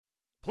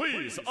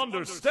Please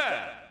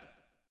understand.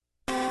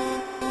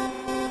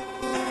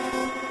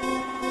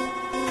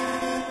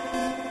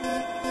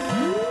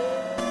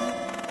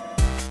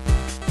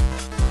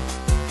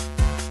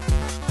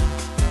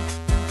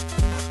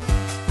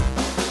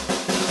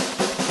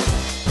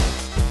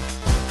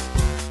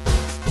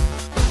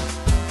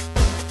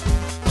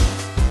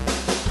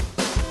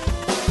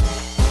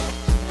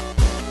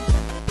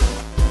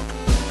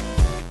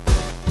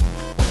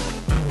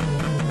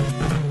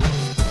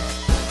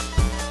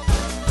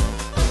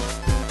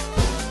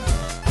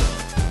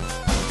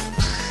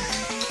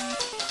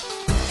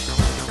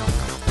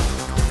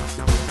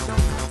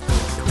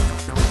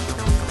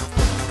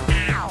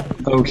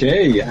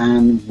 Okay,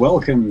 and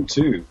welcome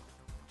to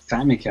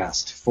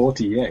Famicast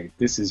 48.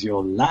 This is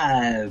your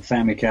live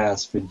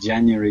Famicast for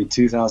January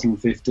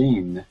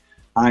 2015.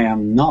 I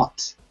am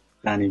not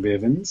Danny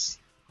Bivens,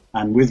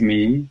 and with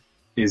me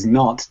is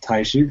not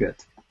Ty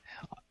Shugart.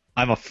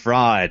 I'm a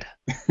fraud.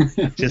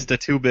 Just a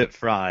 2-bit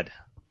fraud.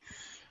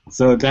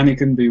 So Danny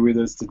couldn't be with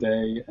us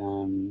today.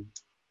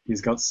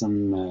 He's got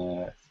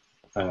some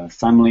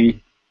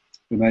family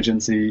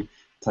emergency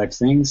type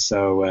things,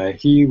 so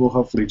he will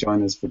hopefully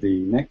join us for the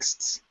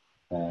next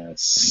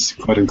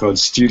quote-unquote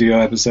studio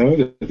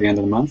episode at the end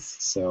of the month.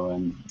 So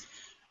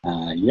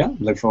yeah,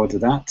 look forward to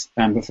that.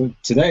 But for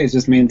today, it's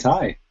just me and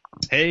Ty.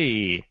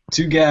 Hey!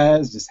 Two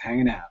guys just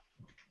hanging out,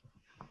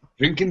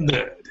 drinking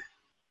blood.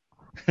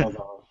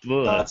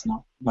 Although that's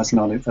not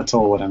at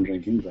all what I'm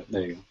drinking, but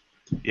there you go.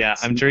 Yeah,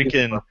 I'm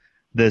drinking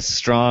this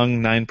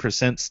strong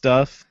 9%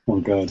 stuff. Oh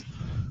god.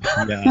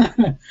 Yeah.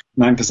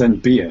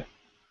 9% beer.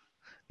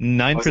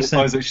 9%.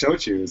 Oh, is it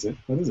shochu? Is it?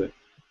 What is it?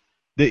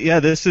 Yeah,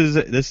 this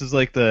is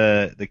like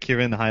the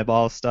Kirin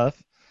highball stuff.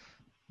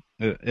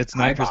 It's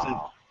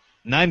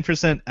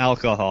 9%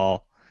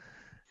 alcohol,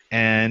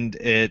 and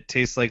it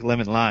tastes like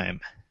lemon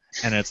lime,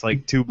 and it's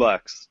like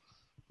 $2.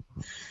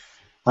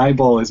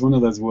 Highball is one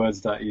of those words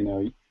that, you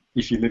know,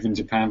 if you live in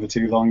Japan for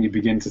too long, you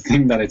begin to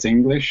think that it's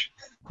English.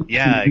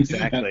 Yeah,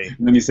 exactly.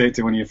 And then you say it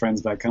to one of your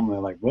friends back home, and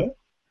they're like, what?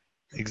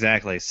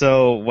 Exactly.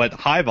 So what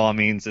highball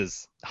means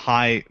is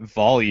high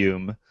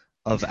volume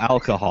of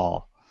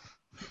alcohol.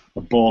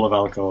 A ball of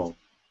alcohol.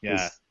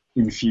 Yeah. Is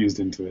infused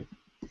into it.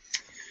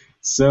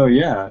 So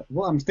yeah,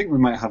 well, I think we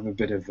might have a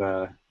bit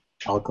of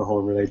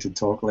alcohol-related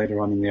talk later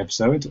on in the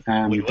episode.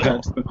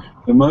 But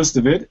for most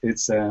of it,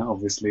 it's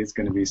obviously it's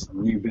going to be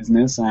some new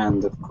business,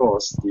 and of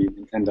course the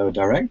Nintendo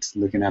Direct,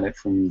 looking at it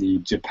from the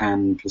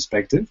Japan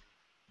perspective.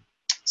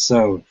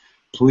 So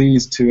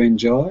please to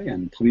enjoy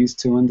and please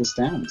to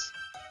understand.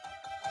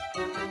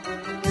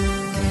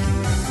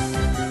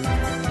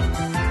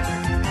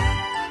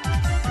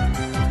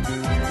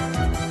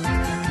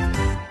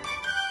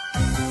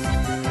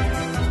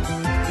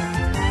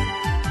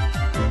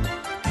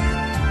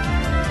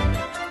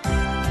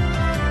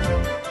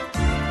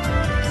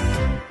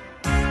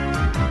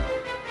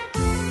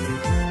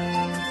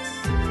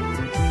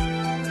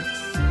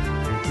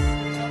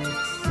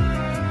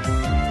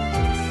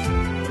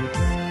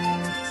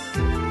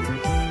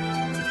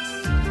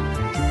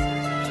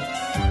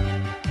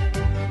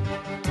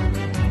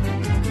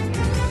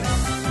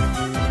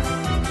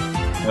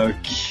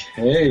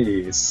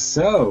 Okay,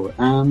 so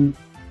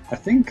I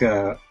think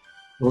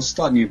we'll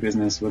start new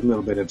business with a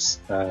little bit of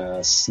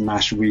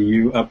Smash Wii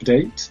U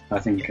update. I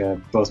think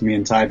both me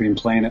and Ty have been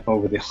playing it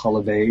over the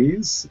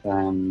holidays.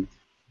 Ty,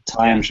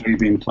 I'm sure you've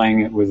been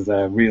playing it with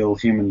real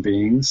human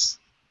beings.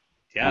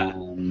 Yeah.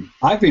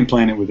 I've been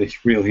playing it with a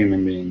real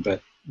human being,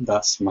 but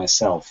that's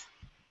myself.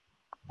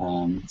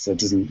 So it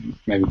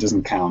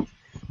doesn't count.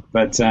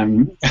 But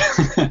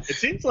it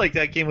seems like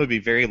that game would be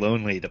very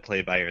lonely to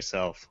play by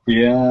yourself.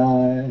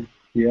 Yeah.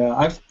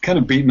 I've kind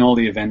of beaten all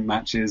the event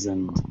matches,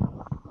 and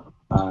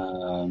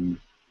I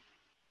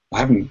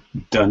haven't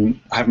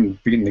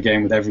beaten the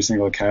game with every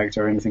single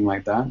character or anything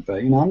like that.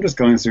 But you know, I'm just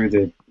going through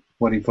the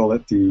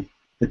the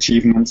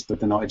achievements, but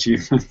they're not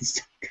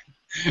achievements.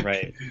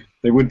 Right.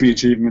 They would be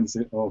achievements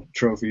or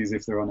trophies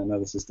if they're on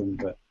another system,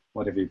 but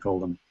whatever you call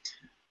them.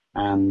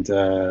 And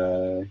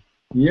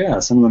yeah,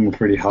 some of them are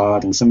pretty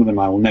hard, and some of them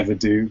I will never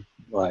do,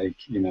 like,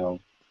 you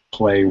know,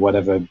 play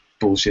whatever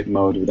bullshit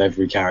mode with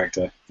every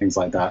character, things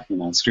like that, you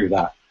know, screw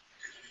that.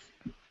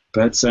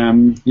 But,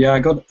 yeah, I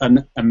got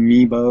an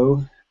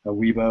amiibo, a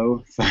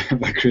Weebo for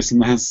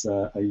Christmas,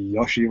 a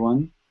Yoshi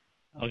one.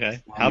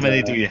 Okay. How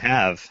many do you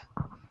have?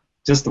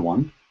 Just the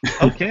one.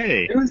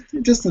 Okay. It was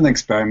just an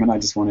experiment. I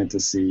just wanted to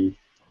see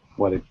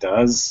what it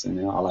does, and,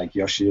 you know, I like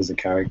Yoshi as a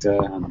character,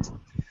 and,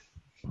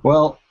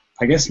 well,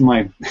 I guess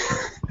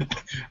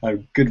a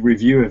good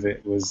review of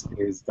it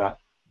is that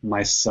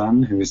my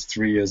son, who is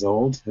 3 years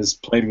old, has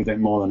played with it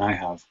more than I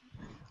have.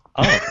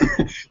 Oh.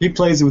 He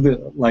plays with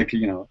it like,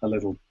 you know, a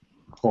little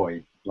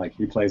toy. Like,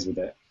 he plays with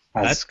it.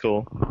 That's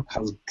cool.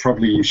 As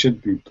probably you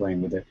should be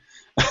playing with it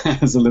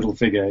as a little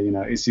figure. You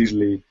know, it's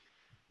usually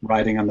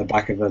riding on the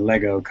back of a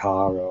Lego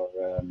car or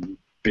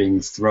being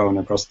thrown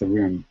across the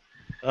room.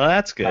 Oh,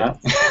 that's good.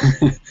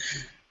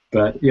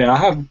 But yeah,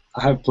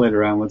 I have played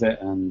around with it,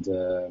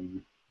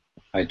 and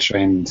I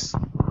trained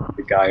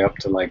the guy up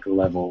to like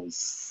level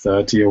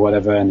 30 or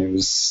whatever, and it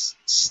was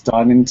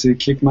starting to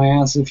kick my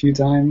ass a few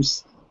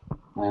times,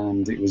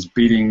 and it was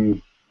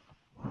beating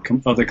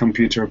other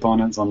computer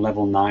opponents on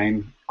level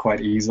 9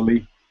 quite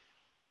easily.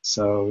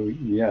 So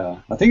yeah,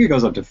 I think it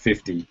goes up to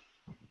 50.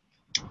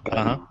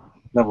 But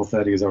level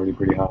 30 is already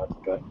pretty hard.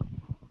 But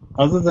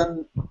other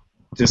than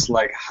just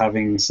like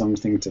having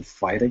something to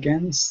fight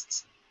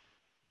against,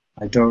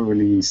 I don't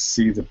really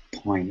see the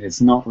point.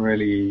 It's not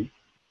really,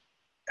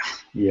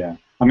 yeah.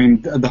 I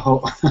mean, the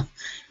whole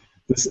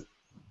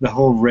the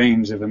whole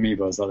range of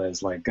amiibos that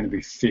there's like going to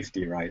be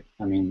 50, right?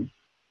 I mean,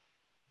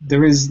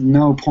 there is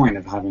no point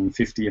of having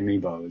 50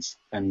 amiibos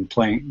and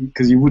playing,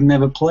 because you would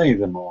never play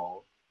them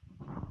all,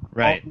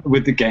 right,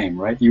 with the game,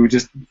 right? You would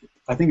just,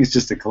 I think it's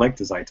just a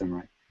collector's item,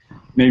 right?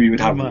 Maybe you would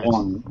have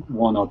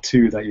one or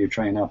two that you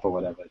train up or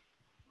whatever.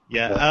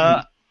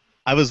 Yeah,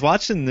 I was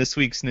watching this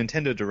week's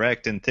Nintendo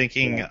Direct and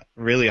thinking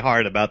really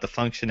hard about the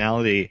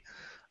functionality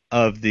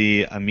of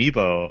the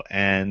amiibo,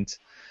 and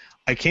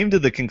I came to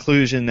the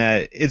conclusion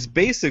that it's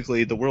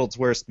basically the world's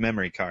worst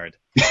memory card.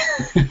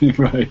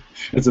 Right.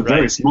 It's a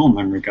very small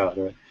memory card,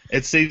 right?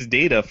 It saves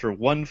data for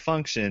one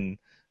function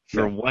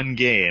for one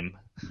game.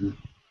 Mm-hmm.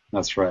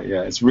 That's right,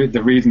 yeah. It's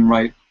the read and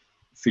write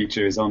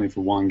feature is only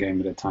for one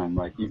game at a time,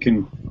 right? You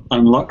can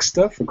unlock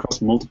stuff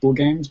across multiple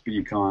games, but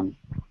you can't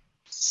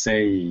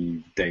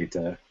save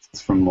data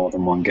from more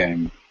than one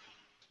game,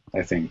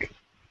 I think.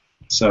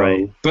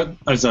 So, but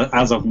as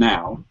of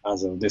now,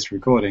 as of this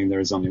recording, there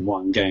is only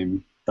one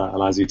game that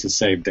allows you to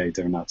save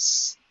data, and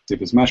that's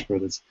Super Smash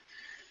Brothers.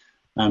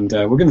 And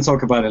we're going to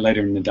talk about it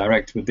later in the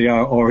Direct, but they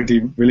are already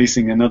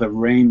releasing another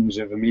range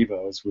of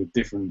amiibos with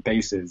different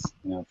bases,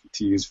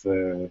 to use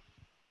for,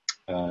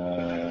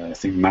 I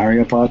think,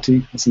 Mario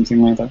Party or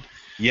something like that.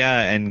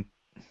 Yeah, and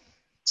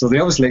so they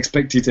obviously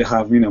expect you to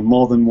have,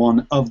 more than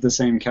one of the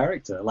same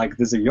character. Like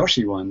there's a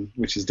Yoshi one,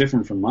 which is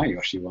different from my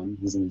Yoshi one.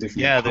 There's a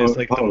different there's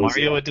like the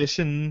Mario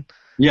edition.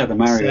 Yeah, the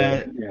Mario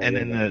set, and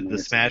then the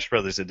Smash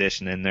Brothers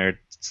edition, and they're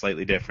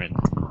slightly different.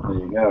 There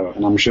you go.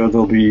 And I'm sure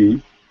there'll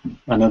be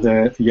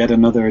yet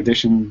another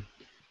edition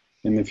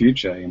in the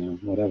future,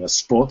 whatever,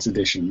 sports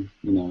edition,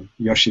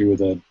 Yoshi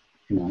with a,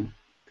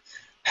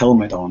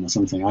 helmet on or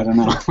something, I don't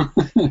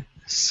know.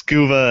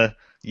 Scuba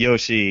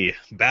Yoshi,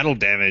 battle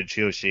damage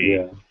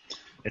Yoshi,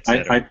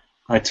 etc.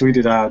 I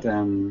tweeted out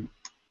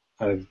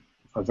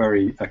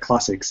a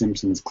classic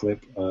Simpsons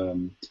clip,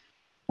 and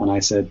I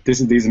said,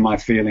 these are my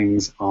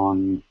feelings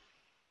on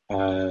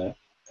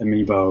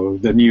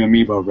Amiibo, the new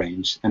Amiibo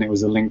range, and it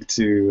was a link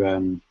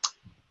to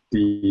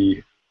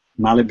the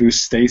Malibu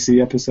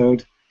Stacy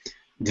episode.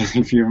 I don't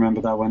know if you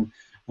remember that one.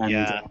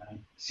 And,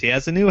 she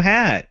has a new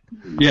hat.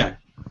 Yeah.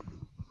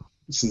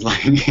 This is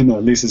like,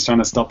 Lisa's trying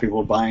to stop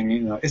people buying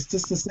it. It's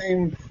just the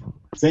same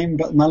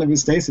Malibu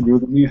Stacy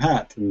with a new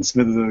hat. And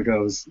Smithers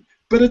goes,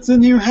 but it's a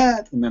new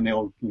hat. And then they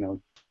all,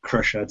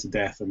 crush her to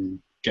death and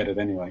get it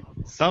anyway.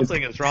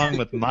 Something is wrong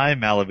with my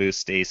Malibu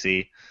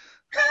Stacy.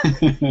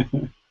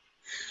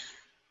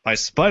 My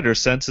spider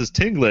sense is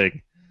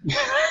tingling.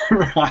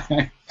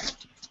 Right.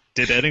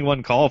 Did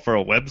anyone call for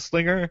a web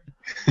slinger?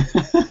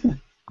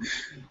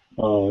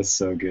 Oh, it's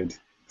so good.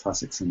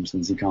 Classic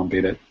Simpsons. You can't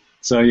beat it.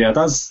 So,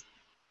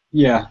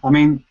 I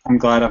mean, I'm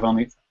glad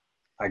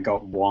I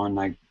got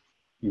one.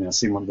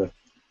 Seen what the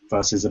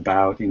fuss is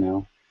about,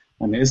 and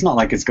it's not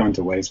like it's going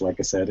to waste. Like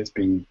I said, it's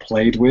being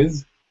played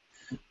with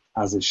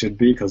as it should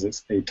be because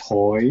it's a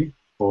toy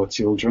for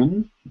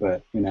children.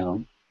 But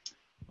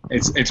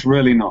it's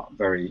really not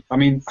very. I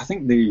mean, I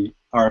think the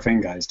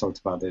RFN guys talked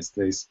about this.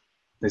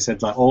 They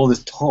said like all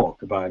this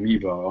talk about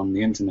Amiibo on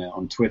the internet,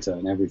 on Twitter,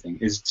 and everything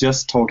is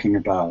just talking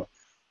about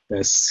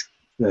their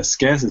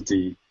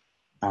scarcity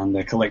and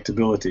their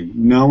collectability.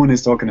 No one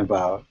is talking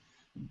about,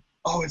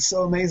 oh, it's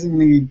so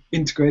amazingly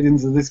integrated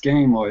into this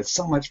game, or it's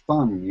so much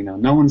fun.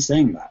 No one's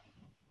saying that,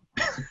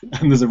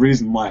 and there's a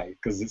reason why,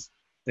 because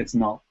it's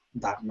not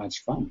that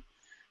much fun.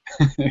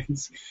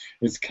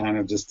 it's kind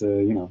of just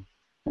an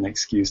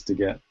excuse to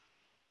get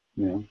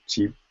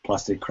cheap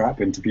plastic crap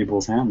into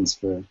people's hands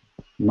for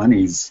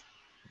monies.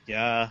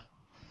 Yeah.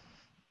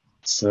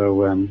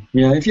 So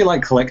if you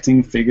like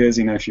collecting figures,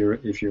 if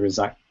you're a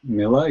Zach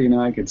Miller,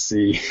 I could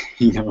see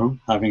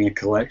having a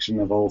collection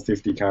of all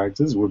 50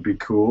 characters would be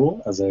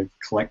cool as a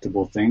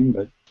collectible thing,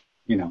 but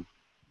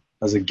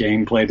as a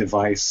gameplay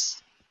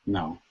device,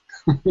 no.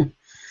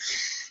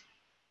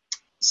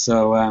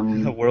 So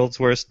the world's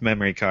worst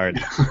memory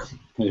card.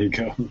 There you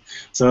go.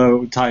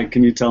 So Ty,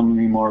 can you tell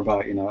me more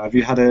about have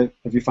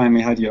you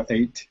finally had your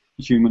 8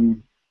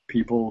 human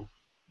people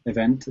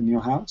event in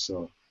your house,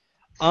 or?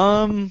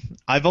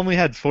 I've only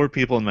had 4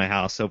 people in my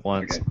house at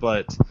once,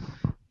 but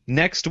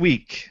next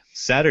week,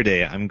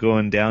 Saturday, I'm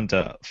going down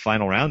to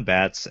Final Round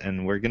Bats,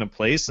 and we're gonna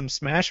play some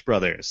Smash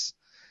Brothers.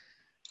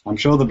 I'm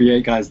sure there'll be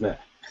 8 guys there.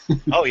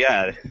 Oh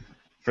yeah,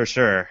 for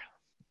sure.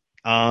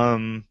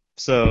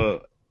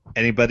 So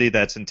anybody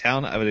that's in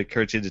town, I would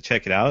encourage you to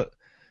check it out.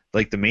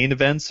 Like the main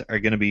events are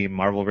gonna be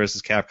Marvel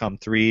vs. Capcom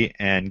 3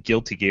 and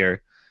Guilty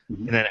Gear,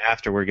 and then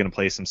after we're gonna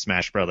play some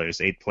Smash Brothers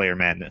 8-player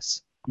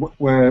madness.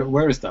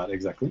 Where is that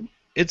exactly?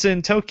 It's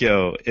in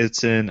Tokyo.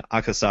 It's in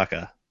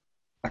Akasaka.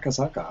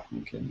 Akasaka.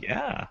 Okay.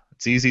 Yeah,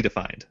 it's easy to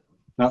find.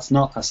 That's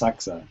not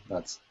Asakusa.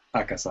 That's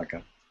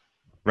Akasaka.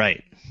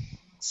 Right.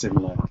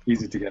 Similar.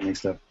 Easy to get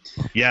mixed up.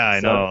 Yeah, I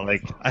know.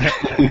 Like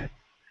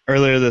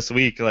earlier this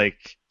week,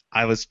 like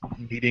I was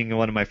meeting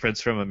one of my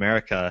friends from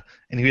America,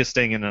 and he was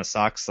staying in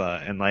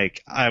Asakusa, and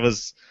like I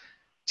was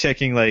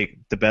checking like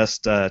the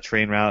best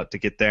train route to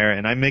get there,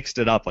 and I mixed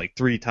it up like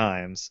 3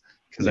 times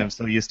because I'm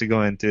so used to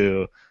going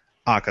to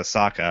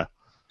Akasaka.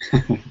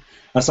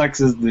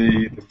 Asakusa is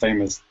the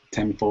famous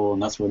temple,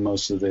 and that's where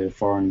most of the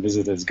foreign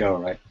visitors go,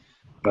 right?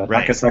 But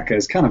Right. Akasaka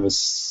is kind of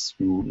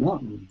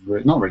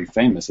not really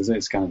famous, is it?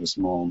 It's kind of a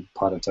small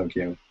part of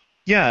Tokyo.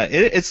 Yeah,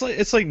 it's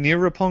like near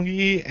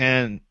Roppongi,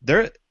 and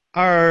there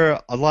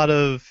are a lot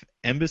of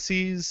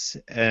embassies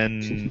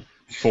and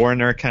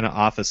foreigner kind of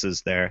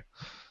offices there.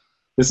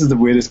 This is the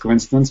weirdest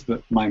coincidence,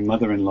 but my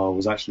mother-in-law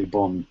was actually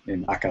born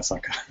in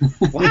Akasaka.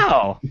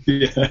 Wow.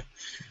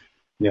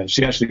 Yeah,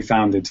 she actually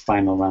founded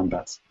Final Round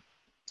Bats.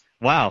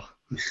 Wow.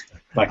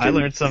 I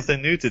learned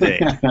something new today.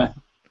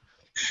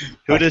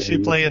 Who does she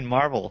play in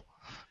Marvel?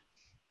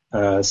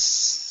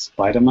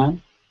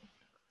 Spider-Man.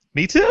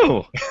 Me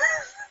too.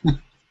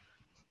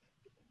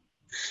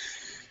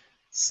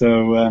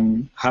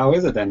 So, how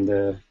is it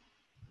then,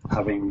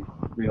 having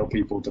real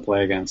people to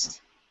play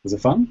against? Was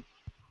it fun?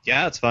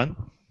 Yeah, it's fun.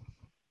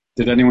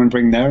 Did anyone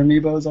bring their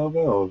amiibos over,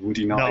 or would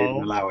you not No.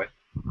 even allow it?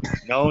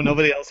 No,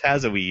 nobody else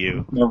has a Wii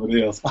U.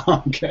 Nobody else.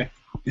 Okay.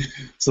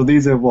 So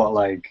these are what,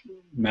 like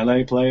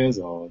melee players,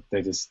 or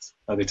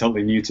are they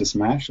totally new to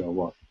Smash, or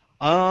what?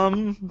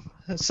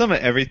 Some of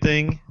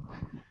everything.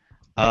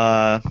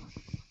 Yeah,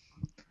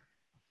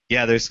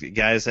 there's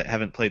guys that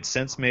haven't played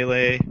since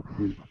Melee.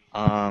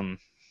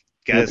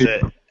 Guys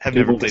that have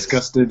never People played.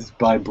 disgusted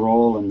by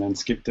Brawl and then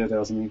skipped it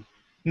or something.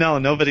 No,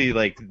 nobody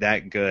like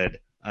that good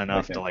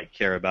enough to like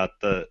care about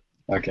the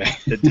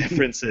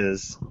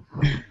differences.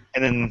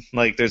 And then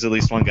like there's at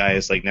least one guy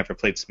who's like never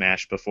played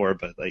Smash before,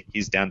 but like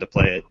he's down to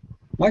play it.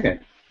 Okay,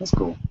 that's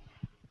cool.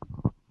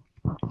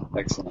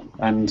 Excellent.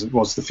 And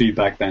what's the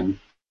feedback then?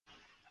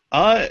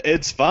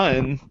 It's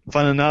fun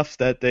enough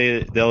that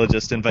they'll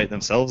just invite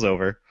themselves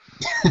over.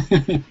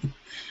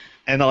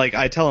 And like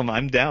I tell them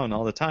I'm down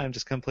all the time,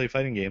 just come play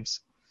fighting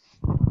games.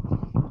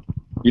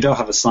 You don't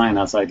have a sign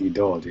outside your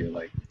door, do you?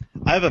 Like,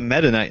 I have a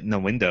Meta Knight in the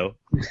window.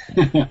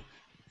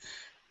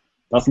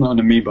 That's not an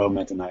amiibo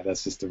Meta Knight,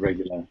 that's just a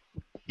regular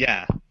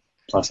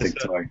plastic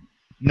toy.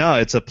 No,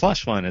 it's a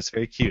plush one. It's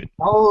very cute.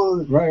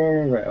 Oh,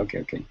 right.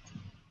 Okay.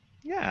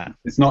 Yeah.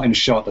 It's not in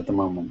shot at the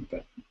moment,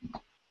 but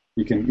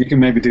you can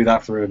maybe do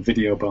that for a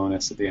video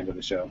bonus at the end of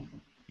the show.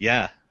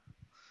 Yeah.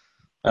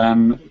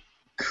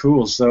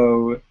 Cool.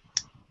 So,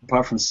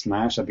 apart from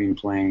Smash, I've been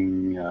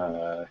playing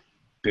a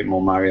bit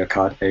more Mario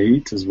Kart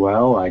 8 as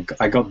well. I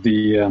got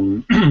the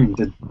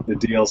the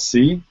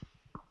DLC,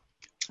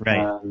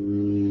 right?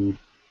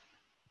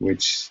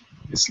 Which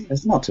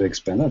it's not too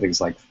expensive. I think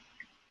it's like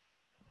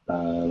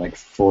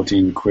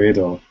 14 quid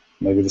or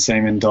maybe the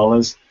same in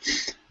dollars.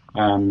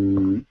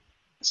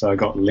 So I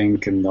got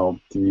Link and all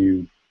the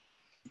new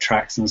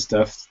tracks and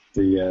stuff.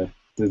 The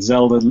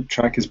Zelda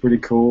track is pretty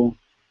cool.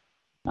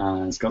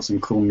 It's got some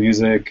cool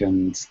music,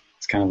 and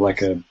it's kind of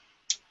like a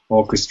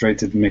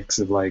orchestrated mix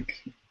of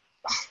like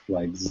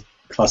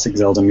classic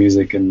Zelda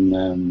music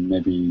and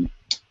maybe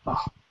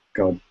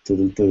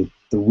the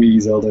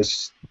Wii Zelda,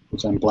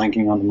 which I'm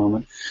blanking on at the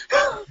moment.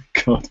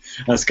 God,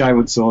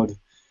 Skyward Sword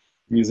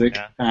music,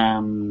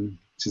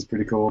 which is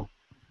pretty cool.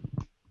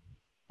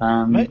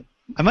 I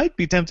might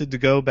be tempted to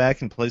go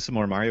back and play some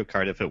more Mario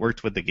Kart if it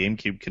worked with the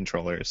GameCube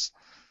controllers.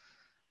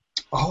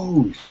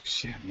 Oh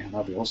shit! Yeah,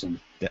 that'd be awesome.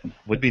 That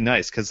would be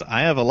nice because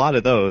I have a lot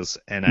of those,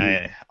 and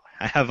I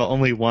have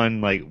only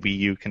one like Wii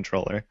U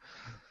controller.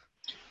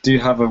 Do you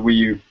have a Wii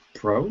U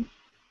Pro?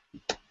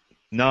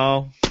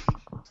 No.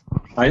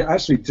 I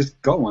actually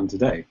just got one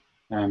today,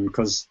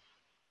 because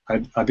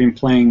I've been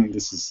playing.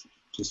 This is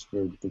just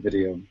for the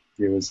video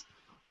viewers.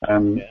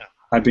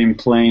 I've been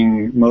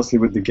playing mostly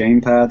with the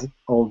gamepad,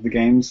 all of the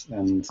games,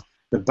 and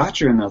the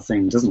battery in that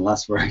thing doesn't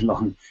last very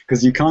long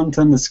because you can't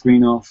turn the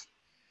screen off.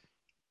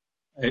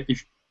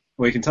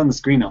 You can turn the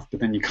screen off, but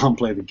then you can't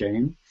play the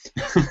game.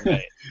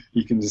 Right.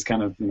 You can just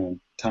kind of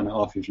turn it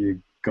off if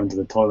you go into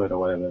the toilet or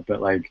whatever.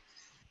 But like,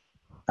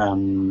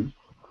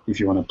 if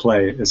you want to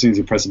play, as soon as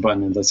you press a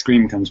button, and the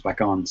screen comes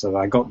back on. So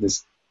I got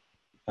this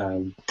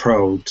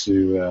Pro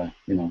to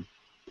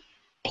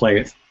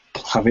play it,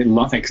 have it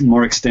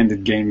more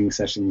extended gaming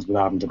sessions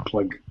without having to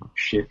plug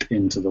shit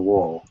into the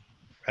wall.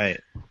 Right.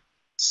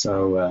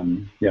 So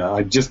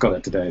I just got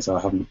it today, so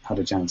I haven't had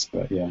a chance.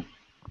 But yeah,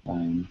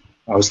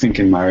 I was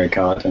thinking Mario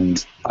Kart,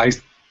 and I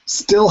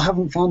still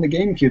haven't found the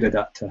GameCube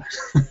adapter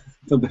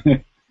for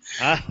the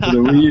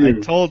Wii U. I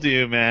told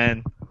you,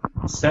 man.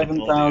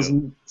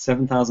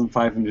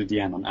 7,500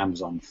 yen on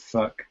Amazon.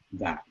 Fuck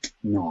that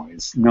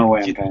noise. No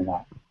way I'm paying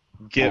that.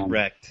 Get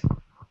wrecked.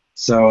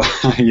 So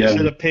You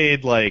should have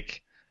paid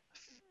like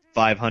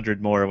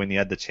 500 more when you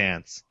had the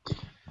chance.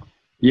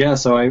 Yeah,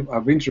 so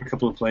I've been to a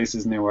couple of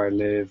places near where I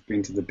live,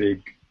 been to the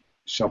big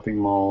shopping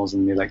malls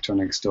and the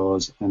electronic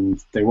stores,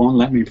 and they won't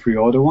let me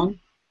pre-order one.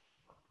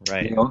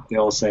 Right.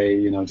 They'll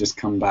say, just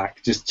come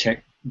back, just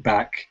check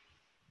back.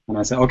 And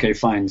I say, okay,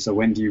 fine. So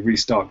when do you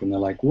restock? And they're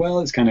like, well,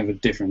 it's kind of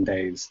at different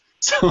days.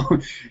 So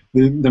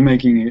they're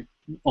making it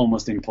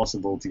almost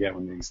impossible to get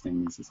one of these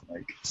things. It's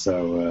like,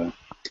 so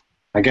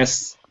I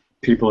guess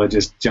people are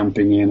just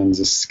jumping in and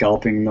just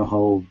scalping the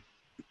whole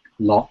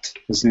lot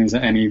as soon as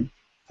any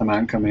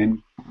amount come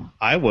in.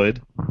 I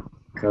would.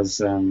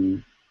 Because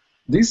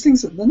these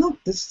things,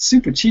 they're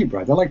super cheap,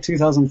 right? They're like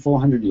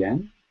 2,400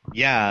 yen.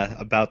 Yeah,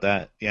 about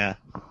that. Yeah.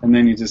 And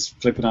then you just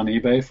flip it on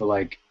eBay for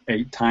like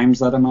 8 times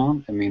that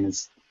amount. I mean,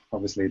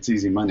 obviously it's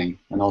easy money.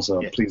 And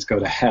also, please go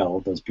to hell,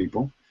 those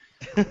people.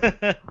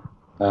 But,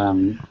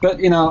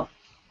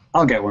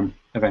 I'll get one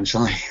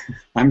eventually.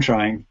 I'm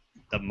trying.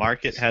 The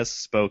market has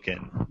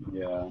spoken.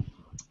 Yeah.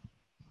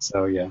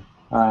 So, yeah.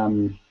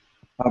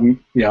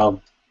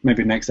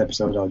 Maybe next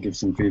episode I'll give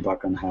some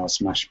feedback on how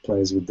Smash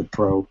plays with the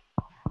Pro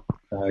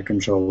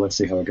controller. Let's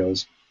see how it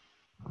goes.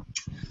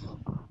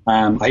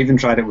 I even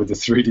tried it with the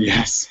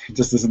 3DS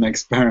just as an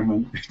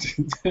experiment.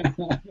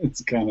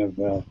 It's kind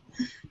of,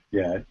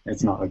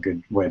 it's not a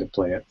good way to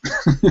play it.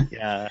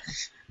 Yeah.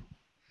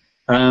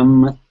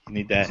 You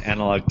need that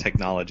analog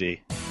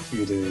technology.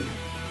 You do.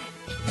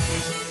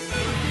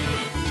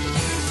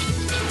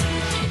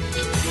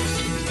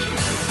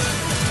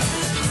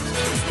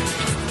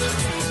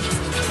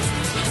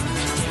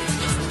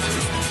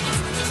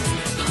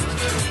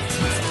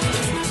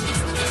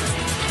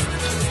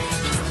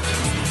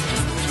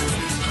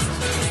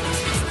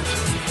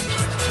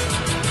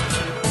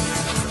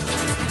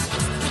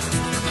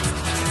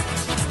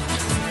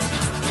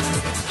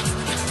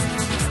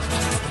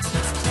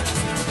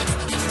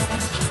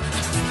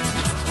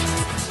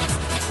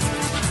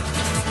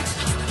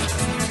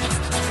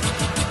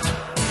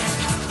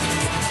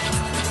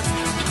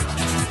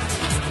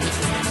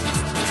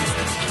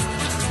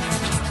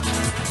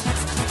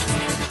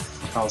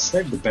 I'll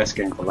save the best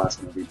game for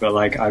last, maybe. But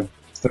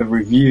for the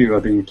review,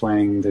 I've been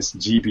playing this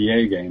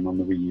GBA game on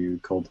the Wii U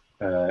called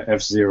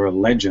F-Zero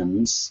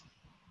Legends,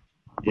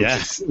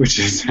 which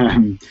is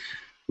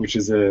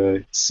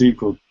a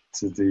sequel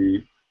to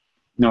the.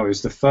 No, it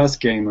was the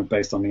first game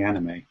based on the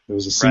anime. There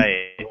was a sequel.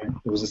 Right.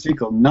 There was a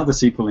sequel, another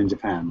sequel in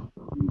Japan,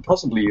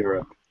 possibly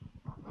Europe,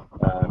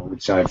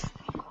 which I've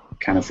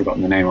kind of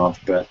forgotten the name of,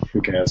 but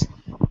who cares?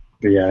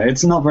 But yeah,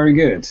 it's not very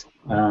good.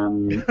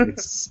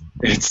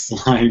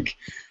 It's like.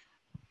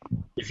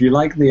 If you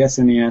like the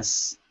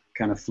SNES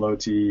kind of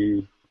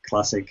floaty,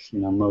 classic,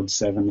 Mode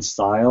 7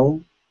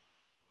 style,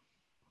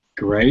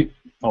 great,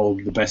 all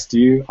the best to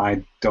you.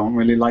 I don't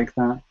really like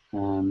that.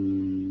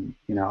 And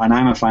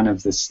I'm a fan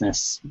of the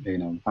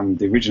SNES, I'm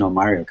the original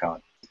Mario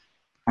Kart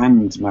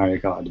and Mario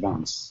Kart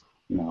Advance.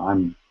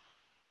 I'm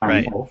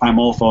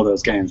all for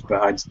those games,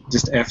 but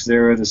just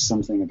F-Zero, there's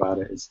something about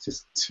it. It's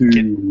just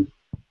too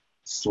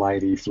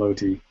slidey,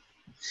 floaty.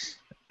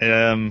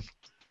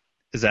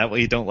 Is that what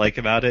you don't like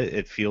about it?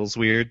 It feels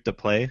weird to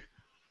play?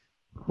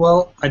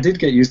 Well, I did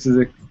get used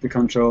to the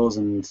controls,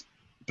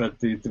 but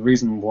the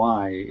reason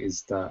why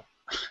is that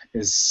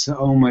there's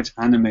so much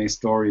anime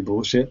story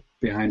bullshit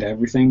behind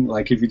everything.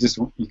 Like, if you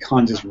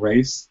can't just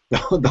race.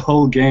 The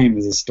whole game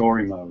is a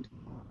story mode.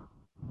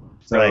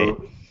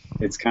 So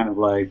it's kind of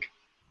like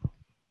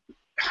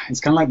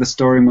the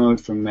story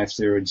mode from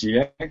F-Zero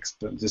GX,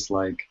 but just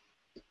like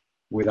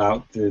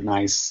without the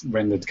nice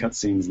rendered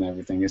cutscenes and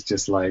everything. It's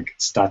just like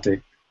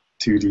static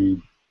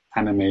 2D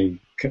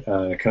anime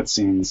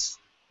cutscenes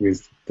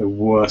with the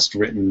worst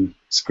written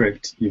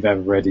script you've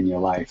ever read in your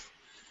life.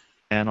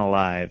 And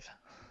alive.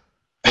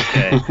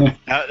 Okay.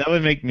 that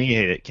would make me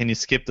hate it. Can you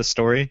skip the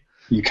story?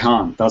 You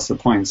can't. That's the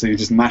point. So you're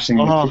just mashing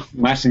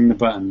the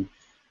button,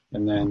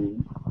 and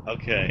then.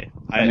 Okay.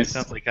 It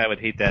sounds like I would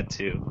hate that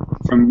too.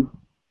 From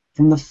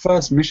the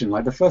first mission,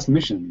 the first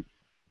mission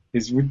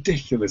is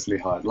ridiculously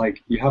hard.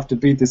 Like, you have to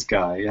beat this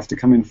guy. You have to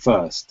come in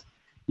first.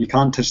 You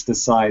can't touch the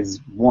sides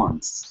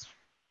once.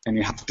 And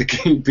you have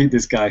to beat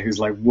this guy who's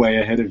like way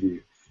ahead of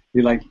you.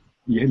 You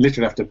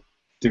literally have to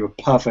do a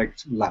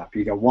perfect lap.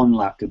 You got one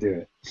lap to do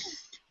it,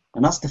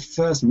 and that's the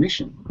first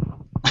mission.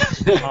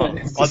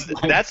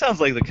 That sounds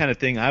like the kind of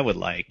thing I would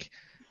like,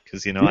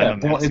 because I'm a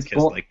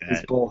masochist like that.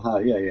 It's ball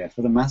hard, yeah.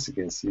 For the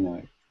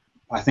masochists,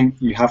 I think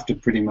you have to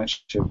pretty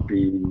much have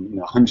been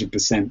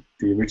 100%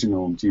 the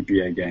original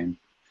GPA game,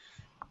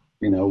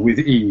 with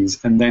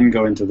ease, and then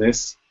go into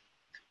this.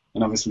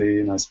 And obviously,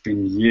 it's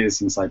been years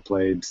since I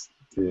played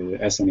the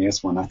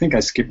SNES one. I think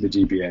I skipped the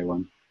GBA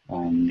one.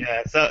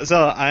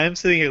 So I'm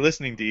sitting here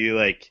listening to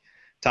you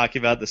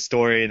talking about the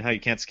story and how you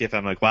can't skip.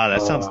 I'm like, wow,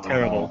 that sounds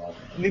terrible.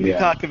 And then you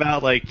talk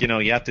about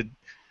you have to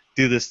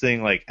do this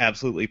thing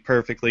absolutely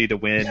perfectly to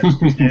win.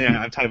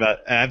 And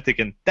I'm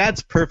thinking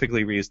that's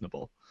perfectly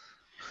reasonable.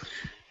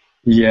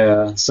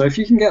 Yeah. So if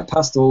you can get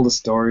past all the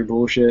story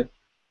bullshit,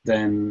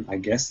 then I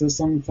guess there's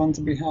some fun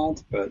to be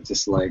had. But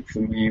just for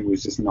me, it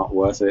was just not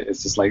worth it.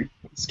 It's just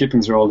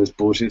skipping through all this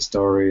bullshit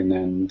story and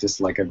then just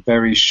a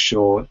very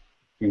short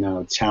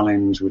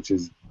challenge, which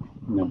is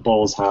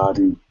balls hard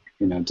and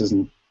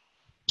doesn't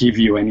give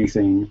you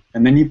anything.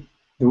 And then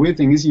the weird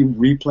thing is you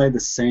replay the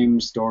same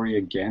story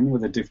again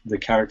with the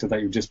character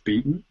that you've just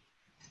beaten.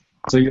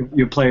 So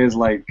you play as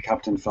like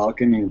Captain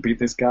Falcon, you beat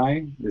this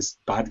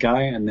bad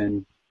guy, and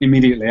then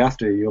immediately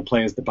after you'll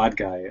play as the bad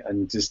guy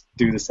and just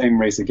do the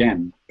same race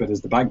again, but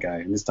as the bad guy,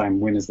 and this time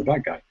win as the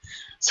bad guy.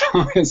 So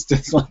it's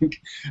just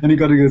like, and you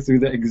got to go through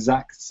the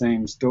exact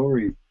same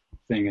story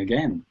thing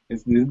again.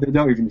 They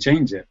don't even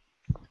change it.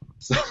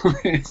 So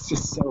it's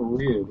just so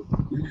weird.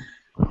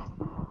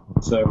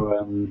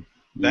 So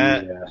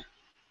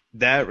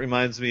that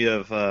reminds me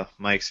of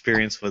my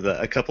experience with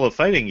a couple of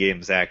fighting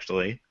games,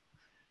 actually.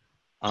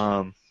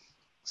 So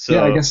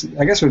yeah, I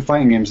guess with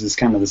fighting games it's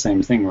kind of the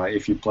same thing, right?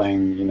 If you're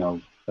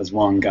playing, as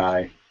one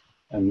guy,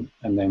 and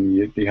then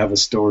you have a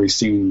story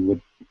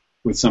scene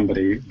with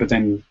somebody, but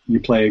then you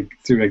play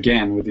through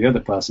again with the other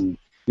person,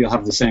 you'll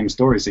have the same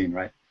story scene,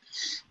 right?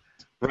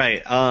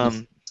 Right.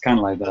 It's kind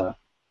of like that.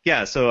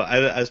 Yeah. So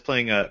I was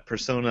playing a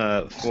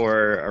Persona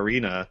 4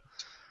 Arena.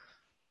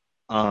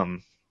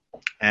 And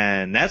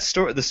the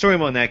story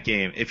mode in that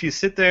game, if you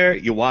sit there,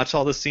 you watch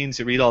all the scenes,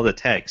 you read all the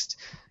text,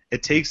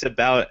 it takes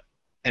about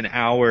an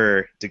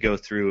hour to go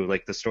through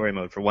like the story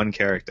mode for one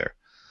character.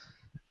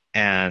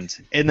 And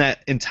in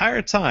that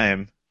entire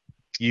time,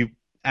 you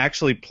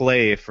actually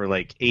play for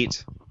like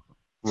 8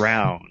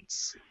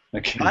 rounds.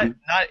 Okay.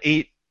 Not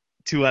 8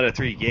 2 out of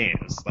 3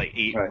 games, like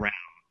 8 right.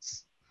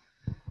 rounds.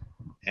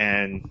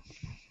 And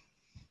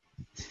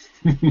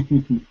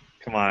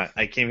come on,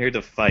 I came here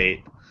to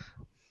fight,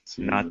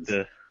 not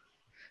to.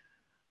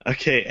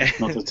 Okay.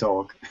 Not to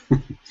talk.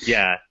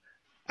 Yeah.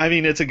 I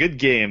mean, it's a good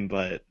game,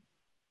 but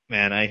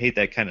man, I hate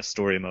that kind of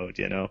story mode,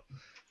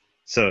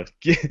 So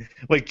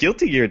what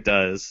Guilty Gear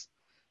does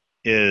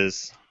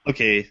is,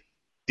 okay,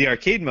 the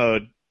arcade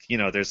mode,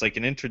 there's like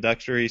an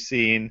introductory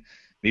scene,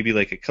 maybe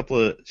like a couple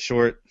of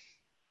short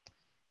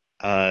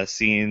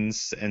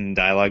scenes and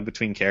dialogue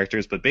between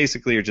characters, but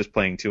basically you're just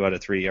playing 2 out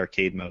of 3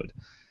 arcade mode.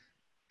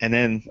 And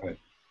then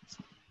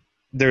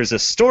there's a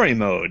story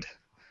mode,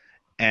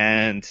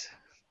 and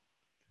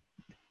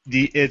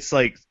it's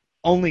like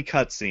only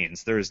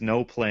cutscenes. There's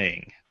no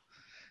playing,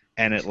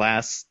 and it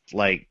lasts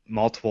like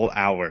multiple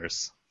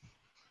hours.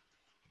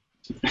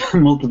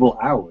 Multiple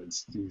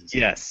hours? Jesus.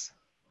 Yes.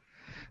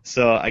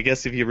 So I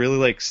guess if you really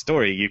like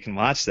story, you can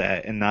watch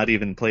that and not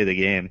even play the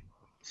game.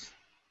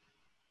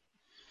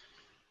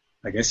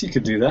 I guess you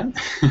could do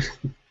that.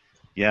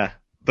 Yeah,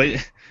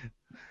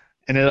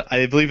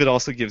 I believe it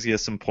also gives you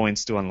some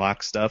points to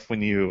unlock stuff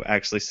when you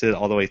actually sit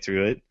all the way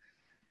through it.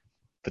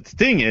 But the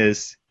thing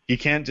is, you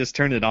can't just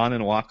turn it on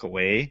and walk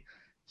away.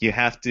 You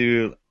have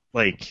to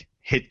like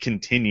hit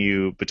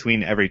continue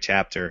between every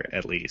chapter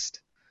at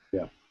least.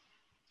 Yeah.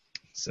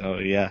 So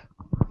yeah.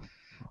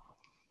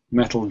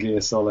 Metal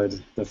Gear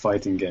Solid, the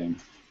fighting game.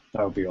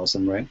 That would be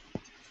awesome, right?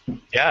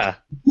 Yeah.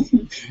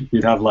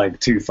 You'd have like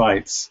 2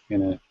 fights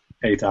in an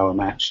 8-hour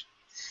match.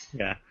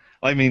 Yeah.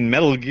 Well, I mean,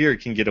 Metal Gear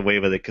can get away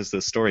with it because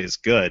the story is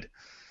good.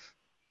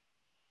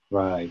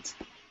 Right.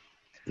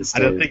 I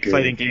don't think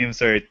fighting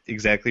games are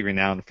exactly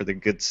renowned for the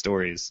good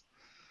stories.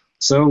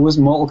 So was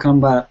Mortal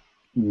Kombat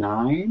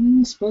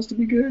 9 supposed to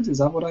be good? Is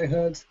that what I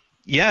heard?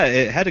 Yeah,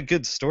 it had a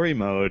good story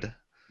mode.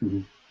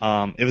 Mm-hmm.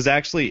 It was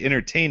actually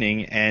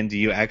entertaining, and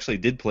you actually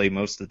did play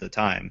most of the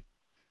time.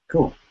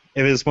 Cool.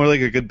 It was more like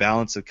a good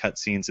balance of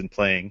cutscenes and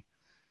playing.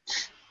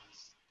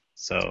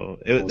 So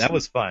awesome. That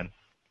was fun.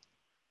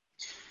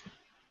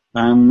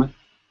 One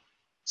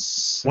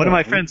of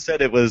my friends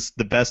said it was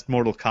the best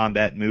Mortal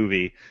Kombat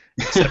movie,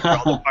 except for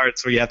all the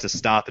parts where you have to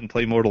stop and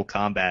play Mortal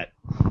Kombat.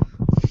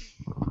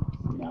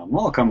 No,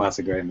 Mortal Kombat's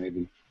a great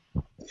movie.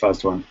 The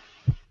first one.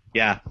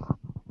 Yeah.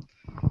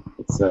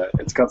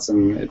 It's got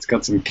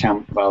some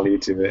camp value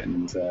to it,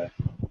 and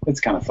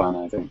it's kind of fun,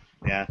 I think.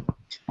 Yeah.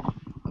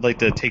 I'd like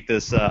to take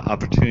this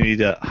opportunity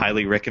to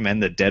highly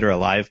recommend the Dead or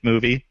Alive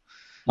movie.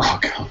 Oh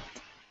God.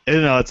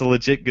 It's a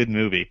legit good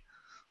movie.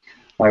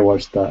 I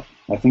watched that.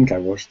 I think I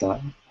watched that.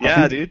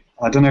 Yeah, dude.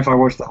 I don't know if I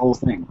watched the whole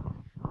thing,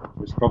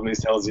 which probably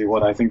tells you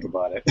what I think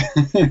about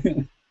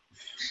it.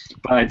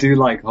 But I do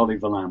like Holly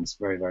Valance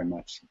very, very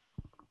much.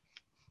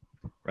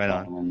 Right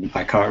on.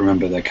 I can't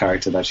remember the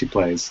character that she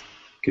plays.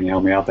 Can you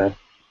help me out there?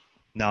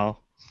 No.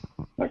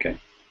 Okay.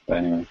 But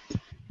anyway.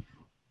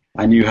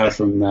 I knew her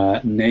from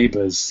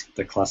Neighbours,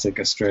 the classic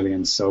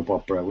Australian soap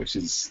opera, which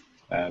is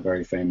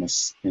very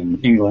famous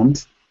in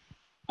England.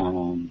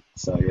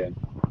 So, yeah.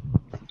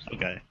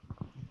 Okay.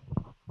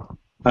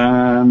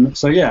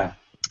 So, yeah.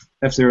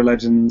 F-Zero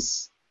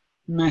Legends,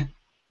 meh.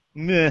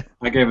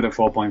 I gave it a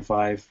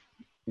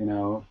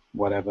 4.5,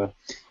 whatever.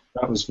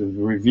 That was for the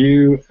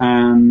review,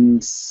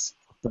 and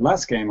the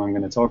last game I'm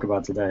going to talk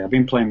about today, I've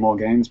been playing more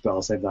games, but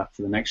I'll save that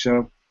for the next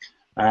show.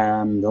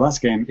 The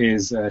last game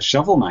is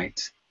Shovel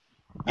Knight,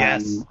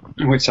 yes,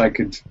 which I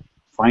could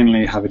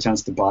finally have a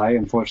chance to buy.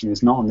 Unfortunately,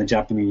 it's not on the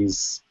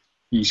Japanese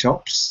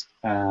eShops.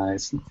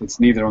 It's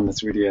neither on the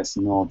 3DS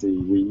nor the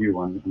Wii U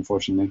one,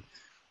 unfortunately.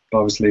 But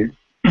obviously,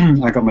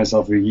 I got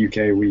myself a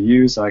UK Wii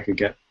U, so I could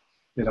get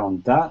it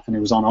on that, and it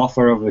was on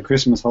offer over the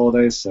Christmas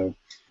holidays, so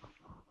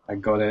I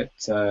got it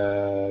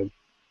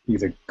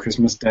either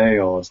Christmas Day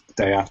or the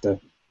day after.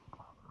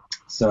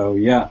 So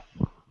yeah,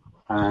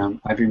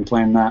 I've been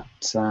playing that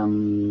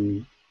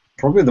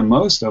probably the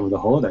most over the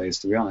holidays,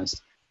 to be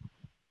honest.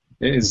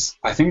 It is,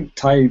 I think,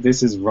 Ty,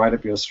 this is right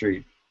up your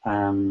street.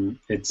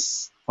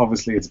 It's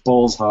obviously it's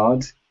balls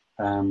hard.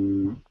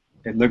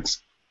 It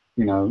looks,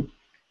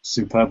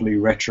 superbly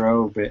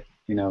retro, but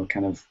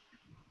kind of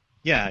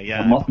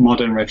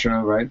modern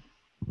retro, right?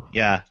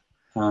 Yeah.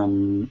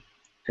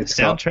 It's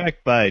soundtrack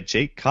by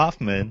Jake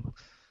Kaufman.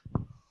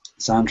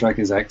 Soundtrack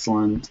is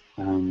excellent.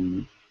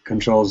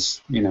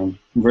 Controls, really,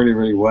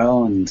 really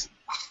well, and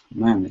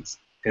man,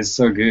 it's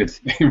so good.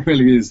 It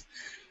really is.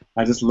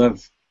 I just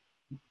love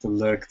the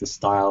look, the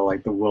style,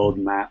 like the world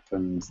map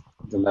and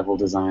the level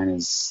design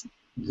is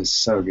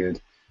just so good.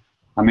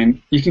 I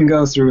mean, you can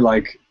go through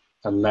like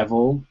a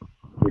level,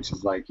 which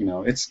is like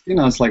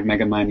it's like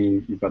Mega Man.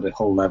 You've got a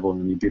whole level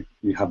and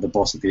you have the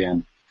boss at the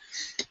end.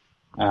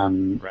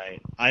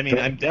 Right. I mean,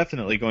 I'm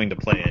definitely going to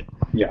play it.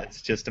 Yeah.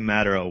 It's just a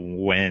matter of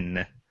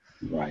when.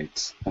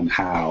 Right. And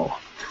how.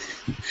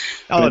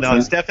 Oh, no,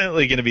 it's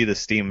definitely going to be the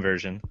Steam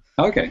version.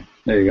 Okay.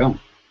 There you go.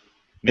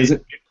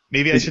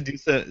 Maybe I should do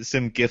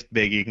some gift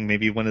begging.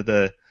 Maybe one of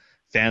the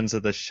fans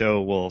of the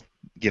show will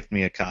gift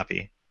me a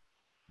copy.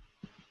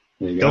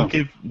 There you go.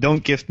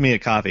 Don't gift me a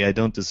copy. I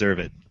don't deserve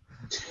it.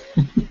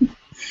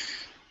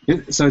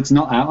 So it's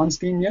not out on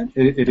Steam yet?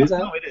 It is out?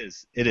 No, it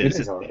is. It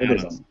is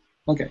on.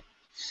 Okay.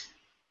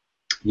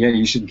 Yeah,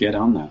 you should get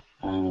on that.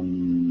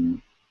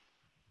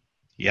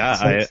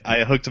 Yeah,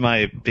 I hooked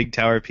my big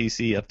tower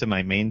PC up to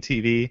my main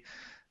TV.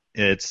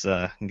 It's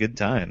good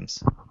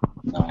times.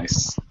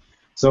 Nice.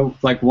 So,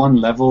 like, one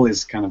level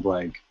is kind of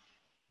like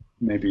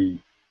maybe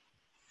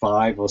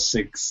 5 or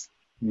 6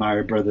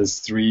 Mario Brothers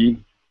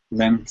 3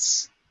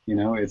 lengths.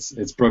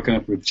 It's broken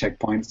up with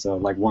checkpoints. So,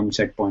 like, one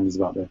checkpoint is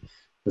about the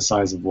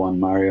size of one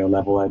Mario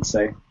level, I'd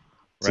say.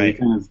 So right.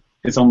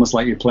 It's almost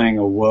like you're playing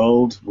a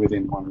world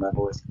within one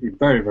level. It's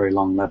very, very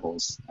long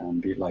levels.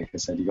 Like I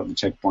said, you got the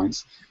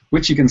checkpoints,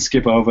 which you can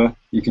skip over.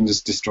 You can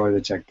just destroy the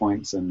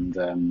checkpoints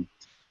and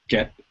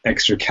get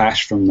extra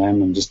cash from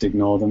them and just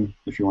ignore them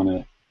if you want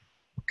to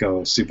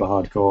go super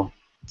hardcore.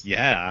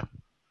 Yeah.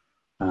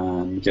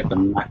 Get the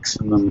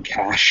maximum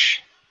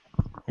cash.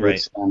 Right.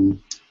 Which,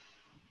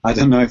 I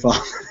don't know if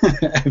I'll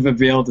ever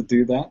be able to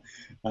do that.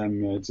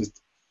 I'm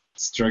just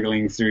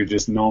struggling through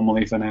just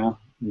normally for now.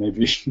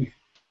 Maybe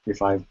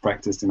if I've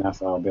practiced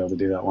enough, I'll be able to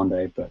do that one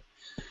day. But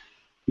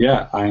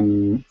yeah, I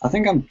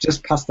think I'm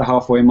just past the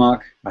halfway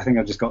mark. I think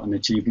I just got an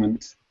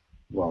achievement.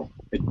 Well,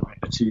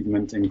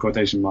 achievement in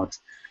quotation marks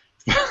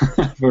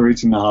for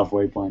reaching the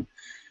halfway point.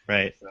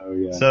 Right. So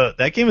yeah. So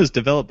that game is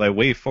developed by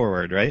Way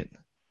Forward, right?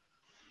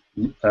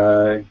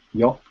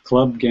 Yacht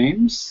Club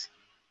Games.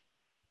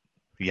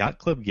 Yacht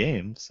Club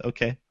Games.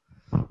 Okay.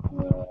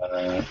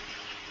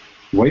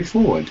 Way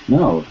Forward.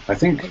 No, I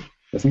think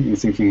you're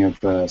thinking of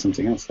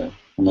something else there,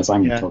 unless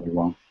I'm totally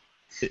wrong.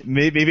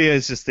 Maybe I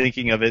was just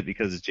thinking of it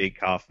because Jake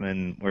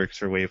Kaufman works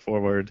for Way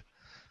Forward.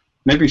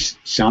 Maybe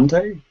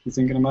Shantae you're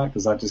thinking about,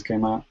 because that just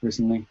came out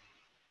recently.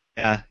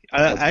 Yeah,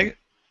 I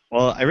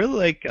really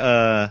like.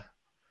 Yeah,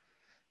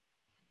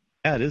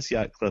 it is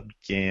Yacht Club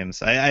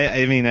Games.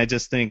 I mean, I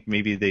just think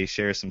maybe they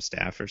share some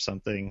staff or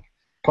something.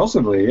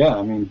 Possibly, yeah.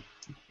 I mean,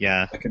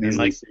 yeah, I can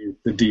easily see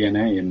the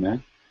DNA in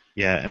there.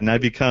 Yeah, and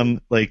I've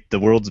become like the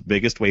world's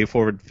biggest Way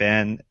Forward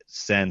fan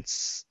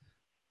since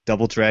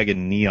Double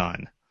Dragon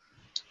Neon.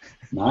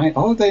 Nice.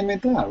 Oh, they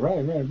made that.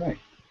 Right.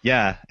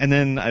 Yeah, and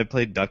then I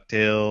played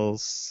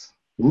DuckTales.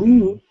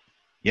 Ooh.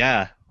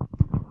 Yeah,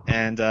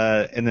 and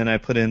then I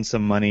put in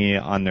some money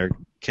on their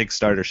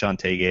Kickstarter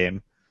Shantae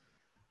game.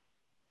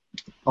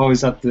 Oh,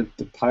 is that the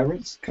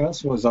Pirates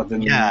Curse, or is that the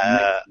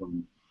next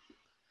one?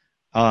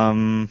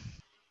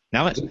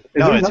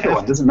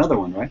 There's another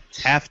one, right?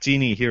 Half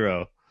Genie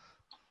Hero.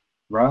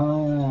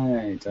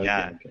 Right. Okay,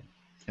 yeah. Okay.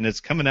 And it's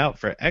coming out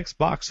for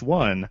Xbox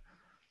One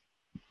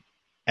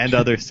and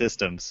other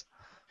systems.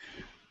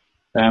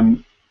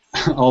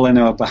 All I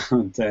know about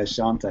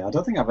Shantae, I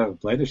don't think I've ever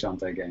played a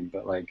Shantae game,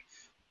 but like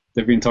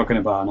they've been talking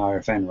about an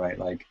RFN, right?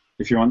 Like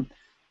if you want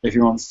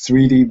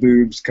 3D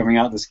boobs coming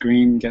out the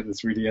screen, get the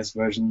 3DS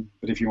version.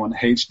 But if you want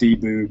HD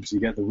boobs, you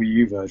get the Wii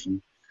U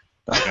version.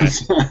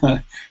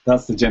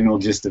 That's the general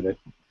gist of it.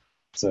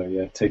 So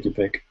yeah, take your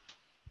pick.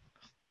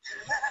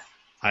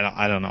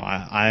 I don't know.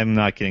 I'm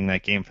not getting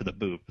that game for the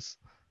boobs.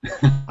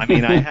 I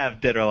mean, I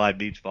have Dead or Alive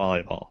Beach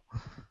Volleyball.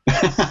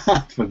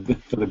 for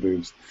the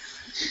boobs.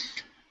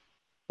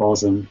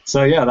 Awesome.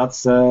 So yeah,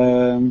 that's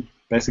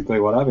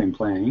basically what I've been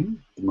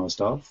playing the most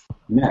of.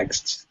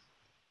 Next,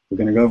 we're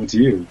going to go over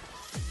to you.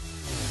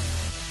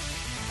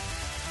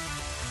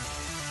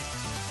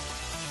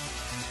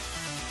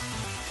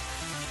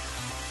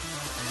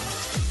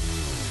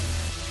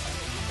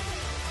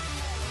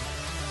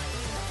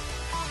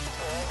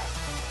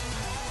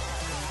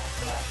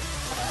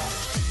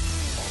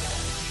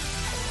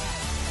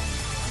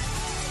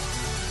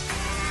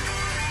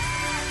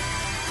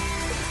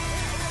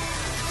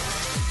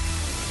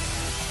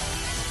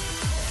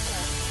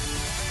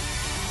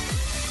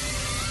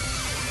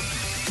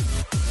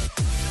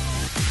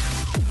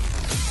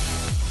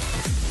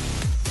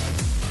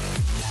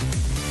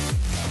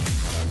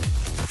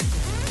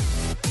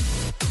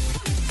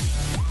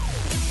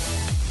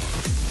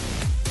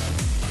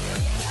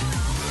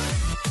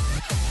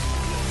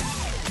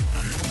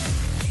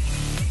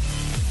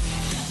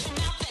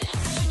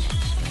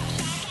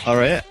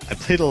 Alright, I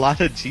played a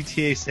lot of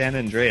GTA San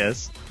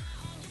Andreas.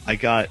 I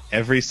got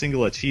every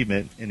single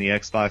achievement in the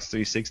Xbox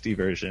 360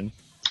 version.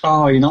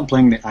 Oh, you're not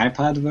playing the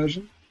iPad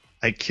version?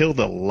 I killed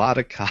a lot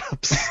of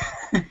cops.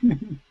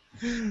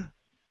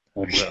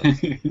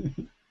 Okay.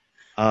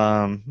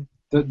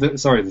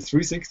 Sorry, the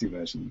 360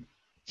 version.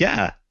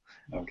 Yeah.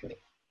 Okay.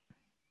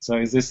 So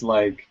is this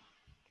like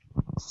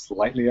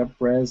slightly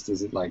up-resed?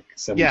 Is it like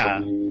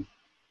 720?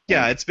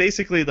 Yeah, it's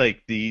basically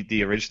like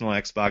the original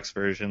Xbox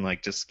version,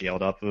 like just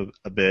scaled up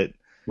a bit.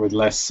 With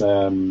less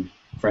frame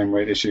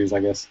rate issues,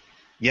 I guess.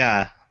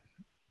 Yeah.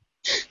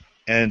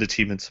 And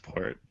achievement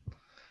support.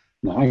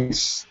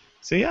 Nice.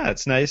 So yeah,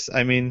 it's nice.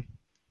 I mean,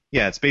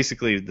 yeah, it's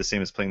basically the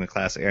same as playing the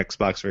classic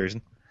Xbox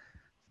version.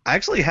 I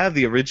actually have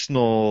the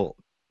original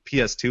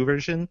PS2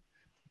 version,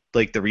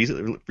 like the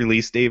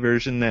release day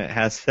version that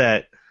has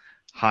that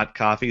hot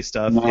coffee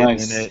stuff hidden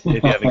in it if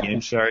you have a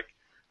Game Shark.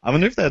 I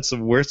wonder if that's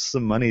worth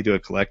some money to a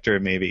collector,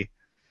 maybe.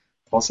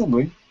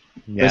 Possibly.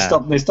 Yeah.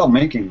 They stopped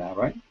making that,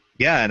 right?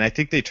 Yeah, and I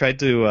think they tried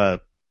to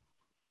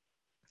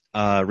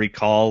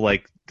recall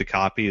like the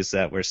copies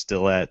that were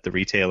still at the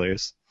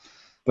retailers.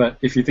 But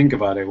if you think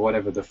about it,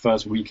 whatever the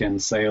first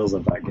weekend sales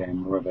of that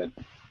game were about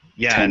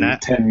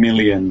 10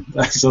 million.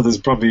 So there's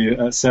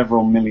probably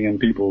several million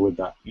people with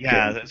that.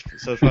 Yeah,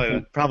 so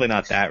it's probably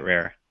not that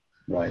rare.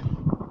 Right.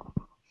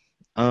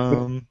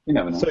 You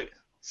never know.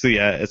 So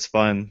yeah, it's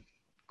fun.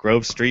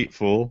 Grove Street,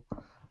 fool.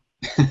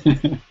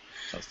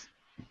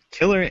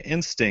 Killer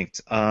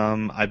Instinct.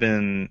 I've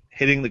been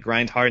hitting the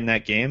grind hard in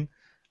that game.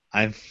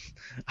 I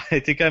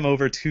think I'm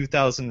over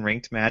 2,000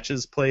 ranked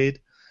matches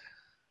played.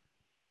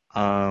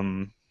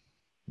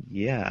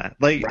 Yeah,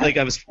 like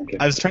I was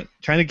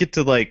trying to get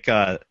to like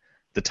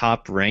the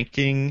top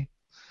ranking.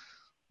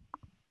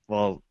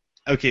 Well,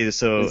 okay,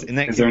 so is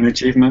there an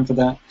achievement for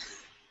that?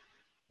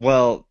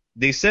 Well,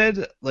 they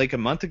said like a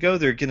month ago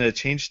they're gonna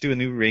change to a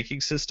new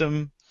ranking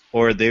system,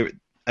 or they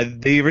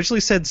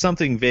originally said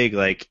something vague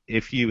like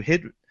if you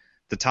hit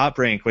the top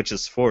rank, which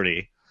is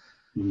 40,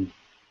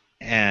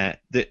 and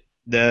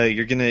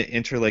you're gonna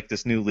enter like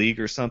this new league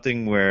or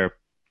something where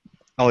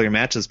all your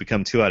matches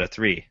become 2 out of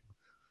 3,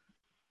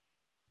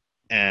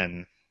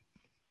 and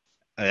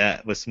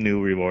with some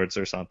new rewards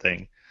or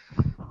something.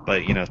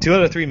 But 2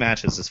 out of 3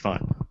 matches is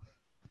fun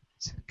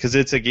because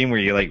it's a game where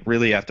you like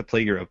really have to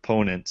play your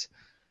opponent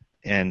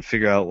and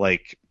figure out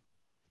like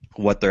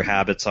what their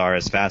habits are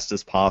as fast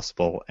as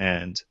possible.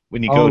 And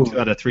when you go 2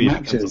 out of 3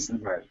 matches,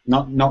 right?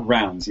 Not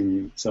rounds. You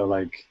mean so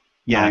like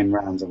 9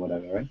 rounds or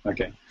whatever, right?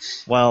 Okay.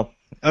 Well.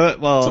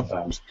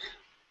 Sometimes.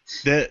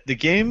 The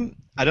game,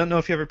 I don't know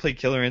if you ever played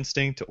Killer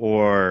Instinct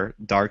or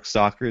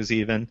Darkstalkers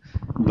even,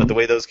 but the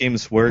way those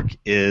games work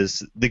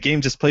is the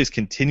game just plays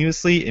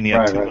continuously and you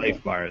have 2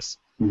 life bars.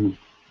 Mm-hmm.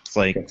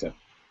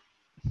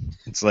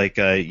 It's like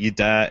you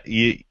die,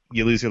 you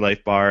lose your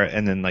life bar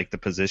and then like the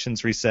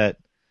positions reset.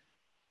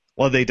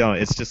 Well, they don't.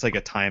 It's just like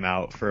a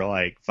timeout for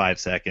like 5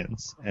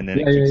 seconds and then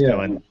it keeps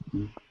going.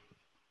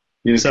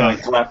 You just kind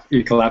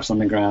of collapse on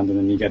the ground and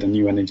then you get a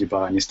new energy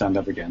bar and you stand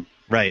up again.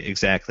 Right,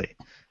 exactly.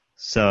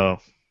 So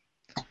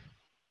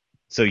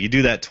you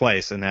do that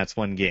twice, and that's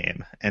 1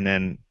 game, and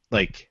then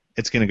like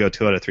it's gonna go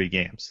 2 out of 3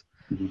 games.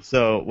 Mm-hmm.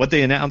 So what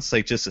they announced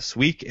like just this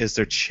week is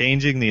they're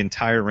changing the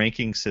entire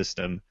ranking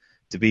system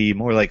to be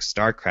more like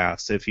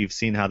StarCraft. So if you've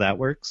seen how that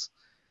works,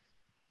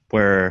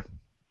 where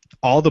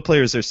all the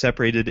players are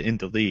separated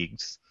into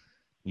leagues,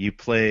 you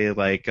play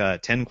like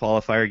 10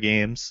 qualifier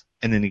games,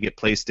 and then you get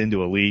placed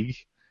into a league,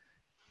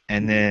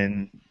 and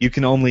then you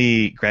can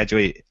only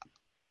graduate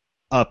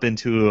up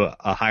into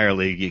a higher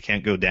league. You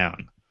can't go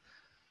down.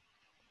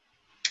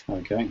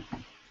 Okay.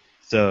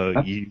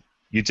 So you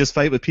just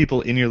fight with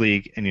people in your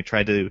league, and you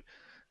try to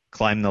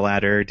climb the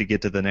ladder to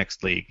get to the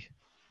next league.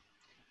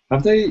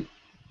 Have they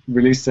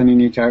released any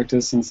new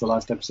characters since the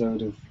last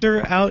episode of?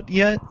 They're out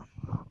yet?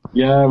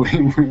 Yeah,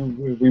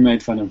 we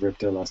made fun of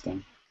Riptor last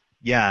time.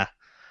 Yeah.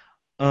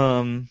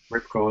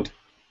 Ripcord.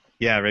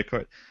 Yeah,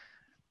 Ripcord.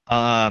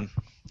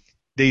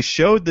 They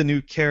showed the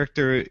new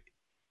character,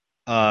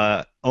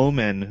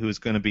 Omen, who's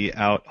going to be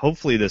out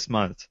hopefully this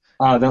month.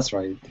 Ah, that's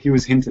right. He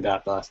was hinted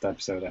at last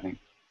episode, I think.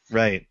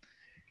 Right.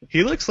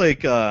 He looks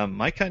like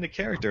my kind of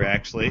character,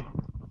 actually.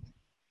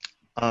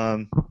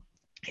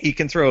 He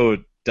can throw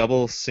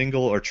double,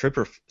 single, or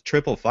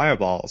triple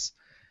fireballs,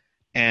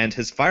 and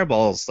his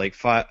fireballs like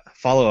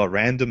follow a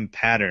random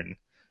pattern.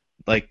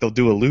 Like they'll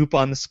do a loop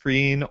on the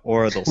screen,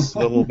 or they'll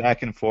swivel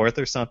back and forth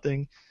or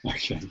something.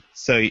 Okay.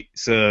 So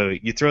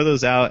you throw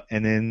those out,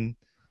 and then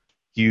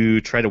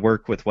you try to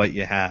work with what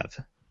you have.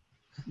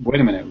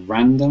 Wait a minute,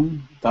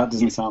 random? That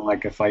doesn't sound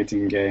like a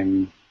fighting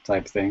game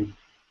type thing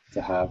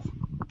to have.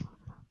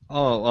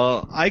 Oh,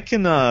 well, I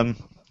can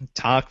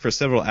talk for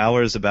several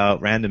hours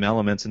about random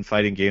elements in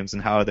fighting games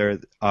and how there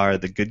are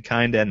the good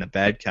kind and the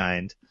bad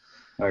kind.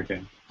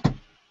 Okay.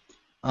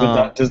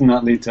 But doesn't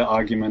that lead to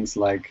arguments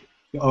like,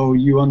 oh,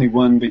 you only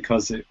won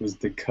because it was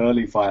the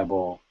curly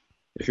fireball.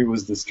 If it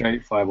was the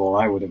straight fireball,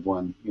 I would have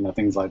won.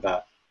 Things like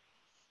that.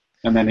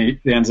 And then he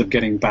ends up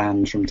getting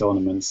banned from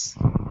tournaments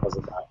because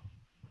of that.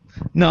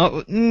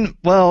 No,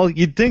 well,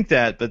 you'd think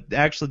that, but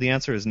actually the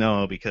answer is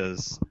no,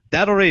 because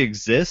that already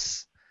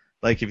exists.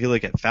 Like, if you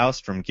look at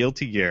Faust from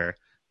Guilty Gear,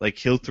 like,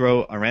 he'll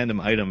throw a random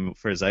item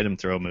for his item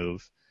throw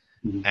move,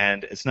 Mhm.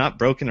 and it's not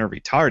broken or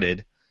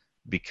retarded,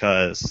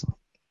 because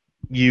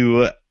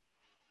you...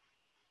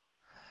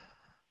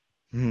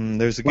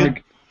 there's a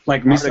good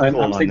article I'm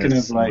on thinking this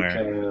of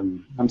somewhere.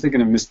 I'm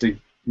thinking of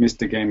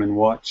Mr. Game and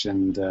Watch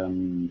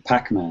and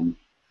Pac-Man,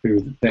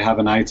 who they have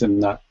an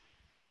item that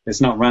it's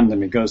not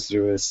random. It goes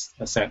through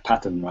a set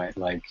pattern, right?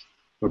 Like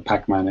with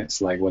Pac-Man, it's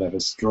like whatever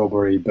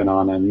strawberry,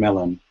 banana, and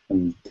melon,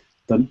 and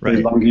Right.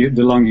 the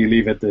longer you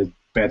leave it, the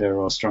better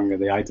or stronger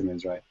the item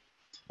is, right?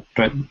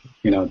 But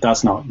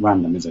that's not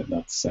random, is it?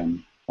 That's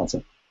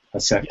a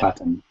set Yeah.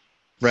 pattern.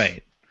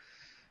 Right.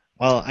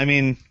 Well, I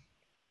mean,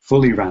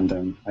 Fully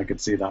random, I could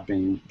see that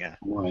being yeah.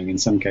 annoying in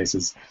some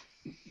cases.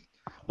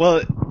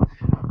 Well,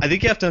 I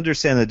think you have to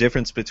understand the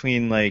difference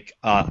between, like,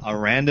 a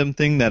random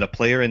thing that a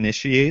player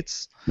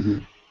initiates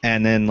Mhm.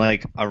 and then,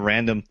 like, a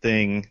random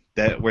thing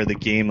that where the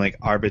game, like,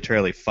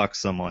 arbitrarily fucks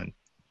someone.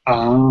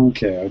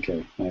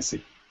 Okay, I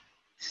see.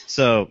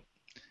 So,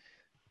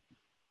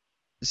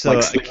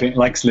 so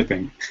Like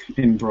slipping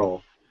in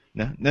Brawl.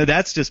 no,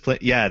 that's just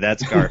yeah,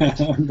 that's garbage.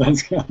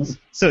 That's good.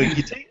 So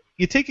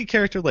you take a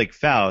character like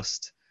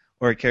Faust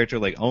or a character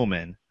like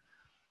Omen,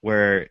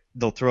 where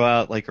they'll throw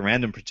out like a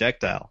random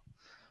projectile,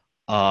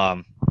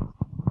 um,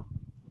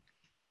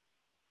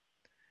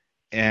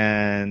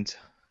 and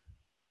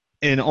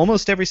in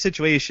almost every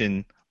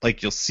situation,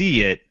 like you'll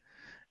see it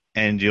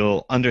and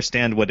you'll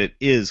understand what it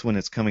is when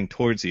it's coming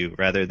towards you,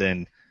 rather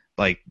than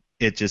like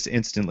it just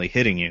instantly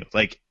hitting you.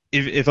 Like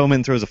if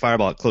Omen throws a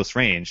fireball at close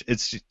range,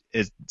 it's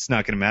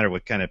not going to matter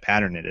what kind of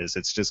pattern it is.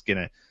 It's just going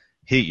to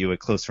hit you at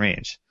close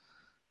range.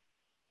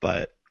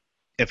 But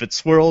if it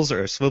swirls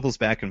or swivels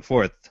back and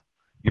forth,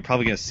 you're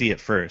probably going to see it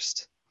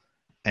first,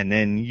 and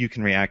then you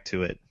can react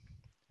to it.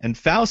 And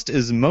Faust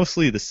is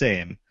mostly the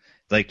same.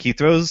 Like he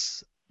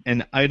throws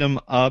an item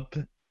up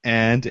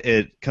and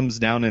it comes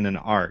down in an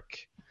arc.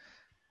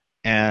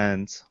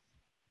 And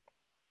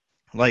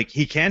like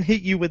he can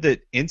hit you with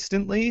it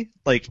instantly,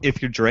 like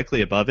if you're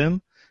directly above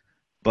him,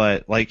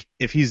 but like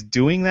if he's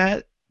doing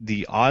that,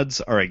 the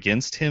odds are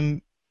against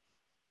him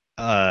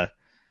uh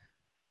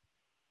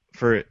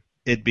for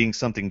it being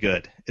something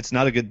good. It's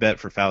not a good bet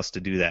for Faust to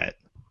do that.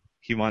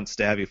 He wants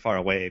to have you far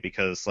away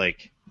because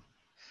like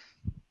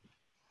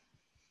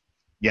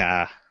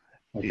yeah,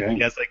 he Okay.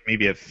 has like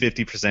maybe a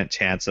 50%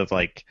 chance of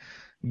like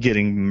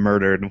getting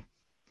murdered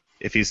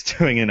if he's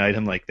doing an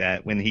item like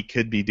that when he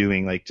could be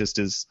doing like just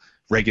his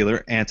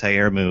regular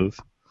anti-air move.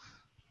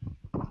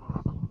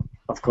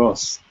 Of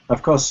course, I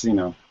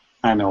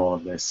know all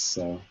of this,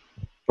 so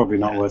probably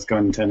not Yeah. worth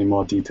going into any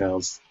more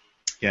details.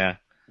 Yeah.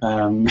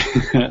 Um,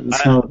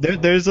 so,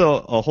 There's a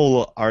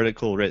whole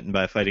article written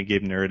by Fighting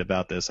Game Nerd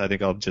about this. I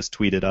think I'll just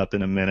tweet it up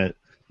in a minute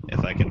if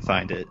I can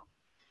find it.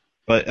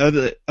 But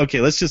okay,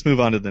 let's just move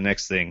on to the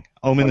next thing.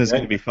 Omen is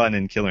going to okay. be fun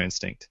in Killer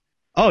Instinct.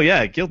 Oh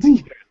yeah, Guilty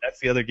Gear. That's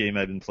the other game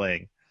I've been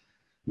playing.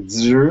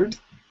 Zerd.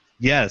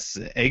 Yes,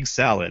 Egg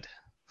Salad.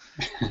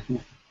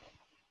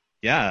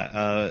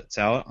 Yeah, it's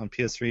out on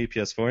PS3,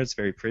 PS4. It's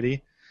very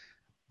pretty.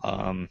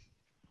 Um,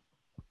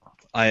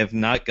 I have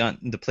not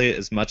gotten to play it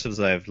as much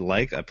as I've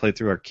liked. I played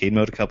through arcade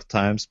mode a couple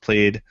times.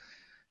 Played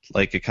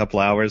like a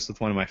couple hours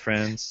with one of my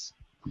friends.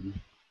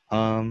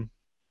 Um,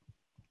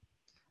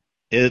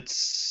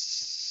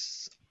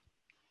 it's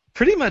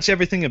pretty much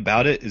everything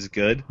about it is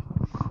good.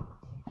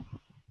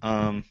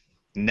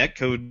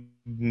 Netcode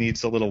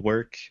needs a little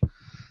work.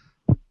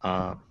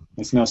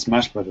 It's no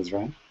Smash Brothers,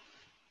 right?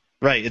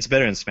 Right, it's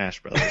better in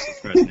Smash Brothers as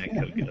far as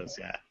netcode goes.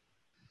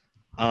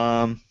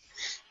 Yeah.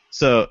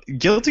 So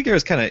Guilty Gear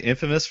is kind of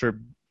infamous for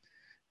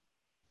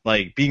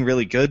like being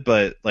really good,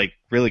 but like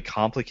really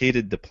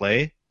complicated to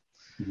play.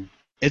 Mhm.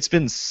 It's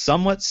been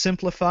somewhat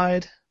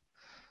simplified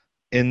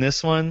in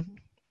this one,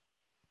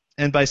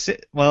 and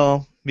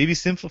well, maybe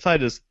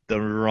simplified is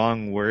the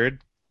wrong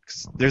word.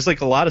 'Cause there's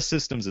like a lot of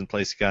systems in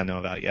place you gotta know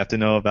about. You have to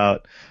know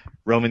about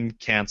Roman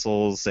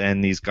cancels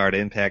and these guard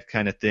impact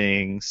kind of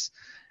things,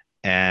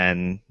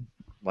 and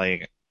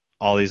like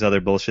all these other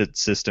bullshit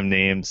system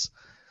names.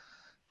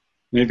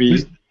 There's,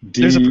 Maybe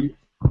there's a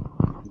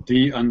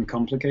D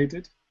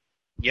uncomplicated.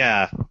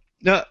 yeah,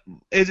 no,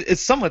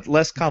 it's somewhat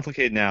less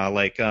complicated now.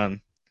 Like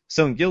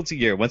so in Guilty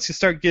Gear, once you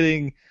start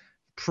getting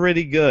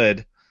pretty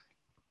good,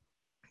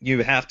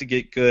 you have to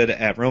get good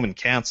at Roman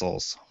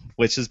cancels,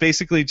 which is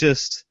basically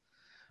just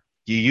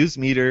you use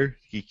meter,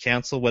 you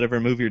cancel whatever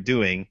move you're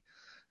doing,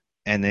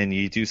 and then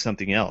you do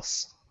something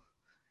else.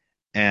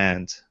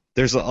 And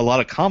there's a lot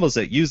of combos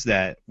that use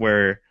that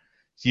where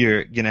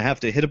you're gonna have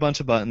to hit a bunch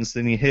of buttons,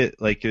 then you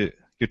hit like your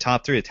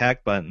top three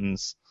attack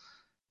buttons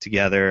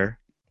together,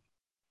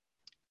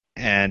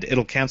 and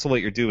it'll cancel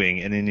what you're doing,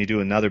 and then you do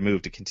another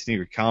move to continue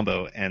your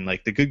combo. And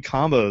like the good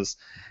combos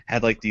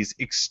had like these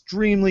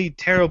extremely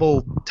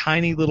terrible,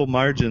 tiny little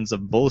margins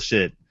of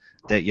bullshit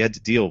that you had to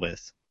deal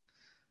with.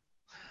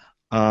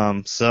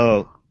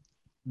 So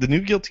the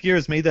new Guilty Gear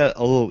has made that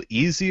a little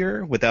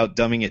easier without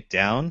dumbing it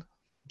down,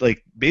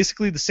 like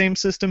basically the same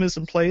system is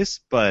in place,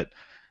 but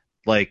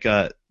like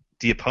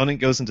the opponent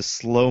goes into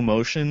slow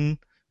motion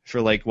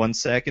for like 1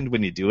 second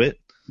when you do it.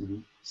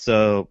 Mhm.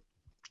 So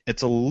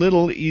it's a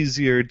little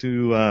easier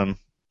to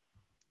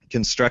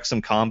construct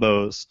some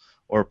combos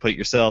or put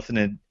yourself in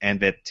an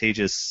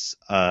advantageous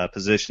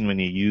position when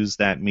you use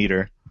that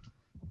meter.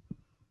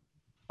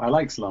 I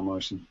like slow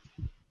motion.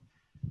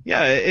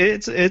 Yeah,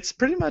 it's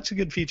pretty much a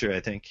good feature, I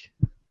think.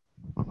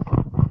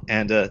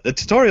 And the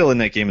tutorial in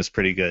that game is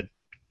pretty good.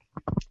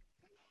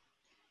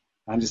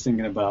 I'm just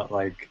thinking about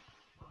like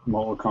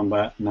Mortal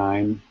Kombat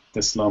 9,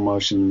 the slow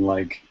motion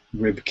like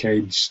rib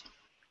cage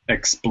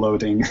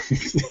exploding.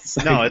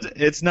 No,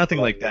 it's nothing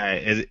like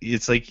that.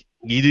 It's like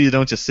you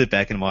don't just sit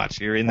back and watch.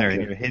 You're in there and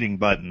Okay. you're hitting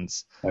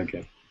buttons.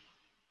 Okay.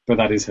 But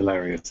that is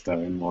hilarious though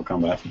in Mortal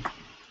Kombat.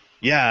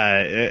 Yeah,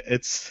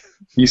 it's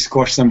You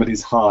squash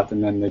somebody's heart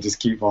and then they just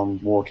keep on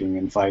walking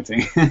and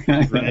fighting.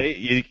 right.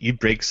 You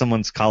break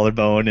someone's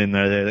collarbone and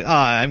they're like,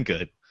 I'm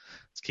good.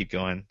 Let's keep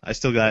going. I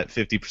still got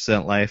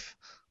 50% life.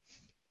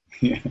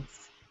 Yes.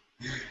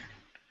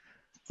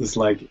 Just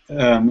like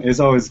it's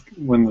always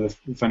one of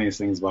the funniest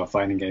things about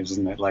fighting games,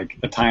 isn't it? Like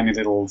a tiny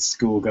little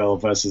schoolgirl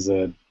versus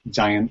a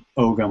giant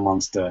ogre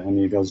monster, and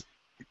he goes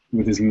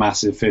with his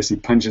massive fist, he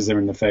punches her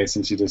in the face,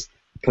 and she just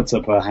puts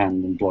up her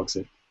hand and blocks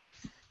it.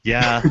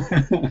 Yeah,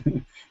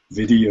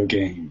 Video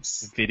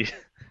games. video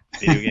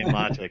game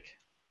logic.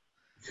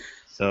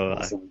 So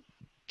Awesome.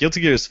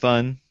 Guilty Gear is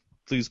fun.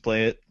 Please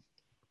play it.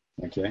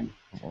 Okay.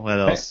 What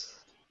else?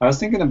 I was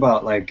thinking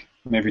about like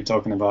maybe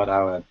talking about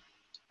our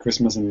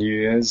Christmas and New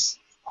Year's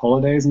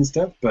holidays and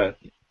stuff, but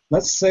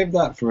let's save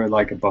that for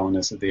like a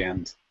bonus at the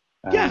end.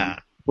 Yeah.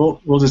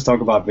 We'll just talk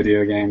about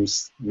video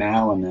games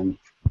now, and then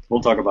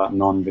we'll talk about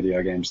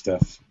non-video game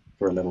stuff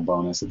for a little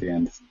bonus at the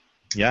end.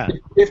 Yeah.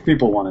 If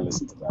people want to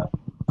listen to that.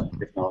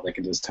 If not, they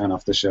can just turn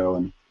off the show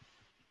and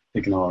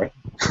ignore it.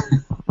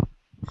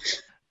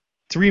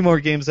 3 more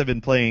games I've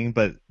been playing,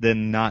 but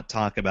then not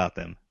talk about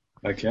them.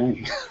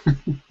 Okay.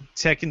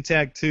 Tekken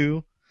Tag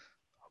 2,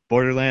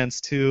 Borderlands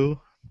 2,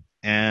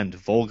 and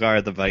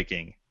Volgarr the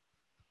Viking.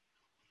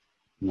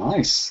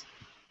 Nice.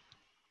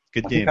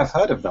 Good I game. think I've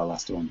heard of that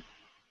last one.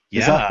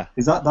 Yeah.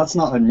 That's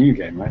not a new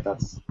game, right?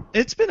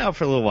 It's been out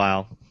for a little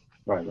while.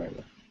 Right.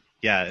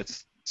 Yeah,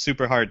 it's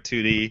super hard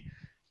 2D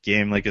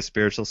game, like a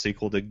spiritual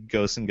sequel to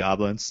Ghosts and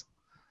Goblins.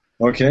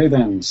 Okay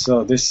then,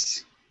 so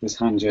this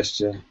hand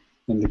gesture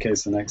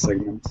indicates the next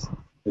segment.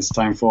 It's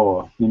time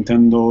for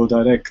Nintendo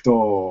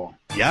Directo.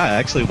 Yeah, I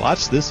actually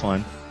watched this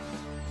one.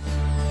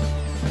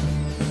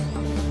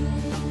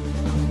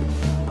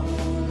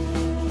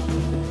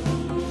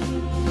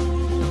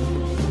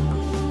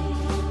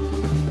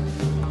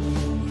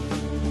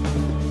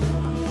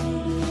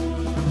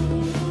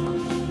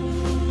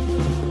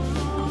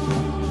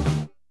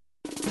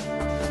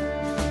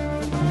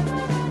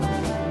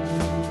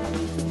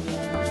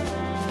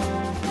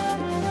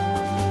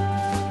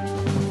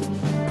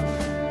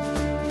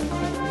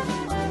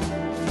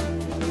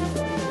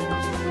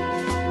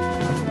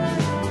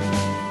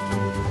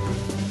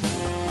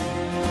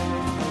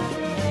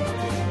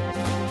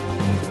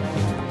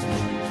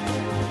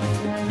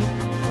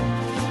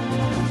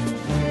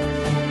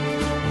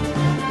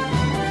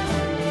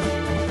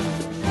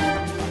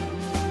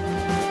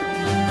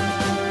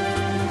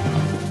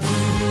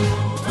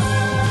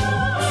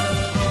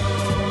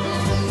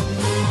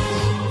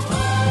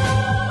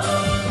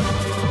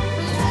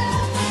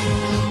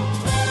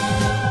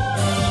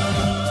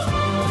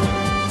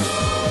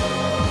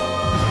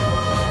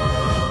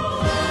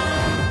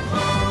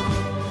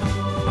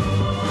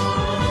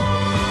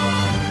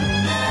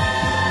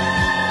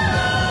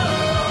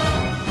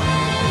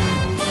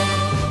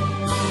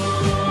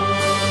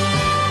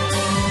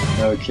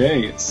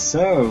 Okay,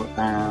 so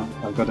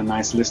I've got a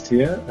nice list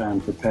here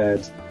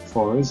prepared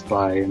for us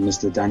by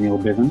Mr. Daniel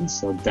Bivens.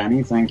 So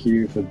Danny, thank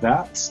you for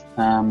that.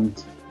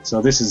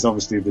 So this is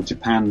obviously the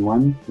Japan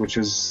one, which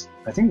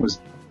I think was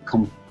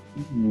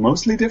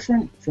mostly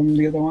different from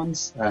the other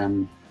ones.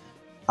 I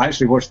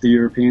actually watched the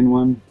European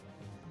one.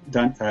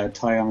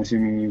 Ty, I'm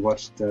assuming you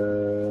watched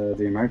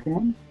the American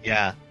one?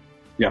 Yeah.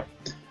 Yeah.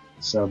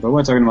 So, but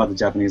we're talking about the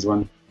Japanese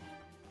one,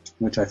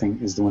 which I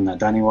think is the one that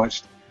Danny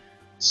watched.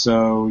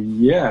 So,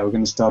 yeah, we're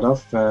going to start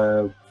off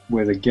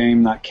with a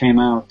game that came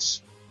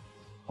out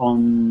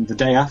on the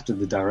day after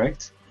the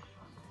Direct.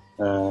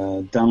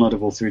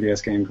 Downloadable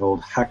 3DS game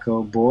called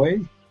Hako Boy,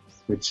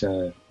 which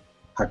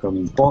Hako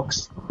means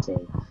box,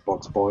 so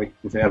Box Boy.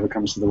 If it ever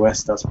comes to the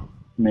West, that's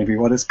maybe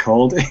what it's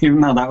called, even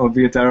though that would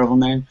be a terrible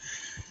name.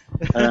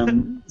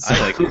 I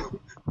like it.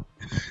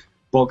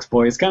 Box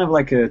Boy. It's kind of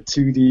like a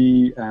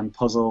 2D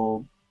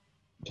puzzle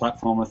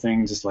platformer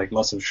thing, just like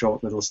lots of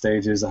short little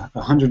stages,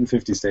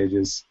 150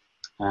 stages,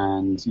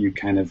 and you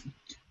kind of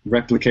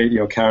replicate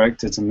your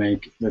character to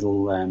make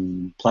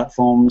little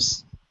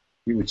platforms,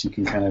 which you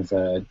can kind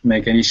of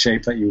make any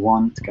shape that you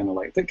want.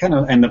 They kind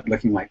of end up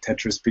looking like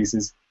Tetris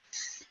pieces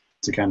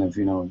to kind of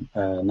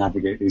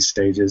navigate these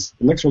stages.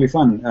 It looks really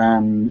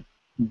fun.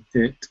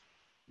 It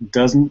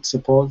doesn't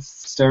support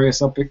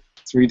stereoscopic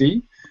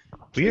 3D.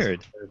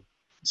 Weird.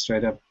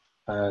 straight up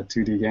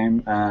 2D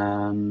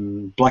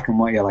game. Black and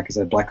white, yeah, like I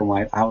said, black and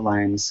white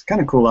outlines,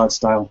 kind of cool art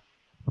style.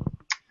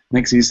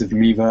 Makes use of the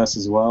Miiverse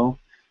as well.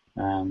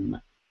 And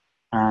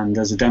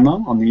there's a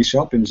demo on the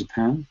eShop in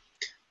Japan.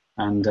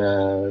 And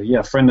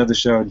yeah, friend of the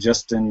show,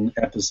 Justin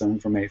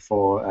Epperson from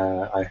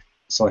 8.4, I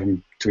saw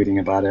him tweeting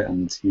about it,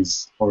 and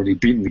he's already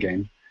beaten the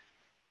game.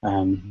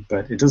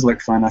 But it does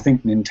look fun. I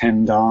think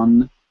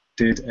Nintendo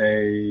did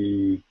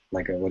a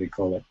what do you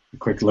call it? A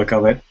quick look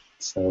of it.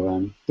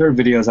 So there are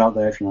videos out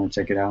there if you want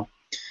to check it out.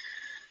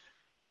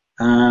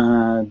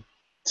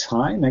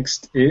 Ty,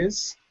 next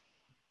is...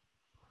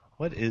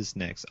 What is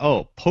next?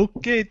 Oh,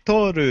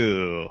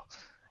 Poketoru,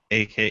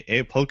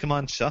 aka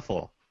Pokemon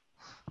Shuffle.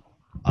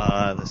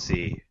 Let's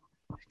see.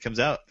 It comes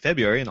out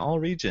February in all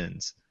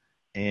regions,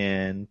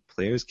 and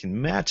players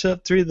can match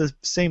up three of the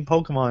same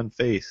Pokemon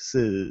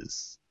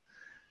faces.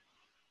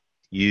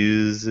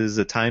 Uses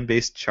a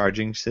time-based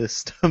charging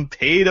system.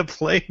 Pay to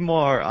play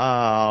more.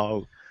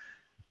 Oh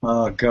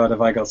God,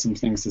 have I got some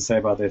things to say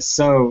about this.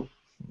 So,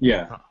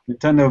 yeah,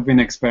 Nintendo have been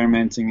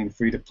experimenting in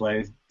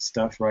free-to-play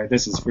stuff, right?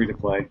 This is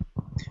free-to-play.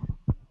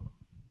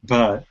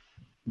 But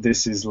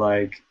this is,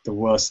 like, the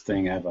worst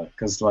thing ever.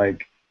 Because,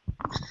 like,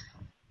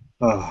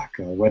 oh,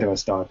 God, where do I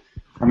start?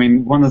 I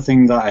mean, one of the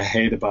things that I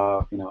hate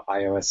about,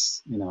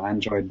 iOS,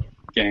 Android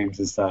games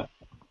is that,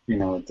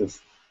 the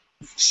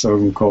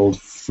so-called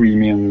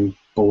freemium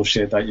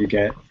bullshit that you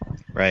get.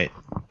 Right.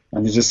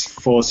 And they just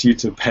force you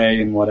to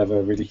pay in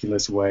whatever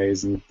ridiculous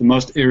ways. And the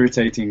most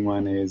irritating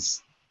one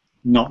is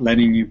not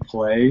letting you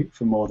play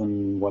for more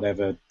than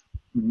whatever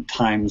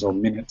times or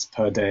minutes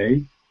per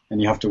day,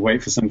 and you have to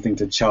wait for something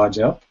to charge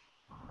up.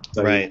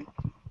 So, right.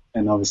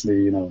 And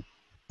obviously,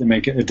 they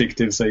make it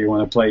addictive, so you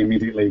want to play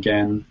immediately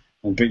again.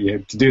 But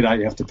to do that,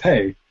 you have to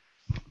pay.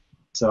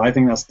 So I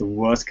think that's the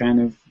worst kind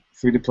of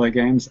free-to-play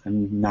games,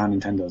 and now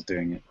Nintendo's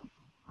doing it.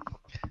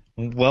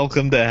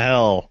 Welcome to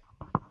hell.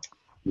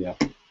 Yeah.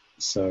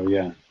 So,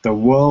 yeah, the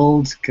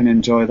world can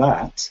enjoy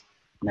that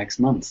next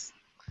month.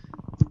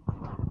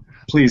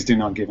 Please do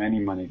not give any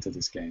money to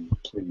this game.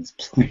 Please,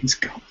 please,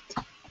 God.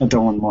 I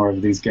don't want more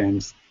of these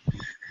games.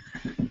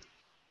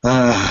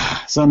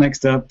 So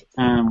next up,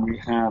 we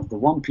have the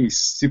One Piece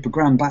Super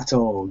Grand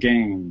Battle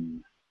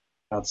game.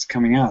 That's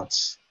coming out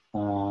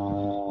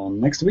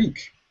next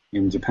week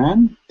in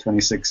Japan,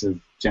 26th of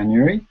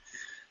January.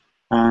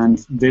 And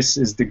this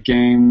is the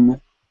game,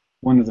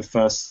 one of the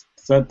first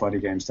third-party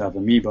games to have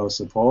amiibo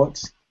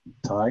support.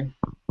 Ty.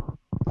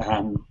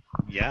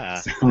 Yeah,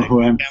 so, I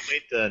can't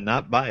wait to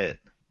not buy it.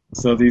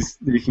 So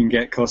you can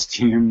get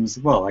costumes.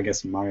 Well, I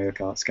guess Mario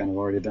Kart's kind of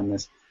already done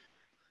this.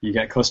 You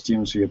get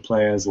costumes for your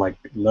players, like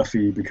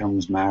Luffy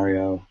becomes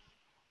Mario,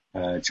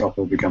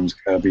 Chopper becomes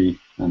Kirby,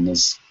 and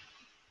there's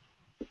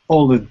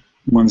all the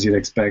ones you'd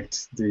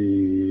expect,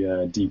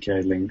 the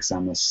DK, Link,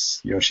 Samus,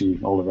 Yoshi,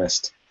 all the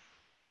rest.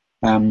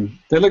 The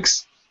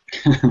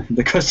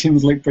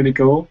costumes look pretty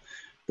cool.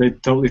 They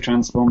totally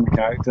transform the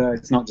character.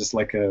 It's not just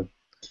like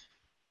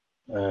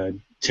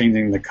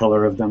changing the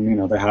color of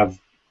them. They have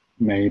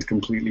made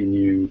completely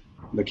new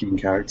looking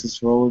characters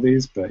for all of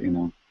these, but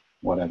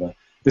whatever.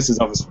 This is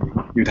obviously,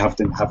 you'd have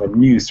to have a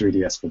new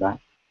 3DS for that,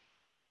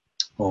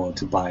 or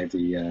to buy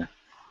the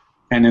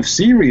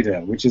NFC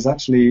reader, which is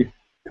actually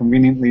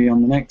conveniently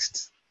on the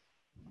next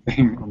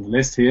thing on the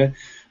list here.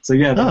 So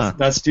yeah,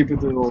 that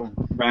stupid little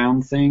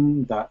round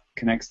thing that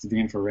connects to the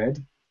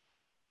infrared,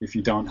 if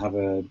you don't have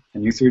a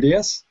new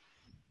 3DS,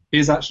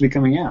 is actually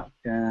coming out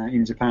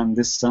in Japan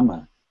this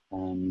summer.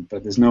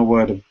 But there's no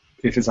word of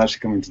if it's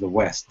actually coming to the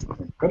West.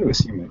 I've got to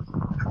assume it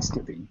has to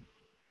be.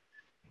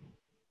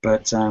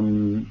 But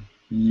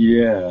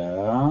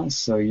yeah,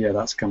 so yeah,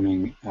 that's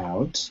coming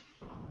out.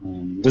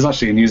 There's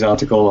actually a news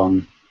article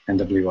on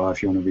NWR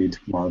if you want to read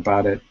more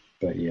about it.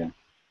 But yeah,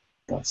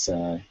 that's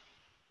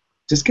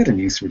just get a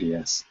new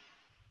 3DS.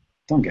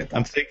 Don't get that.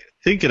 I'm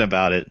thinking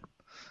about it.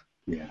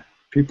 Yeah,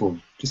 people,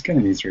 just get a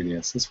new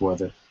 3DS. It's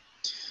worth it.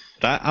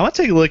 But I want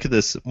to take a look at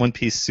this One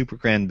Piece Super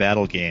Grand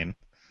Battle game.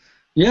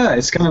 Yeah,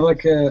 it's kind of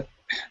like I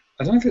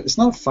don't know if it's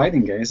not a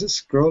fighting game. Is it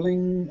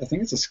scrolling? I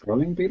think it's a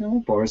scrolling beat 'em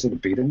up, or is it a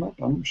beat 'em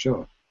up? I'm not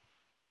sure.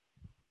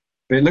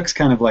 But it looks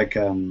kind of like,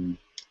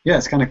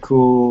 it's kind of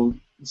cool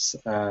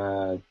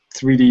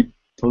 3D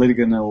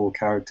polygonal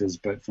characters,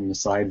 but from the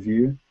side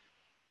view,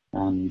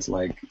 and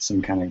like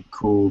some kind of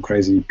cool,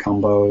 crazy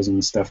combos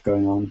and stuff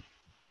going on.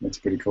 Looks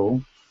pretty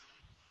cool.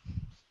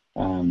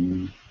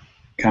 Kind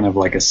of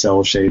like a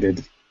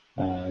cel-shaded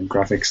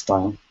graphic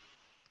style.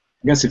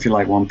 I guess if you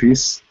like One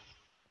Piece,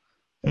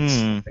 that's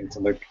something to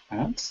look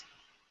at.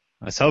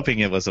 I was hoping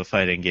it was a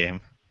fighting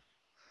game.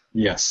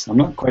 Yes, I'm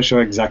not quite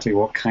sure exactly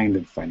what kind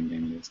of fighting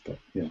game it is, but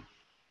yeah,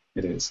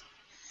 it is.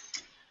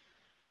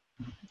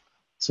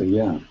 So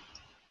yeah.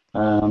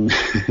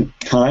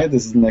 Kai,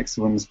 this is the next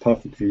one's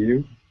perfect for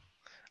you.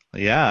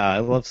 Yeah, I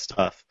love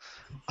stuff.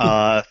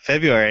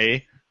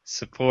 February,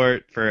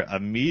 support for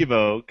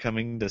Amiibo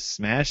coming to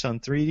Smash on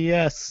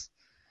 3DS.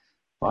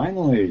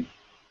 Finally.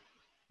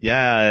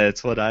 Yeah,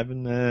 it's what I've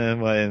been...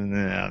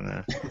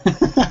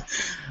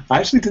 I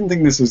actually didn't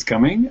think this was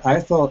coming. I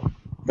thought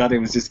that it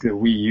was just a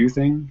Wii U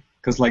thing,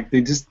 because like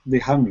they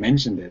haven't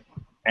mentioned it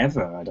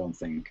ever. I don't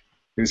think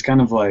it was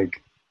kind of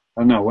like,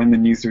 I don't know, when the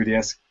new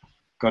 3DS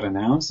got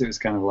announced, it was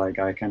kind of like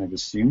I kind of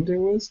assumed it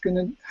was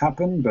gonna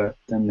happen, but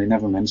then they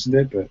never mentioned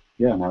it. But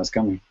yeah, now it's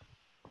coming.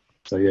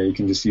 So yeah, you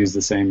can just use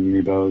the same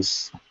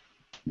amiibos,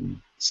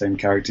 same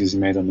characters you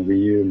made on the Wii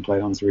U and play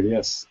it on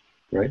 3DS.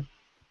 Great.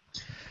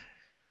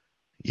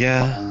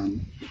 Yeah.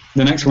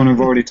 The next one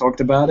we've already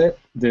talked about it,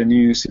 the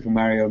new Super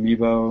Mario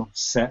Amiibo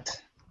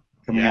set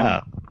coming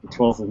out the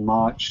 12th of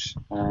March.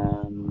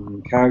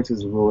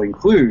 Characters will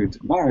include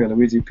Mario,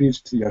 Luigi,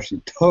 Peach,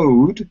 Yoshi,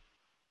 Toad,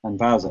 and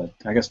Bowser.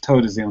 I guess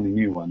Toad is the only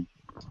new one.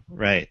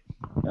 Right.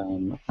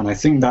 And I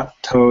think that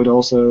Toad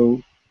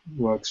also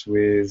works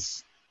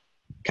with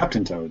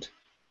Captain Toad,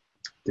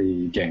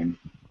 the game,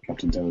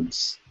 Captain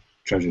Toad's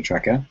Treasure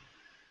Tracker.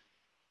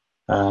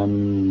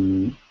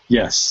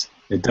 Yes,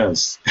 it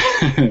does,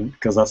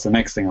 because that's the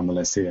next thing on the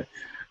list here.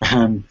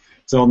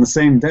 So on the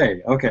same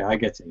day, okay, I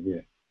get it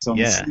here. So on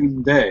the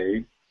same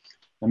day,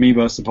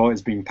 Amiibo support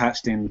is being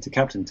patched into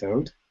Captain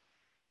Toad,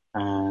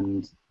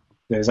 and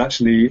there's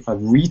actually a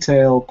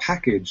retail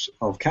package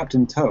of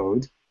Captain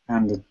Toad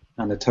and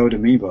a Toad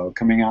Amiibo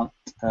coming out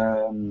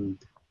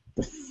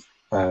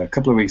a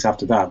couple of weeks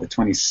after that, the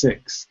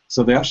 26th.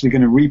 So they're actually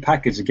going to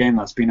repackage a game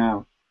that's been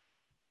out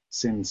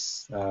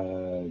since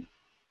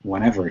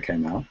whenever it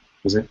came out.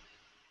 Was it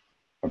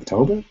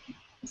October,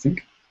 I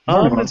think?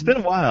 It's been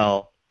a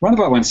while. Right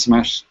about when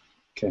Smash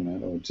came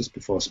out, or just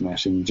before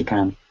Smash in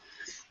Japan.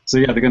 So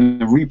yeah, they're going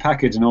to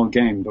repackage an old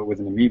game, but with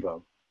an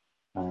amiibo,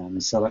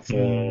 and sell it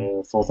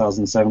for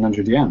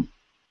 4,700 yen.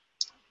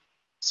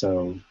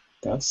 So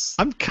that's.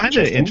 I'm kind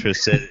of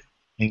interested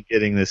in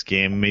getting this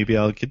game. Maybe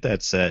I'll get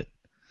that set.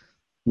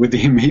 With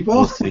the amiibo?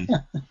 We'll see.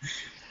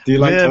 Do you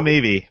like? Yeah,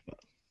 maybe.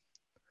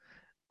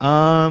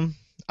 I'm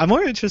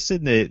more interested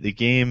in the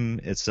game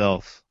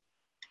itself.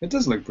 It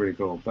does look pretty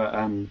cool, but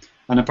and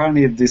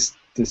apparently this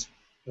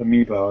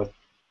amiibo,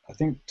 I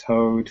think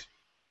Toad,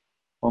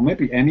 or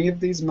maybe any of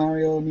these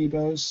Mario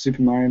amiibos,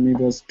 Super Mario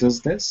amiibos,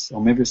 does this,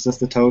 or maybe it's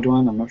just the Toad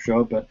one. I'm not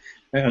sure, but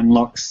it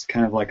unlocks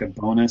kind of like a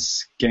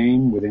bonus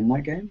game within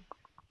that game,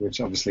 which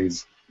obviously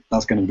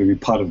that's going to be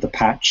part of the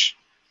patch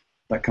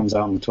that comes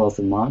out on the 12th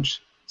of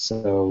March.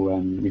 So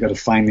you got to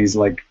find these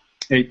like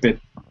 8-bit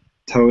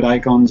Toad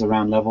icons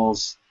around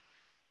levels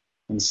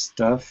and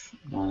stuff.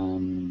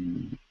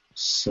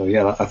 So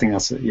yeah, I think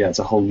it's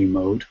a whole new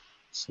mode.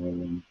 So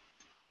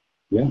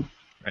yeah,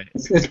 right.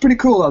 It's pretty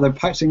cool that they're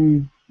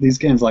patching these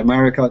games like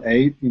Mario Kart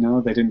 8. You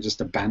know, they didn't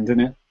just abandon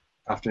it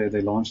after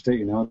they launched it.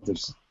 You know,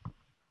 there's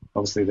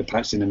obviously the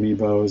patched in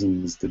amiibos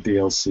and there's the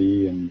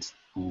DLC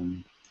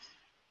and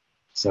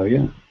so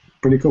yeah,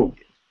 pretty cool.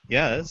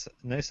 Yeah, it's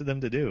nice of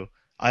them to do.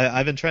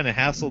 I've been trying to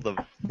hassle the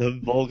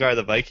Volgarr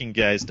the Viking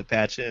guys to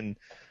patch in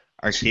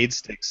arcade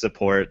stick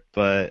support,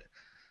 but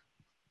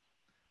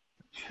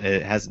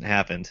it hasn't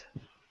happened.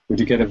 Would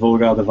you get a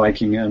Volgarr the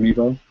Viking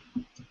amiibo?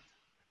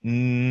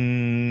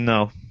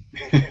 No.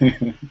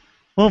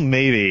 Well,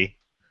 maybe.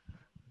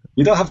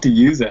 You don't have to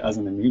use it as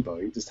an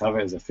amiibo. You just have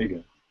it as a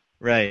figure.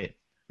 Right.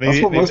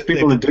 That's what most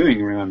people are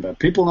doing, remember.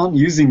 People aren't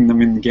using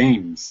them in the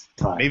games.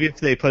 Maybe if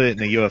they put it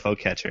in a UFO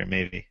catcher,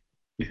 maybe.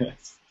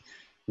 Yes.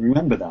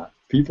 Remember that.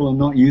 People are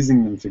not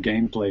using them for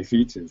gameplay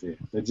features here.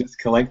 They're just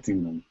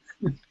collecting them.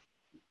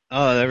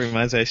 Oh, that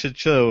reminds me. I should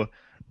show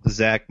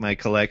Zach my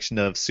collection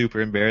of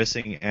super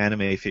embarrassing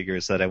anime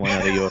figures that I won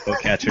out of UFO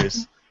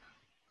catchers.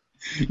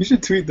 You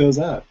should tweet those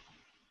out.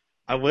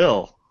 I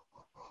will.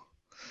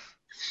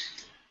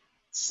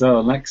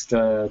 So next,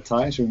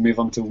 Ty, should we move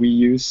on to Wii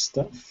U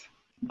stuff?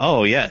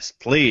 Oh, yes,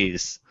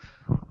 please.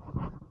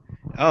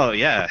 Oh,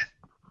 yeah.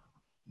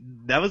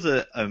 That was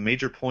a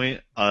major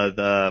point of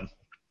the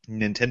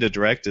Nintendo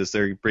Direct, is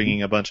they're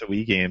bringing a bunch of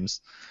Wii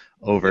games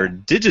over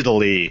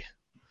digitally.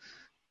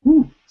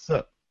 Woo.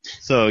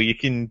 So you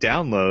can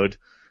download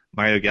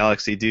Mario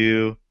Galaxy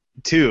 2,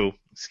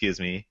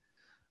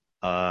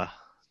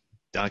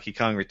 Donkey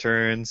Kong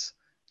Returns,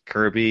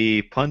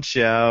 Kirby Punch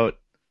Out,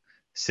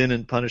 Sin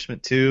and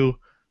Punishment 2,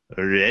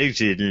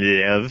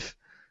 Regilev,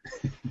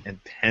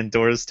 and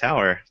Pandora's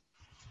Tower.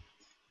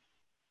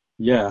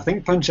 Yeah, I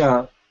think Punch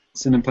Out,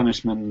 Sin and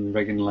Punishment,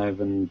 Regilev,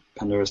 and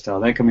Pandora's Tower,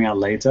 they're coming out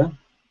later.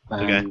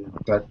 Okay.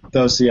 But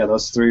those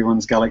three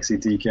ones, Galaxy,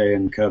 DK,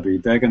 and Kirby,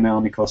 they're going to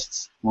only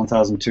cost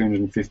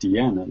 1,250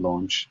 yen at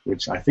launch,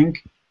 which I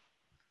think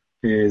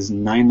is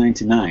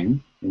 $9.99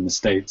 in the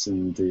States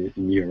and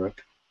in Europe.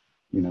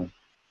 You know,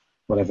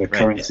 whatever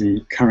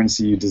currency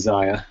you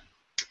desire.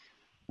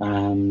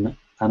 And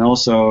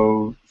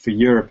also for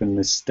Europe and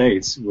the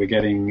States, we're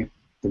getting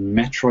the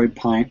Metroid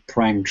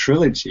Prime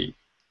trilogy,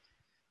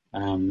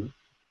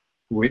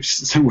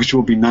 which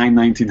will be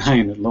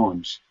 $9.99 at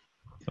launch.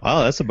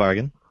 Wow, that's a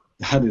bargain.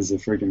 That is a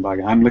freaking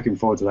bargain. I'm looking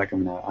forward to that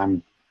coming out.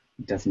 I'm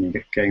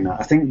definitely getting that.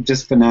 I think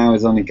just for now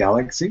is only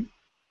Galaxy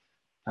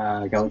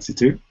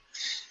 2.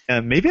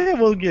 Maybe I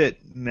will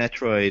get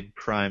Metroid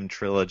Prime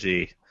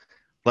Trilogy.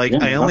 Like,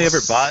 Yeah, I only ever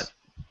that's- bought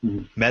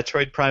Mhm.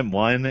 Metroid Prime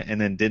 1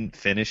 and then didn't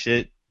finish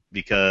it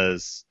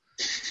because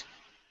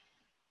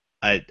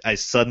I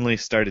suddenly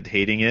started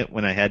hating it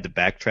when I had to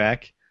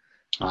backtrack,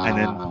 and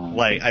then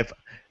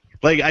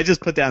Okay. I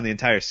just put down the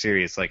entire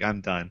series. Like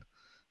I'm done.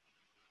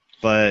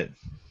 But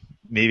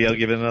maybe I'll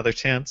give it another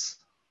chance.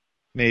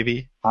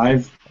 Maybe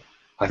I've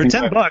I for think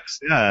 $10.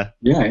 Yeah.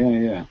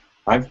 yeah.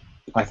 I've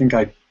I think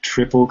I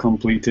triple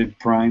completed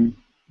Prime.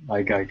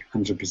 Like I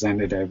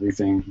 100%ed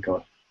everything,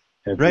 got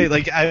every. Right,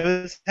 like I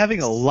was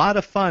having a lot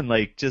of fun,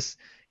 like just,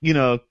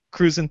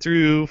 cruising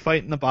through,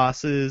 fighting the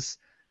bosses,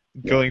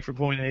 Yeah. going from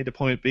point A to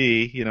point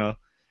B,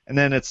 and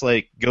then it's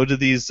like go to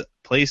these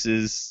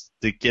places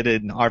to get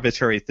an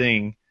arbitrary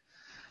thing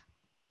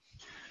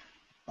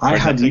I where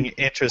had nothing you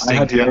I interesting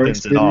had your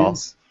happens at all.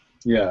 experience.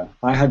 Yeah,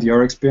 I had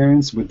your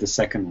experience with the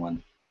second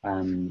one.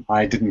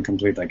 I didn't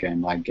complete that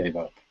game. I gave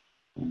up.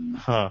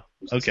 Huh.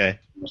 It was just Okay.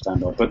 too much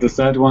time. But the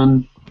third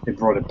one, it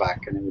brought it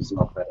back, and it was a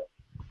lot better.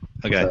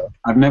 Okay. So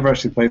I've never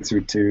actually played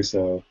through two,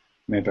 so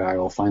maybe I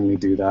will finally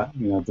do that.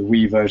 The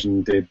Wii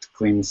version did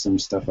clean some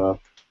stuff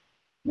up,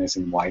 made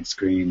some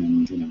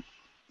widescreen, and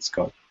it's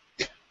got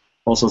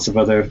all sorts of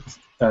other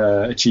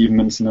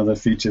achievements and other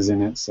features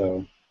in it.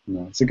 So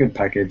it's a good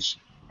package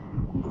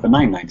for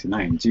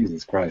 $9.99.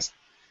 Jesus Christ,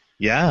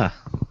 Yeah.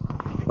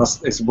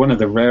 it's one of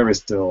the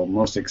rarest or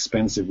most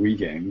expensive Wii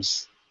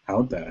games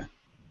out there.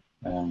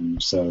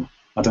 So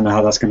I don't know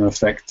how that's going to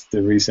affect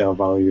the resale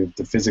value of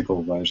the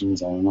physical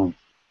versions. I don't know,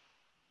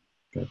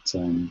 but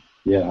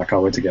yeah, I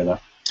can't wait to get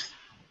that.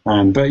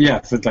 But yeah,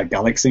 for like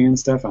Galaxy and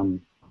stuff,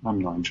 I'm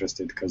not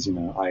interested because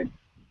I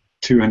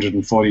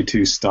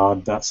 242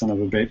 starred that son of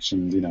a bitch,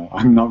 and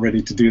I'm not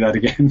ready to do that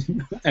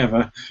again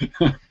ever.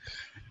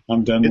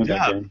 I'm done Good with that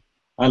job. game.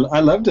 I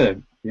loved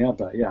it, yeah,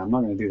 but yeah, I'm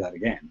not going to do that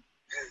again.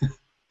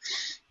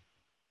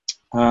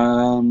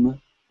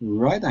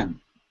 Right then,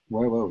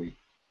 where were we?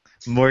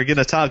 We're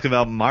gonna talk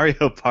about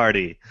Mario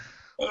Party.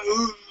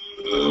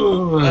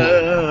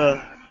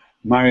 Uh,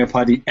 Mario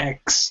Party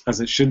X,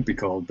 as it should be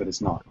called, but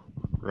it's not.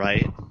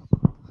 right.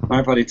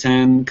 Mario Party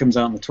 10 comes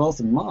out on the 12th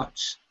of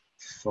March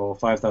for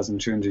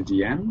 5,200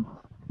 yen.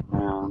 There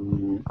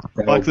will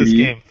Fuck this be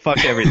game.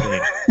 Fuck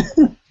everything.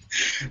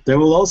 there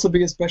will also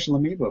be a special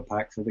amiibo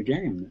pack for the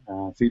game,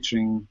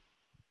 featuring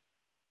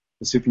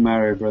the Super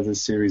Mario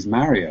Brothers series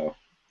Mario,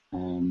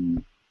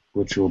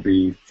 which will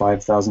be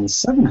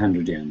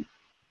 5,700 yen.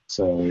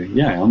 So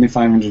yeah, only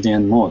 500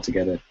 yen more to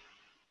get a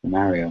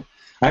Mario.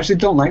 I actually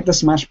don't like the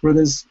Smash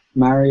Brothers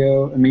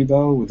Mario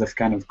amiibo with the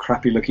kind of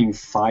crappy-looking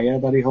fire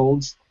that he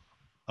holds.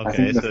 I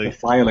think Okay, the so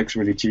fire looks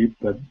really cheap,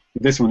 but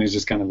this one is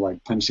just kind of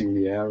like punching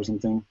the air or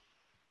something.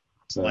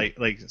 So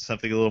like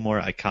something a little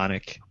more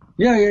iconic.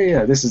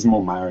 yeah. This is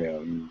more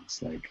Mario.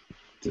 It's like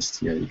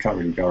just you can't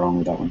really go wrong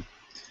with that one.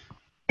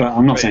 But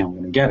I'm not saying Right. I'm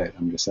going to get it.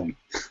 I'm just saying.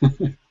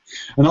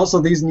 And also,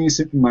 these new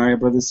Super Mario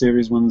Brothers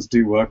series ones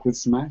do work with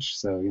Smash,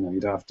 so you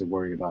don't have to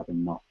worry about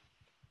them not.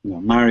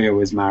 Mario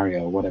is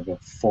Mario, whatever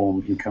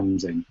form he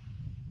comes in.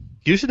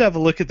 You should have a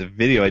look at the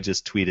video I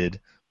just tweeted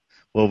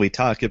while we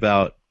talk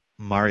about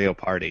Mario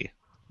Party.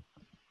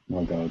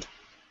 Oh God,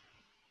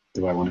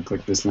 do I want to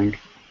click this link?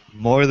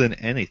 More than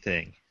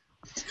anything.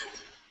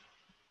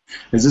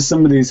 Is this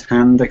somebody's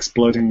hand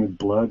exploding with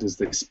blood as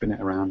they spin it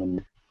around on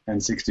the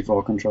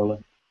N64 controller?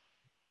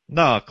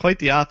 No, quite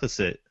the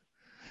opposite.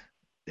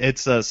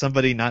 It's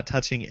somebody not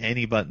touching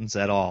any buttons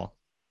at all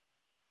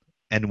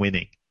and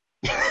winning.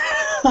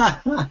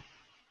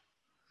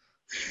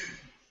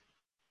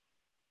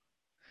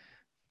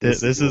 This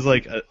is This is awesome.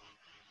 like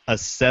a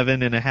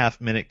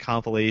 7.5 minute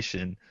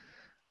compilation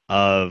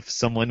of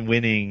someone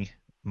winning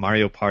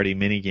Mario Party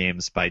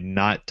minigames by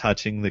not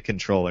touching the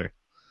controller.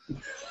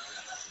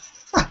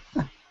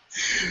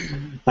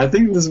 I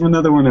think there's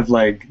another one of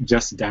like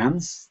Just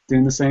Dance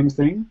doing the same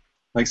thing,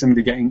 like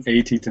somebody getting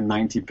 80 to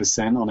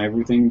 90% on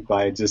everything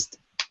by just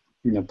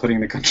putting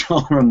the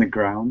controller on the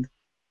ground.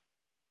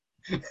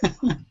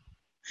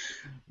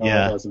 Oh,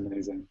 Yeah, that's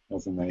amazing.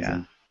 That's yeah.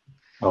 amazing.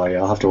 Oh yeah,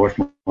 I'll have to watch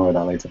more of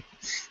that later.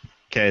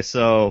 Okay,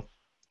 so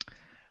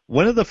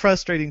one of the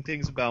frustrating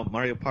things about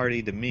Mario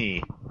Party to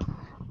me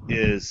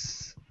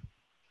is,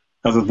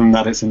 Other than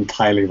that, it's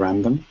entirely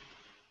random.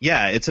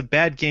 yeah, it's a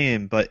bad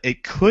game, but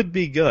it could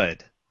be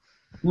good.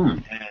 Hmm.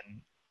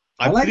 And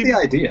I I like the pretty,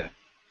 idea.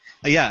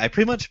 yeah, I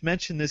pretty much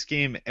mention this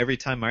game every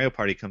time Mario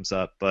Party comes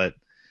up, but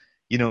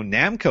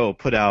Namco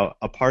put out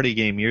a party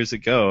game years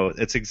ago.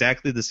 It's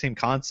exactly the same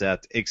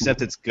concept,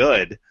 except it's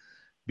good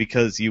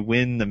because you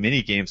win the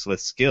mini games with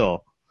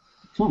skill.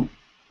 Hmm.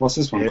 What's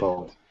this one It,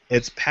 called?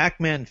 it's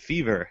Pac-Man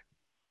Fever.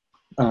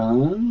 Okay,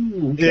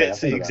 I've It's heard the of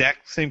that.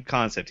 exact same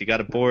concept. You got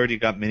a board, you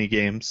got mini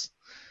games,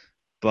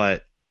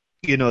 but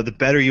the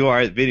better you are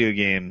at video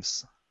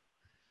games,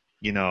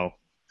 you know,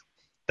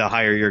 the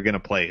higher you're gonna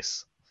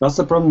place. That's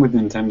the problem with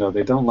Nintendo.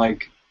 They don't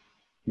like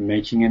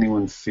making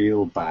anyone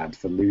feel bad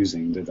for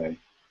losing, do they?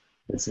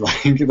 It's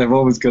like they've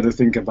always got to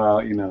think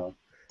about,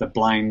 the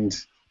blind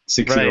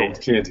 6-year-old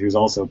Right. kid who's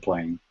also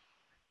playing.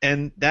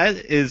 And that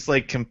is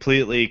like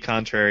completely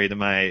contrary to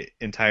my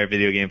entire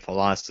video game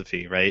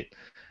philosophy, right?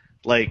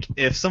 Like,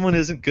 if someone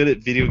isn't good at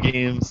video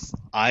games,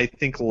 I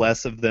think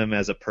less of them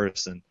as a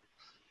person.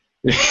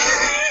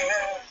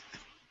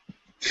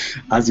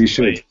 As you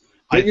should.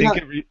 Like, I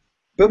think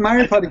but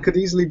Mario Party could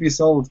easily be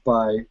solved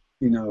by,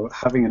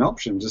 having an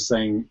option, just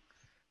saying,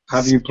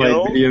 have you played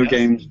Skill? video Yes,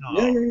 games?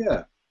 no.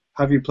 Yeah.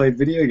 Have you played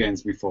video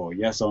games before?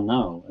 Yes or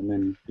no? And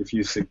then if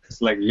you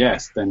select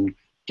yes, then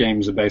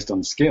games are based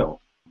on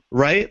skill.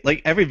 Right?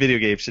 Like every video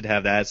game should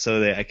have that,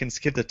 so that I can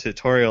skip the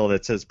tutorial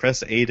that says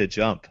press A to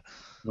jump.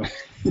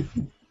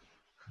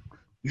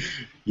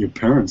 Your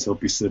parents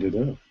help you set it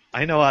up.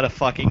 I know how to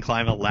fucking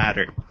climb a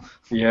ladder.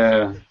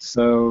 Yeah,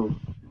 so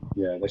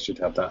yeah, they should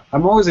have that.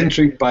 I'm always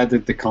intrigued by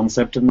the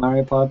concept of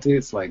Mario Party.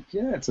 It's like,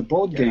 it's a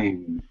board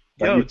game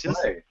that you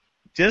play.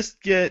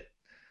 Just get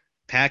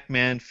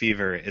Pac-Man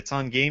Fever. It's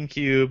on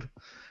GameCube.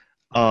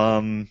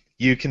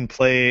 You can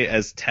play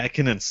as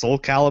Tekken and Soul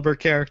Calibur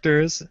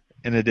characters,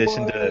 in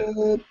addition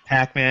to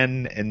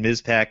Pac-Man and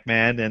Ms.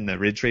 Pac-Man and the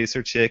Ridge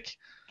Racer chick.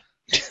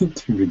 I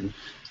thought you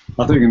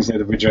were going to say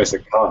the Ridge Racer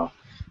car.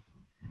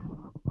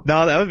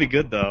 No, that would be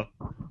good though.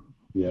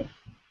 Yeah.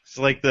 It's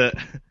like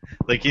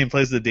Game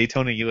plays the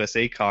Daytona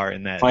USA car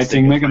in that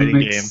fighting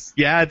game.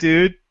 Yeah,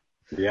 dude.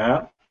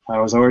 Yeah, I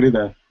was already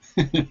there.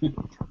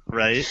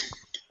 Right.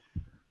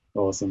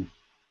 Awesome.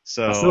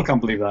 So I still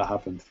can't believe that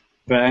happened.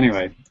 But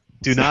anyway.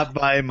 Do not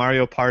buy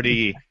Mario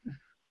Party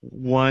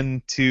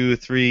 1, 2,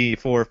 3,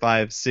 4,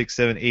 5, 6,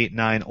 7, 8,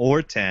 9,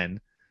 or 10.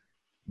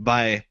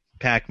 Buy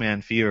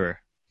Pac-Man Fever.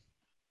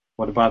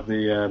 What about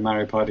the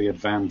Mario Party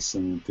Advance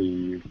and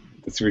the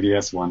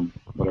 3DS one,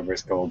 whatever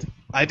it's called?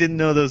 I didn't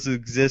know those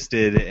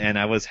existed, and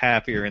I was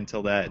happier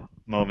until that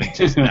moment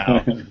just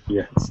now.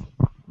 Yes.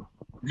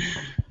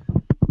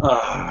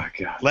 Oh,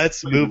 God.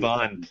 Let's move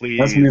on, please.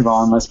 Let's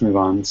move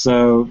on.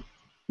 So,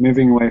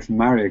 moving away from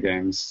Mario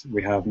games,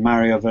 we have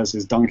Mario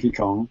versus Donkey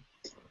Kong,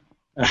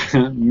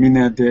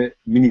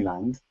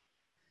 Miniland.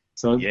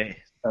 So, yeah.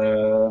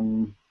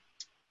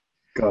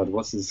 God,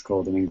 what's this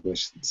called in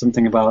English?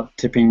 Something about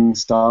tipping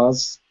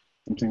stars,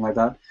 something like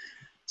that.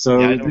 So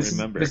I don't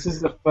remember. This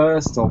is the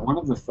first, or one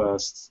of the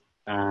first,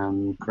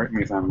 correct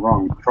me if I'm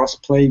wrong,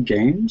 cross-play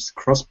games?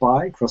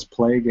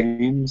 Cross-play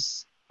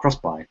games?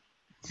 Cross-buy.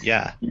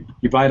 Yeah.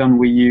 You buy it on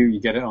Wii U, you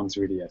get it on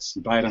 3DS.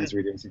 You buy it on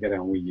 3DS, you get it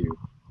on Wii U.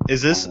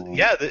 Is this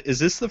is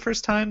this the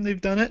first time they've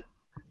done it?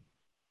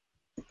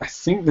 I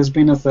think there's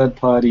been a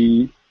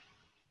third-party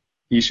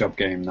eShop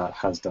game that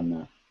has done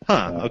that.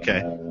 Huh,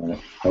 okay.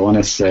 I want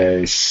to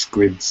say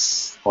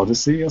Squid's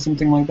Odyssey or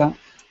something like that.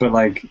 But,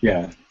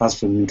 as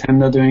for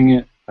Nintendo doing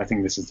it, I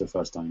think this is the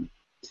first time.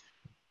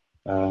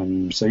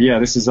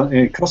 This is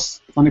only costs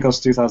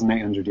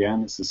 2,800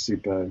 yen. It's a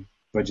super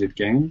budget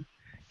game.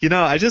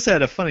 I just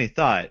had a funny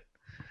thought.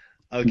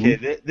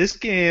 Okay, this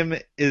game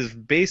is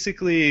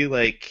basically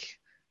like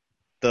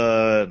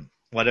the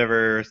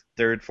whatever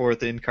third,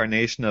 fourth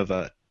incarnation of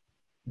a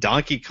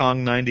Donkey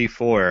Kong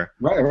 94.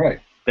 Right.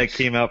 That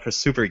came out for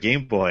Super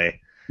Game Boy.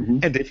 Mm-hmm.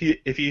 And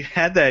if you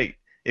had a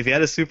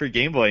Super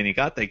Game Boy and you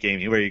got that game,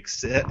 you were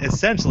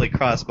essentially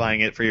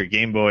cross-buying it for your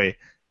Game Boy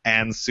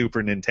and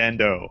Super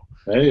Nintendo.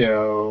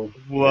 Heyo.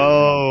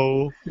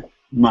 Whoa.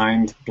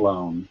 Mind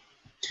blown.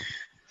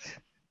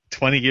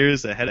 20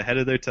 years ahead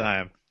of their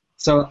time.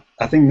 So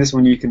I think this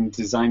one you can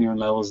design your own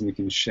levels and you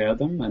can share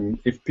them, and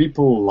if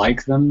people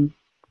like them,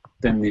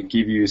 then they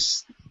give you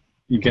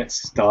get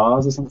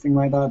stars or something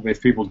like that. But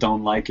if people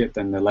don't like it,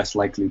 then they're less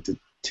likely to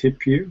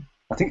tip you.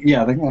 I think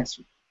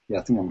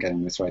I'm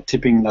getting this right.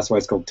 Tipping, that's why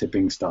it's called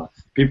tipping star.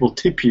 People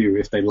tip you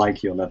if they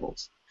like your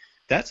levels.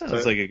 That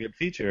sounds like a good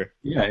feature.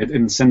 Yeah, it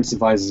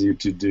incentivizes you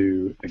to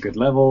do a good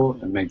level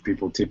and make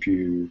people tip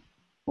you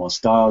more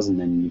stars, and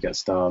then you get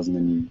stars, and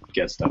then you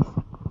get stuff.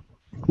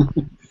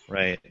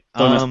 Right.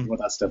 Don't ask me what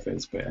that stuff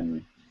is, but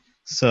anyway.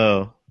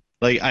 So,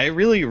 I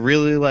really,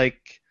 really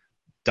like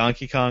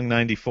Donkey Kong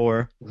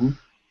 94. Mm-hmm.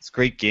 It's a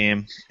great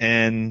game,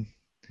 and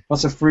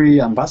that's a free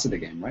ambassador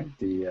game, right?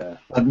 The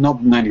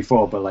not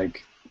 94, but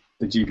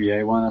the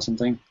GBA one or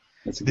something.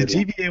 That's a good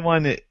GBA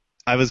one.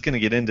 I was gonna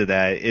get into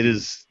that. It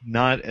is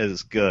not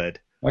as good.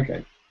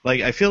 Okay.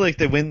 I feel like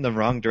they went in the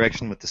wrong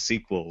direction with the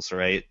sequels,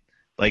 right?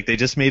 They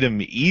just made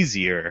them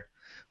easier.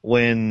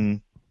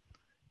 When,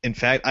 in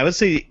fact, I would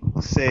say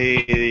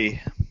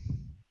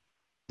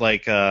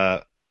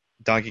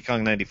Donkey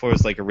Kong 94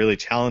 is a really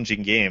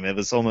challenging game. It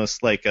was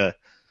almost like a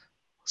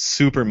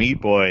Super Meat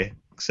Boy,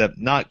 except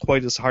not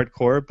quite as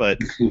hardcore, but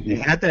it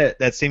had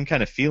that same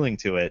kind of feeling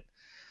to it.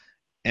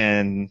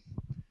 And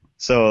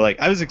so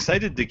I was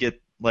excited to get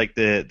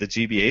the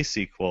GBA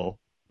sequel,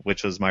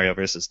 which was Mario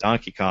vs.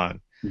 Donkey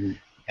Kong. Mm-hmm.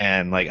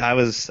 And I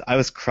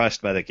was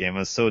crushed by the game. I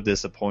was so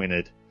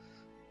disappointed.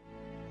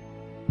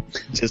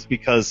 Just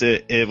because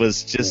it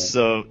was just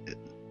so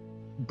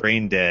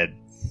brain dead.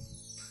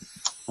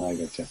 I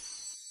gotcha.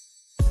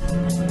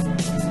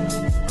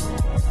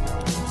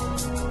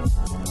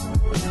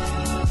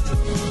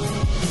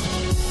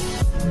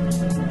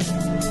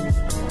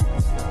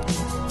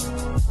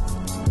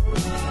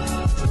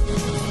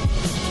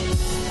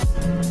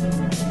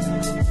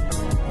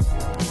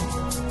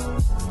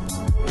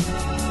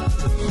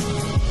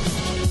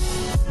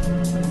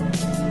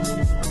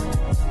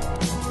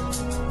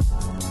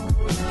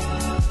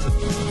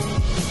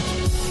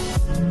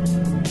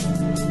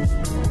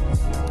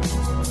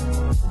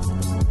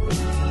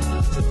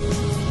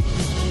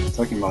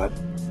 talking about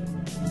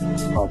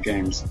card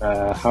games,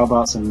 how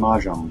about some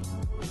Mahjong?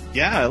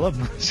 Yeah, I love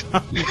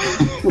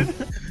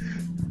Mahjong.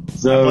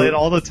 So, I play it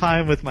all the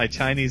time with my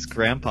Chinese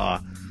grandpa.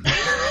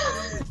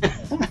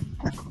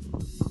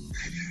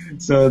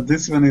 so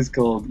this one is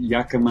called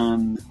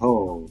Yakuman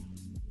Ho,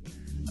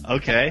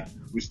 Okay,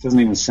 which doesn't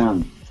even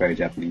sound very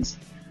Japanese.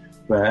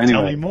 But anyway,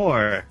 tell me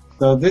more.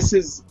 so this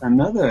is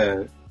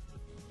another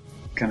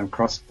kind of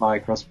cross-buy,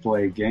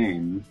 cross-play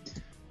game.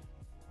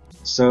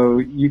 So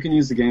you can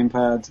use the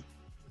gamepad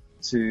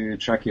to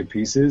track your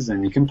pieces,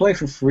 and you can play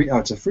for free. Oh,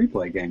 it's a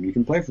free-play game. You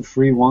can play for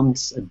free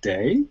once a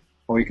day,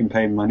 or you can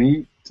pay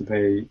money to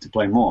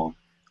play more.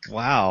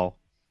 Wow.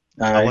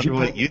 Uh, I if wonder you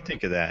what pay- you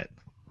think of that.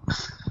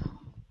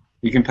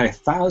 You can pay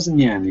 1,000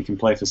 yen. You can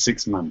play for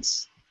 6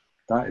 months.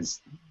 That's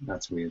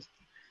weird.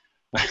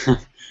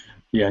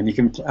 Yeah, and you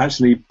can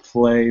actually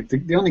play.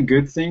 The only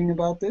good thing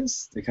about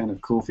this, the kind of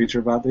cool feature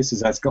about this, is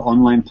that it's got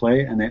online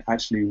play, and it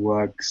actually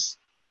works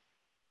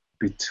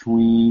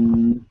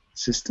between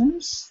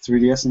systems,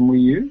 3DS and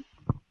Wii U,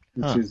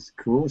 which is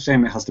cool.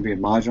 Shame it has to be a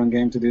Mahjong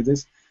game to do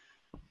this.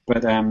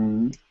 But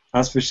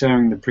as for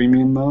sharing the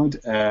premium mode,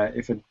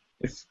 if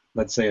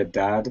let's say a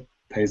dad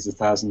pays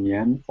 1,000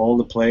 yen, all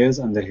the players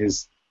under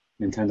his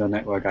Nintendo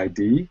Network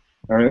ID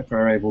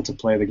are able to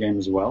play the game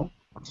as well.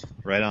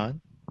 Right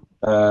on.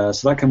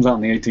 So that comes out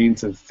on the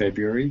 18th of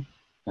February.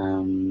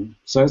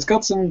 So it's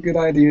got some good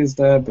ideas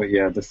there, but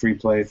yeah, the free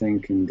play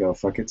thing can go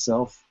fuck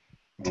itself.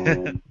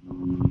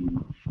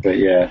 But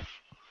yeah,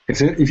 if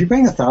you're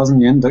paying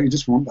 1,000 yen, don't you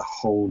just want the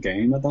whole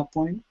game at that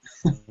point?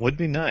 Would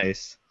be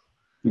nice.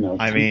 You know,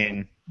 I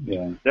mean,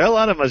 yeah, there are a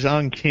lot of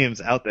Mahjong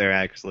games out there,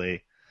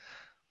 actually.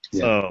 yeah.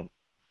 So,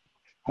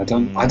 I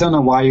don't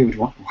know why you would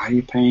want. Why are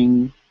you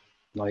paying?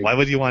 Like, why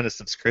would you want a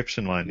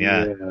subscription one?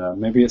 Yeah.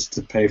 Maybe it's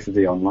to pay for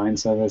the online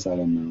service. I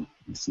don't know.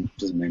 It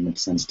doesn't make much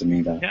sense to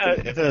me. That. Yeah,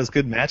 if it was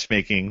good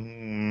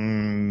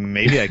matchmaking,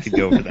 maybe I could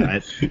go for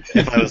that.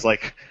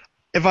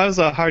 if I was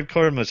a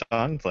hardcore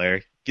Mahjong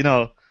player,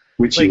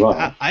 Which like you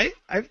are.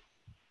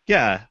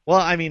 yeah. Well,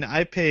 I mean,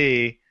 I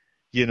pay,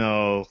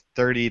 $30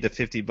 to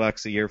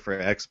 $50 a year for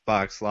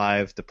Xbox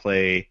Live to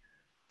play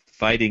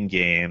fighting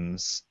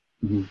games,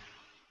 Mhm.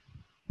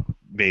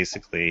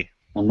 basically.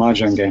 And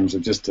Mahjong games are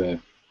just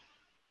an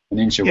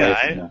inch away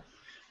from that.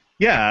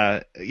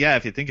 Yeah,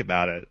 if you think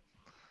about it.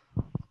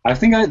 I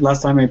think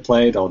last time I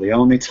played, or the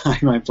only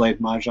time I played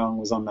Mahjong,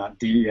 was on that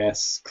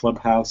DES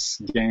Clubhouse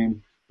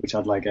game, which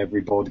had like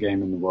every board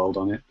game in the world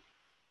on it.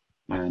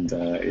 And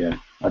yeah,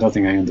 I don't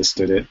think I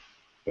understood it,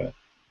 but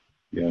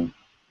yeah,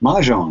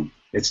 Mahjong.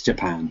 It's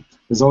Japan.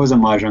 There's always a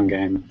Mahjong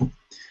game,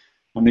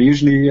 and they're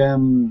usually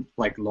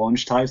like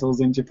launch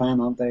titles in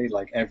Japan, aren't they?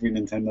 Like every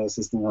Nintendo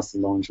system has to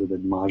launch with a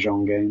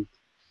Mahjong game.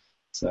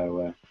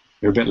 So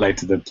we're a bit late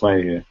to the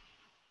play here.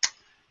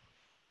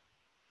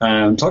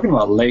 Talking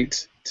about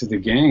late to the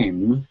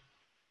game,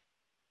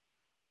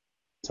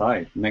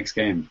 Ty, next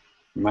game.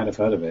 You might have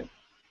heard of it.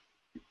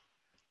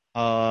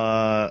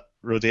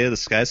 Rodea the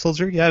Sky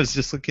Soldier? Yeah, I was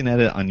just looking at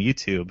it on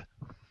YouTube.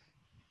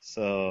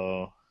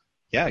 So,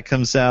 yeah, it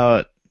comes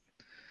out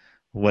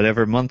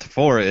whatever month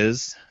 4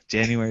 is.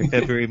 January,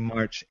 February,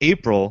 March,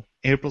 April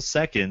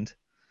 2nd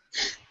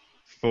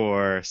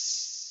for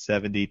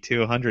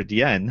 7,200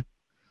 yen.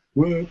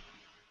 Whoa.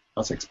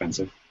 That's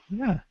expensive.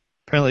 Yeah.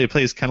 Apparently it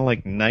plays kind of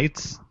like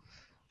Knights.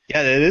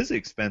 Yeah, it is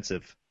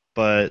expensive,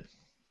 but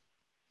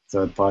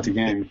Third-party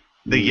game.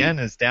 the yen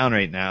is down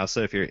right now,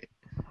 so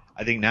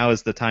I think now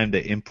is the time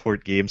to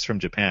import games from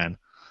Japan.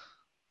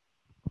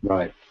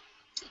 Right.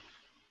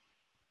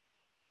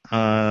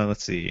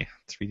 Let's see.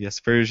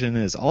 3DS version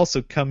is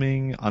also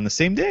coming on the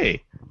same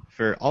day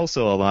for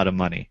also a lot of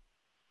money.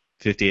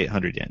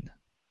 5,800 yen.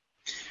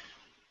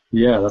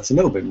 Yeah, that's a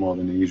little bit more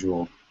than the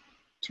usual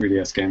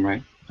 3DS game,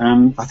 right?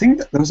 I think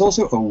that there was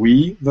also a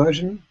Wii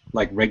version,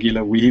 like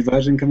regular Wii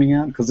version coming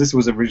out, because this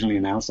was originally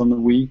announced on the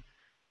Wii.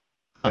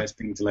 But it's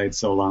been delayed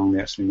so long, they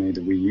actually made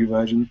a Wii U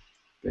version.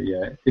 But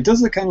yeah, it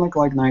does kind of look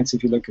like Knights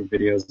if you look at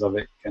videos of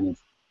it, kind of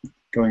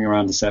going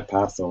around a set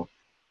path, or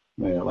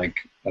like,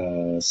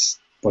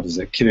 what is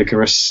it, Kid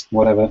Icarus,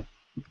 whatever.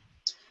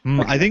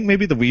 I think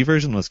maybe the Wii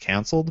version was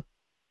canceled.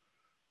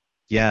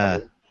 Yeah.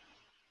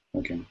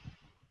 Okay.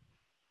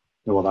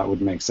 Well, that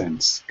would make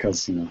sense,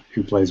 because,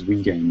 who plays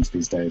Wii games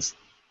these days?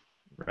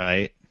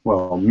 Right.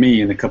 Well, me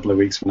in a couple of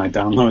weeks when I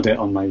download it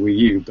on my Wii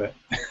U, but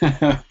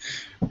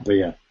but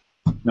yeah,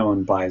 no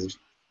one buys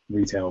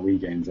retail Wii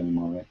games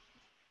anymore, right?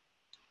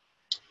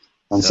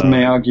 And some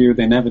may argue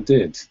they never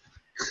did.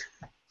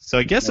 So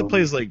I guess it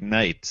plays like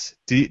Knights.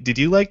 Did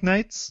you like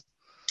Knights?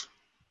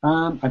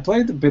 I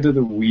played a bit of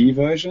the Wii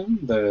version,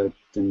 the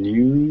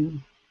new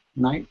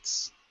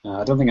Knights.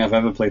 I don't think I've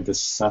ever played the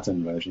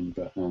Saturn version,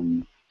 but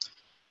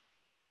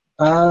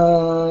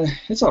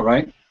it's all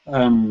right.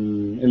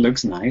 It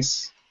looks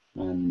nice,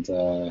 and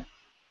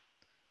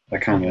I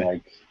kind of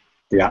like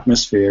the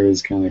atmosphere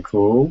is kind of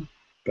cool.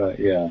 But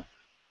yeah,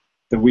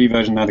 the Wii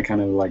version had a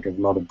kind of like a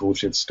lot of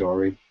bullshit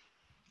story.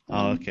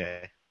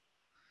 Okay.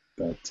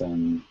 But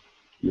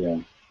yeah,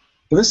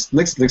 but this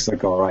looks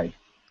like all right.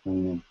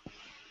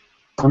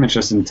 I'm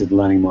interested in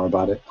learning more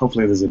about it.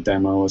 Hopefully there's a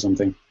demo or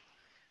something.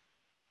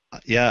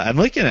 Yeah, I'm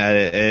looking at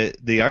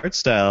it. The art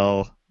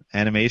style,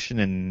 animation,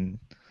 and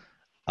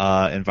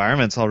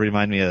environments all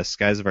remind me of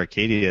Skies of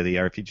Arcadia, the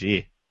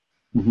RPG.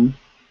 Hmm.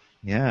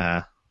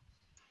 Yeah,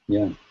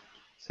 Yeah.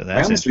 so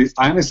that's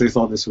I honestly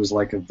thought this was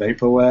like a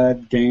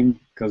vaporware game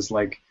because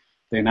like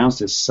they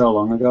announced it so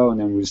long ago and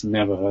then we just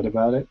never heard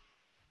about it.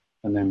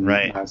 And then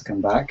right. now it's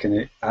come back and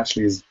it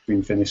actually has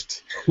been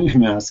finished.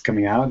 Now it's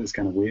coming out. It's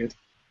kind of weird.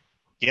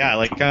 Yeah,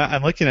 like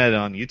I'm looking at it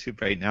on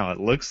YouTube right now. It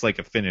looks like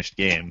a finished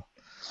game.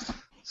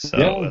 So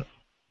Yeah.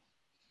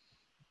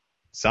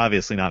 it's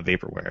obviously not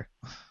vaporware.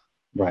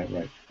 Right,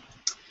 right.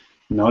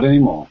 Not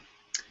anymore.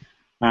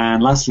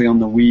 And lastly, on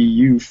the Wii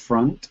U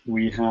front,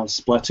 we have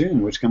Splatoon,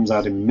 which comes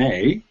out in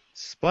May.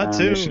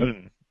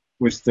 Splatoon.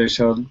 Which they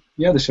showed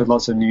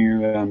lots of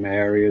new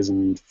areas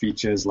and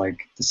features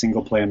like the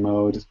single player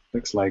mode.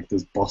 Looks like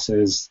there's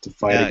bosses to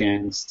fight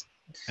against.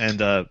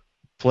 And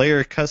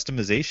player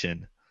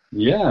customization.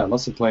 Yeah,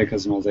 lots of player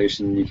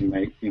customization. You can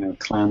make,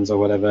 clans or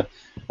whatever.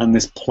 And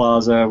this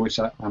plaza, which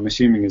I'm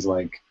assuming is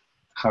like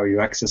how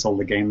you access all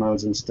the game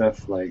modes and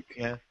stuff. Like,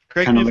 yeah.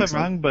 Correct me if I'm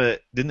wrong,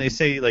 but didn't they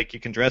say like you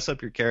can dress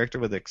up your character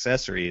with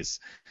accessories,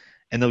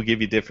 and they'll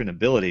give you different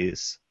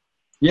abilities?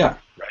 Yeah.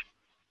 Right.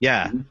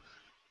 Yeah. Mm-hmm.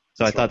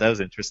 So I thought that was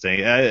interesting.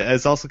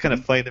 It's also kind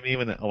of funny to me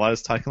when a lot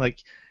is talking like,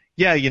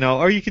 yeah,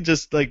 or you can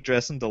just like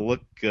dress them to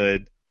look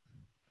good,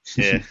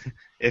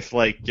 if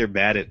like you're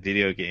bad at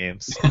video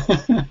games.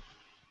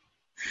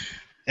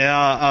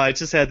 I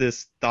just had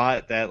this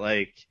thought that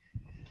like,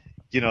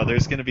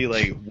 there's gonna be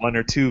like one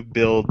or two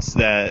builds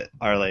that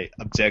are like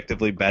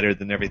objectively better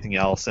than everything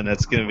else, and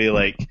it's gonna be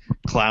like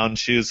clown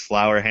shoes,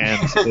 flower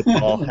hands,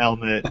 football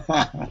helmet,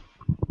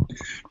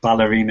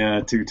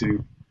 ballerina tutu.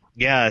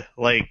 Yeah,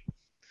 like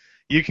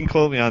you can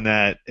quote me on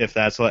that if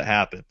that's what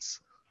happens.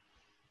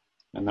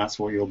 And that's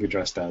what you'll be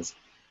dressed as.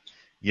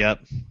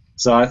 Yep.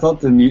 So I thought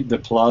the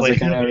plaza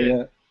kind of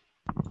area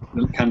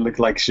kind of looked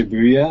like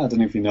Shibuya. I don't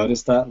know if you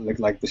noticed that. It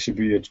looked like the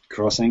Shibuya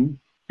crossing.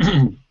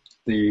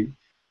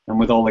 And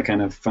with all the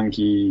kind of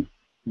funky,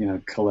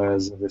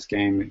 colors of this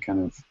game, it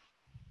kind of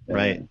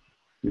right.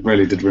 It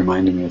really did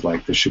remind me of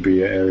like the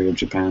Shibuya area of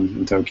Japan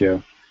in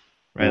Tokyo.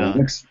 Right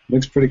on.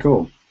 Looks pretty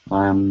cool.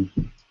 I'm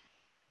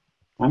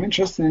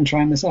interested in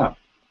trying this out.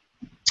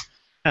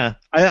 Yeah,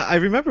 I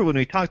remember when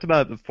we talked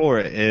about it before,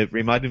 it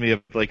reminded me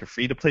of like a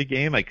free-to-play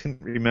game I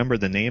couldn't remember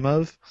the name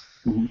of,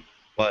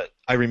 but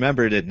I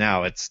remembered it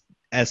now. It's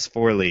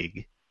S4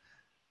 League.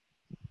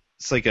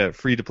 It's like a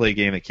free-to-play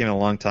game. It came out a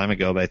long time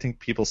ago, but I think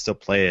people still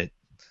play it.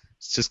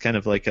 It's just kind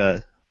of like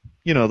a,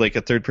 like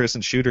a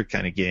third-person shooter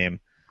kind of game.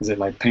 Is it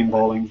like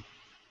paintballing?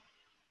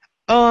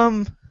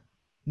 It's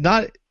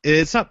not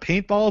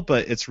paintball,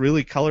 but it's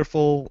really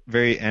colorful,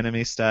 very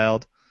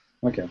anime-styled.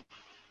 Okay.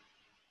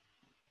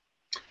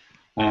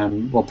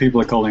 Well, people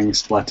are calling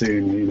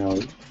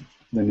Splatoon,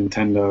 the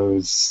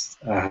Nintendo's,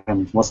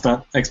 what's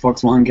that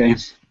Xbox One game?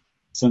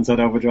 Sunset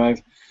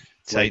Overdrive?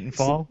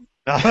 Titanfall?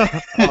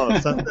 Oh,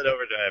 Sunset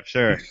Overdrive,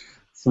 sure.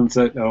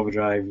 Sunset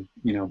Overdrive,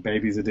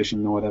 Baby's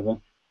Edition or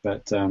whatever.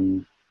 But,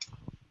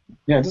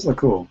 yeah, it does look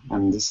cool.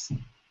 And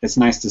it's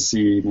nice to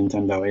see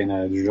Nintendo in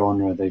a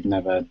genre they've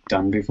never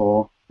done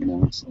before,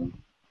 so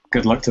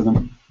good luck to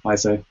them, I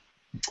say.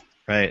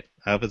 Right.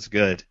 I hope it's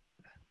good.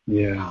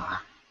 Yeah.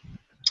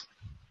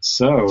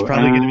 So it's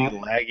probably going to be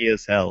laggy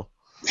as hell.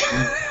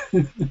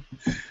 They're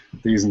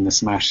using the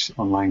Smash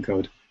online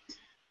code.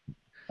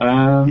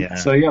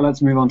 So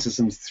let's move on to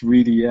some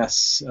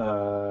 3DS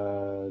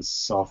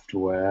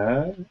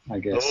software, I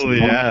guess. Oh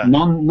yeah.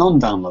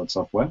 Non-download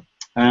software.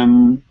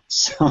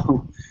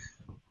 So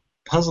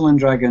Puzzle and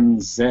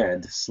Dragon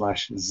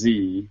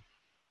Z/Z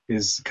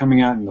is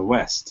coming out in the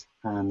West,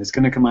 and it's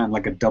going to come out in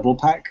like a double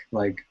pack,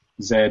 like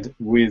Z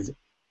with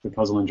the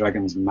Puzzle and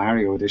Dragons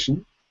Mario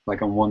Edition,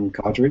 like on one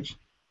cartridge.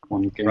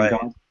 One game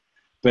card.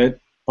 But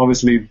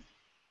obviously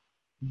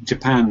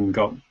Japan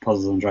got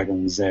Puzzles and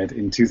Dragons Z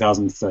in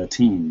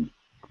 2013.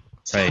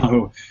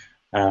 So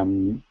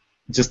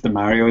just the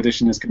Mario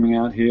edition is coming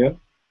out here.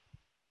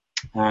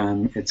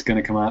 And it's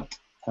going to come out,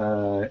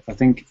 I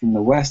think in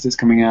the West it's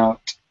coming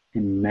out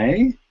in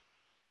May.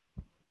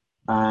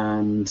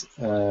 And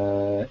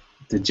in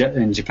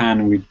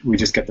Japan we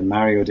just get the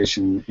Mario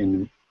edition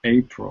in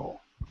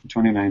April.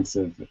 29th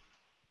of...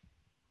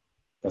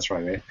 That's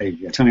right,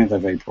 20th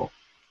of April.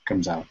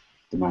 Comes out,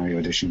 the Mario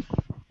edition.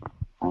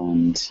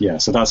 And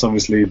so that's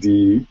obviously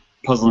the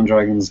Puzzle and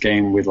Dragons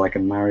game with like a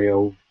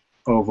Mario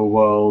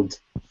overworld,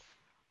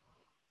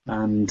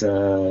 and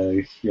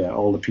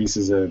all the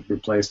pieces are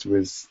replaced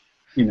with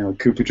Koopa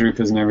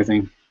Troopas and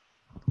everything.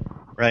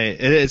 Right.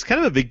 It's kind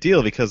of a big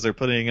deal because they're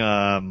putting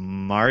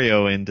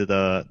Mario into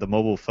the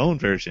mobile phone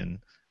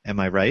version. Am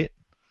I right?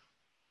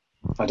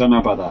 I don't know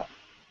about that.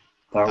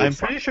 I'm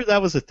pretty sure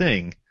that was a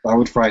thing. That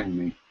would frighten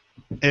me.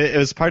 It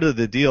was part of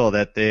the deal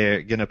that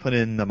they're going to put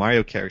in the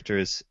Mario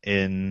characters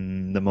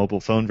in the mobile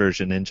phone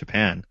version in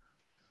Japan.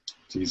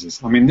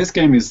 Jesus. I mean, this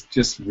game is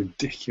just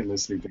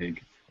ridiculously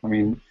big. I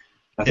mean...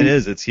 It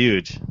is. It's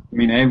huge. I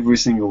mean, every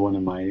single one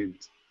of my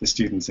the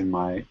students in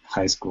my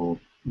high school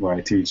where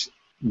I teach,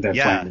 they're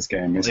Yeah. playing this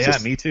game. It's Yeah,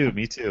 just me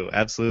too,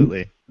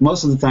 absolutely.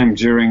 most of the time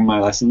during my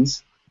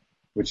lessons,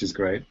 which is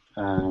great.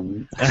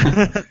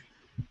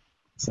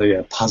 So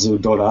yeah, Puzzle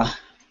Dora,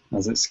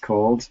 as it's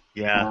called.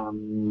 Yeah.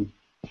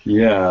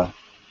 Yeah,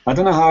 I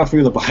don't know how I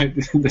feel about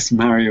this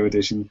Mario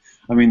edition.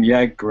 I mean,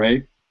 yeah,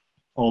 great,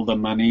 all the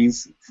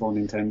monies for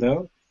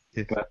Nintendo,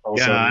 but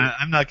also Yeah,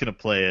 I'm not gonna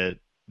play it.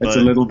 it's But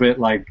a little bit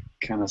like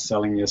kind of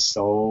selling your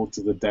soul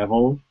to the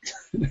devil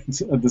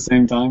at the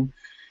same time.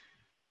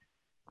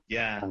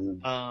 yeah. I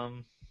don't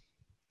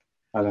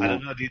I know.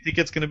 don't know. Do you think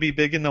it's gonna be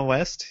big in the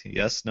West?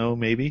 Yes, no,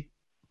 maybe.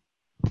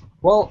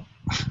 Well,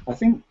 I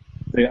think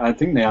the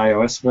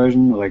iOS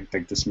version, like the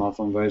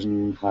smartphone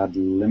version, had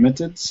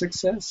limited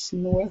success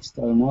in the West.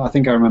 I don't know. I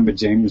think I remember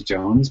James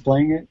Jones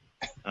playing it.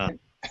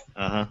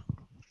 Uh-huh.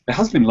 It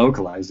has been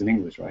localized in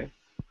English, right?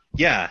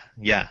 Yeah,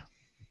 yeah.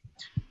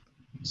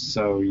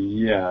 So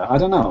yeah, I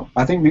don't know.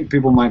 I think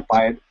people might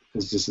buy it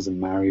as just as a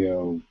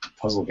Mario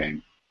puzzle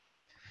game.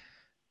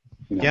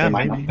 You know, Yeah,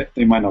 maybe.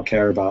 They might not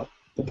care about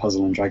the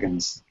Puzzle and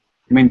Dragons.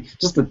 I mean,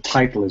 just the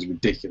title is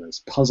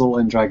ridiculous. Puzzle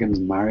and Dragons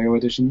Mario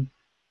Edition.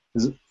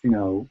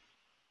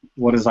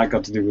 What has that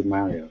got to do with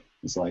Mario?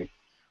 It's like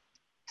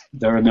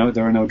there are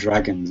no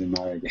dragons in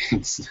Mario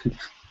games.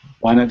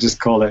 Why not just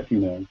call it,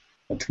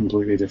 a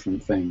completely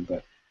different thing?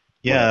 But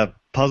Yeah,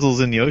 puzzles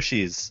and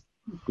Yoshis.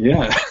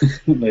 yeah,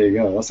 there you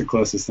go. That's the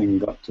closest thing you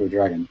got to a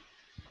dragon.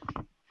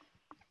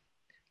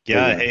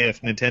 Yeah, Yeah. hey,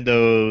 if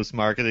Nintendo's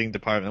marketing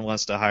department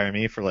wants to hire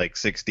me for like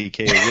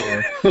 $60K a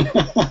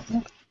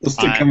year, Just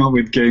to come up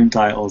with game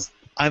titles.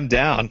 I'm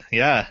down.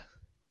 Yeah.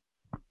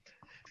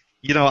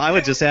 I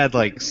would just add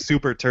like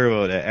Super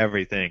Turbo to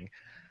everything,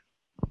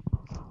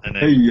 and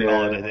then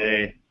call it a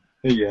day.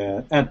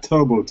 Yeah, add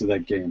turbo to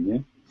that game,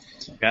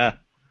 yeah? Yeah.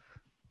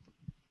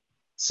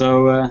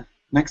 So,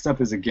 next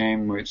up is a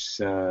game which,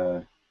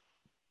 I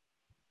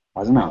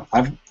don't know,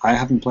 I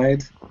haven't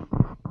played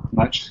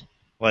much.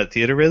 What,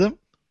 Theater Rhythm?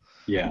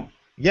 Yeah.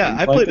 Yeah, Have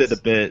you I played played this? it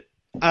a bit.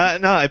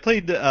 No, I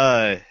played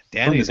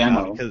Danny's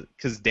demo.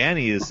 because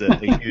Danny is a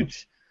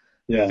huge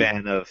Yeah.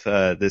 fan of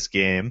this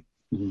game.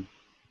 Mhm.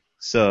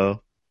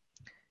 So,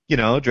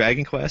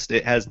 Dragon Quest,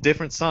 it has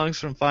different songs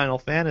from Final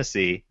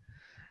Fantasy.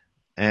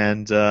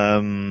 And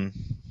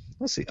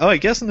let's see. Oh, I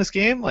guess in this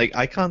game, like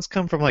icons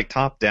come from like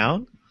top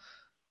down.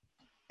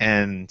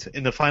 And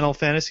in the Final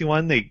Fantasy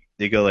one, they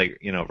go like,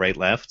 right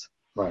left.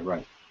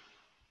 Right.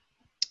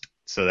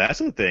 So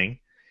that's a thing.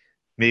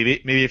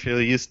 Maybe if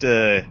you're used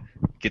to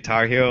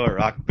Guitar Hero or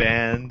Rock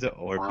Band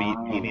or Beat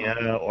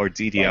Mania or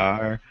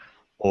DDR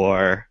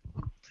or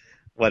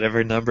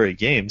whatever number of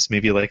games,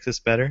 maybe you like this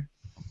better.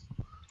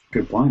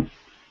 Good point.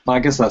 Well, I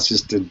guess that's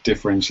just to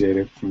differentiate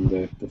it from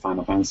the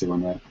Final Fantasy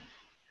one, right?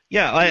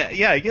 Yeah,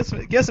 I guess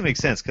it makes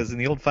sense because in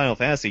the old Final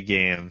Fantasy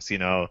games,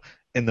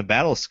 in the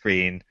battle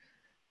screen,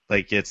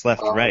 like it's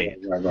left right,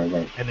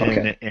 Right. and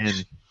then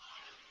Okay.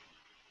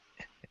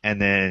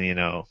 and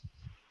then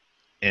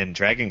in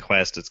Dragon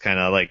Quest it's kind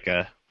of like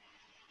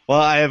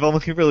well, I have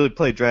only really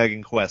played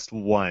Dragon Quest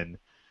 1,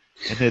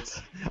 and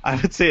I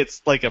would say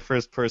it's like a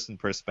first person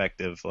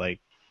perspective, like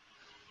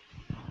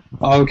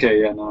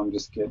Okay, yeah, no, I'm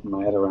just getting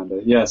my head around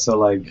it. Yeah, so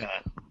like,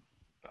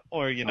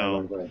 or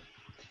right.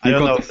 I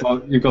don't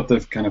know. You've got the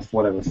kind of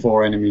whatever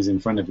 4 enemies in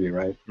front of you,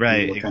 right?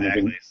 Right, You're kind of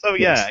exactly. So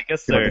yeah, I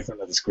guess you're at the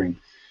front of the screen.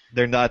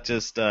 they're not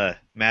just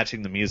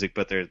matching the music,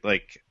 but they're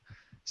like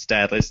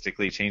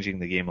stylistically changing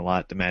the game a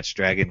lot to match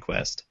Dragon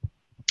Quest.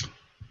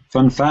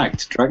 Fun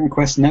fact: Dragon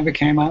Quest never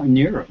came out in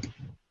Europe.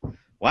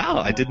 Wow,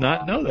 I did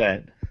not know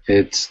that.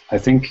 I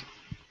think,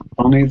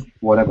 only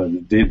whatever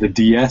the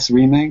DS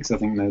remakes. I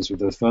think those were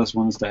the first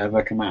ones to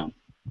ever come out.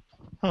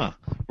 Huh?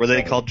 Were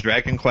they called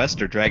Dragon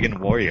Quest or Dragon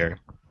Warrior?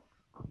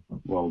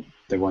 Well,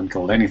 they weren't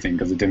called anything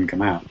because it didn't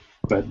come out.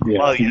 But yeah,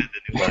 Well, yeah,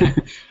 the new one.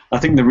 I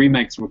think the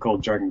remakes were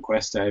called Dragon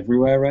Quest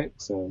everywhere, right?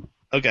 So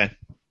Okay.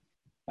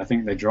 I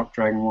think they dropped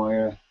Dragon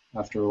Warrior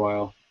after a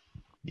while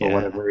for Yeah.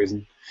 whatever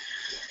reason.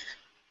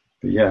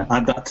 But yeah,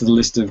 add that to the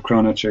list of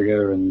Chrono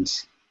Trigger and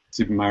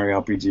Super Mario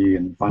RPG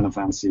and Final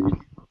Fantasy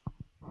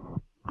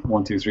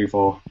 1, 2, 3,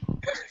 4,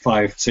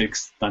 5,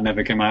 6 that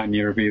never came out in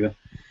Europe either.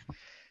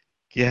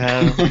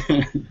 Yeah.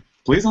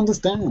 Please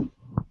understand.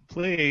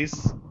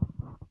 Please.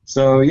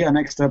 So yeah,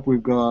 next up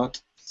we've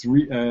got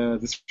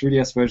this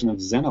 3DS version of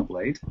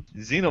Xenoblade.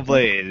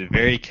 Xenoblade,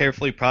 very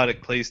carefully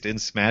product placed in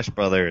Smash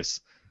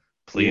Brothers.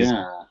 Please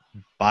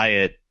buy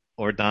it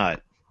or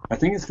not. I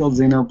think it's called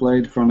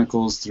Xenoblade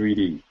Chronicles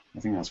 3D. I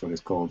think that's what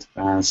it's called.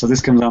 So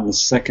this comes out on the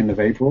 2nd of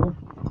April.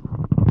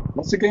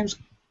 Lots of games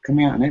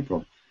coming out in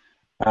April.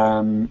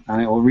 And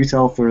it will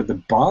retail for the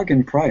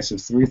bargain price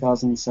of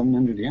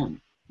 3,700 yen,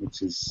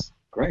 which is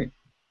great.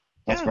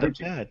 That's very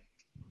cheap. Bad.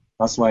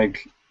 That's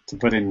like, to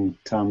put in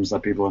terms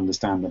that people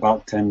understand,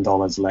 about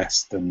 $10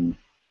 less than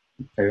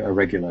a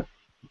regular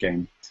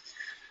game.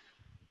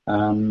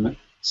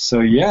 So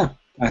yeah,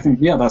 I think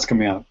that's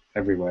coming out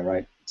everywhere,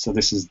 right? So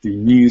this is the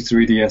new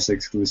 3DS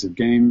exclusive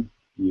game.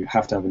 You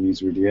have to have a new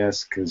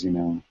 3DS because,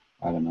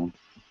 I don't know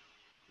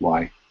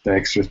why. The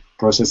extra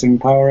processing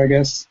power, I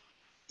guess.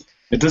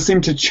 It does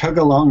seem to chug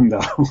along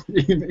though,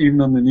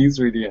 even on the new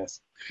 3DS.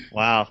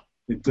 Wow.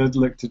 It did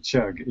look to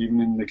chug,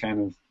 even in the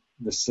kind of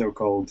the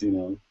so-called,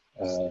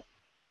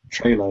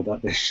 trailer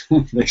that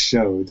they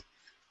showed,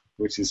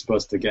 which is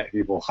supposed to get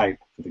people hyped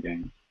for the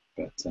game.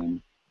 But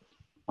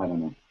I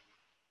don't know.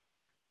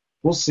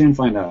 We'll soon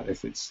find out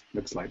if it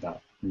looks like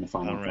that in the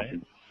final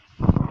copy.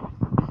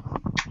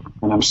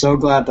 And I'm so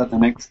glad that the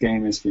next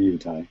game is for you,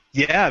 Ty.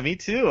 Yeah, me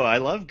too. I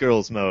love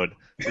Girls Mode.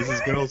 This is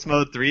Girls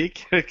Mode 3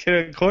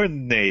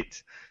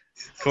 Coordinate.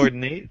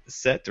 Coordinate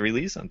set to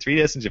release on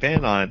 3DS in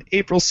Japan on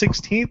April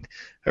 16th,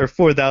 or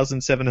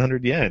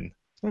 4,700 yen.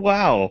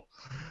 Wow.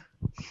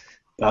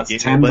 That's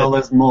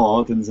 $10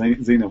 more than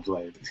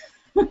Xenoblade.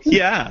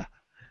 Yeah,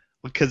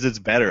 because it's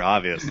better,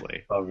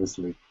 obviously.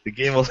 Obviously. The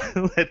game will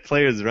let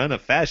players run a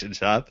fashion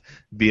shop,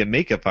 be a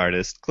makeup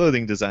artist,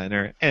 clothing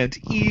designer, and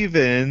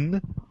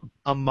even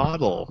a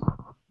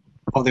model.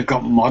 Oh, they've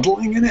got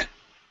modeling in it?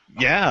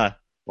 Yeah.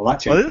 Well, that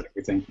changes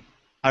everything.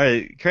 All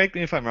right, correct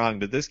me if I'm wrong,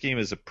 but this game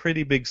is a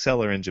pretty big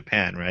seller in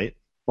Japan, right?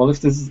 Well,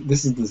 if this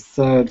is the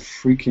third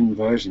freaking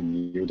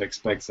version, you would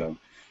expect so.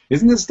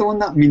 Isn't this the one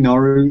that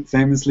Minoru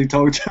famously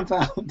talked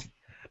about?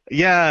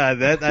 Yeah,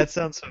 that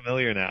sounds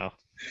familiar now.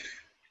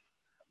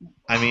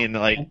 I mean,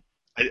 like,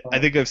 I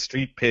think I've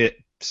street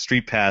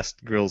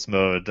passed Girls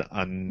Mode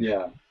on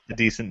a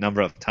decent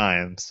number of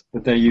times.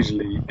 But they're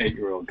usually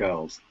 8-year-old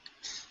girls.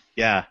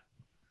 Yeah.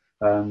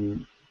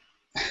 I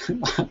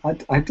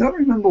don't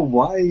remember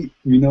why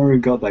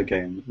Minoru got that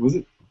game. Was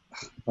it?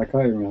 I can't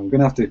remember. I'm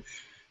gonna have to.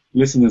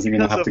 Listeners are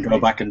gonna have to go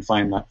back and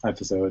find that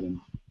episode and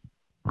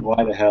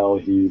why the hell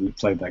he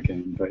played that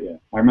game. But yeah,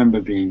 I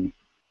remember being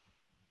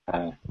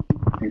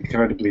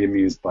incredibly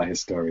amused by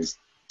his stories.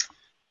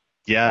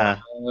 Yeah.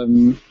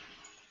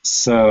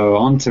 So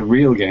on to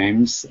real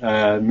games.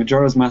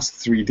 Majora's Mask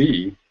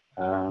 3D,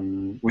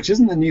 which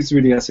isn't a new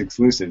 3DS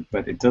exclusive,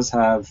 but it does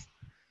have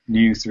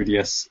new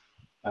 3DS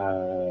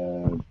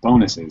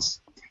bonuses.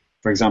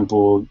 For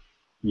example,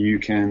 you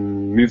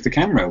can move the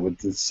camera with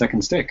the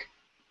second stick,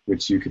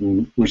 which you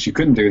couldn't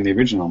do in the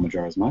original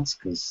Majora's Mask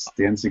because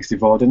the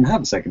N64 didn't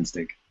have a second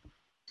stick.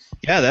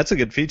 Yeah, that's a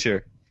good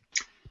feature.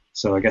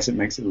 So I guess it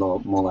makes it a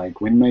lot more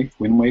like Wind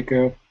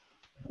Waker.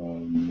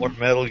 Or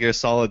Metal Gear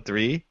Solid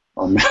 3.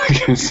 Or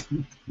Metal Gear,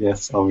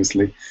 yes,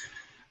 obviously.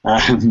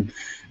 But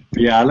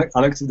yeah, I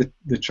looked at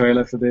the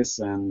trailer for this,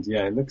 and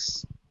yeah, it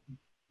looks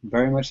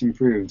very much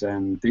improved.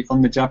 And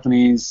on the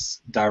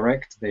Japanese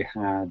Direct, they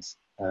had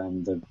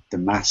the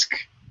mask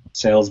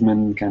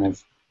salesman kind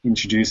of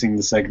introducing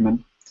the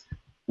segment,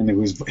 and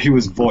he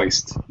was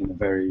voiced in a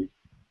very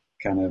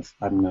kind of,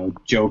 I don't know,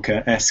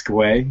 Joker-esque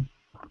way.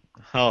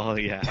 Oh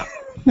yeah.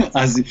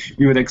 As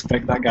you would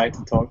expect that guy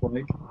to talk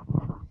like.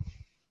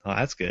 Oh,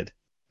 that's good.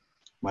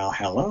 Well,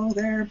 hello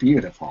there,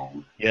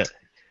 beautiful. Yeah.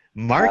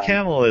 Mark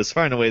Hamill is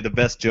far and away the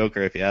best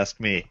Joker, if you ask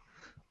me.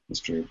 That's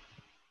true.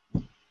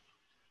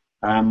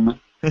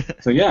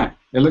 So yeah,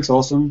 it looks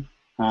awesome.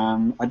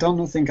 I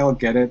don't think I'll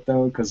get it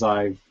though, because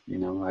I've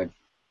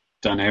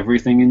done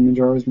everything in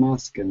Majora's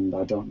Mask, and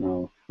I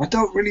don't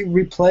really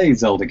replay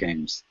Zelda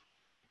games.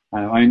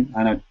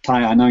 Ty,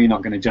 I know you're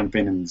not going to jump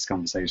in this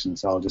conversation,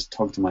 so I'll just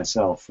talk to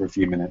myself for a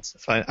few minutes.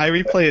 That's fine. I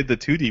replayed the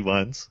 2D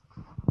ones.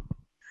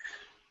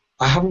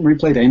 I haven't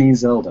replayed any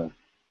Zelda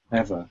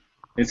ever.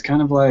 It's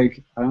kind of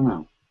like, I don't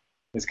know.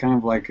 It's kind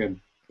of like a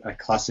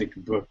classic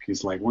book.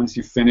 It's like once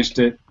you've finished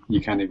it, you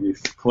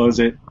close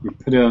it, you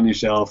put it on your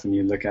shelf, and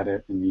you look at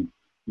it, and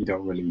you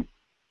don't really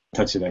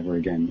touch it ever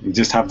again. You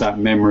just have that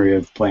memory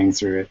of playing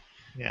through it.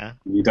 Yeah.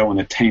 And you don't want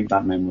to taint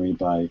that memory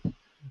by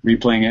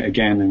replaying it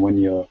again, and when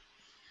you've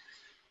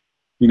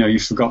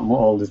forgotten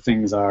what all the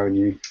things are,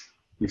 and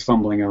you're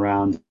fumbling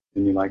around,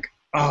 and you're like,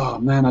 oh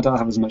man, I don't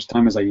have as much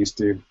time as I used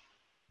to.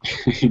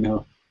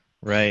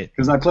 Right.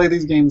 Because I played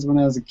these games when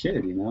I was a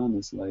kid, and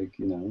it's like,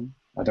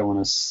 I don't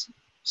want to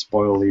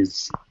spoil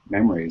these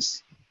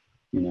memories,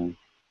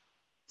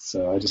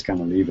 so I just kind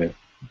of leave it.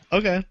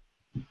 Okay.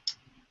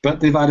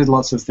 But they've added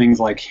lots of things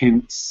like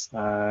hints,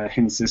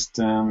 hint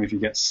system. If you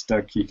get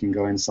stuck, you can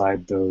go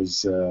inside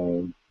those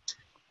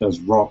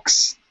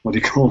rocks. What do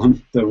you call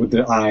them? With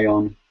the eye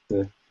on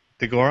the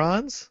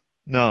Gorons?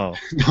 No.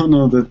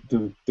 No,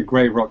 the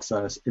grey rocks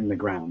that are in the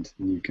ground,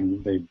 and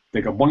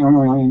they go boing, boing,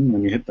 boing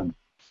when you hit them.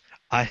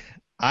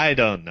 I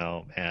don't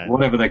know, man.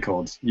 Whatever they're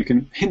called, you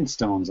can hint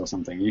stones or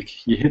something.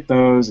 You hit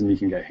those, and you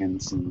can get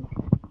hints, and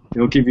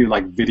it'll give you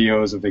like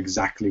videos of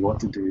exactly what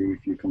to do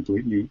if you're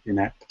completely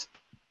inept.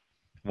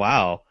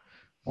 Wow.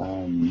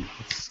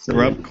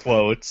 Scrub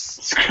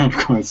quotes. Scrub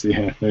quotes.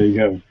 Yeah, there you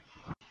go.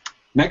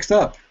 Next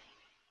up,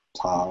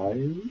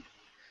 Ty.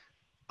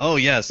 Oh,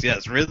 yes,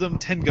 Rhythm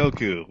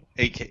Tengoku,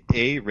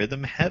 a.k.a.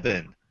 Rhythm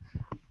Heaven.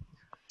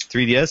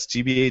 3DS,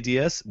 GBA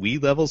DS,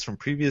 Wii levels from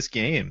previous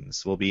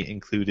games will be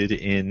included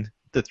in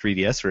the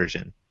 3DS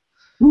version.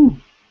 Ooh.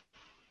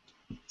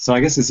 So I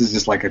guess this is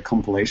just like a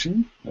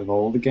compilation of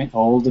all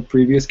the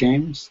previous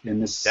games in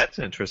this. That's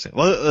interesting.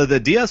 Well, the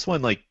DS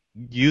one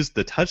used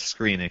the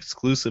touchscreen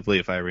exclusively,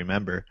 if I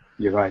remember.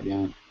 You're right,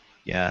 yeah.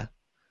 Yeah.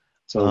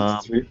 So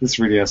the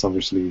 3DS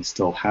obviously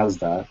still has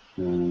that.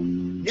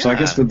 So I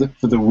guess Yeah.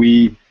 for the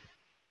Wii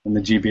and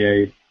the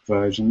GBA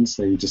versions,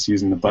 they're just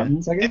using the Yeah.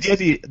 buttons, I And guess.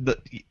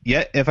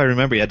 if I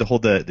remember, you had to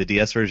hold the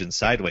DS version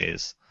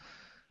sideways.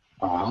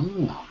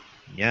 Ah,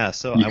 Yeah,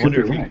 so you I could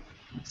wonder be if you right.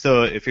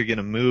 so if you're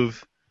gonna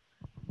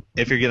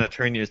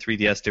turn your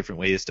 3DS different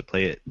ways to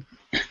play it.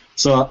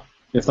 So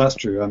if that's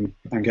true, I'm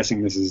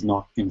guessing this is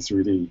not in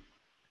 3D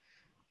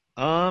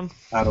Um,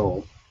 at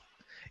all.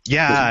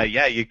 yeah,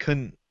 you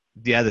couldn't.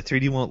 Yeah, the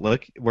 3D won't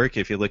work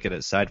if you look at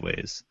it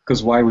sideways.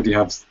 Because why would you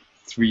have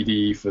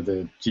 3D for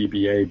the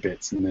GBA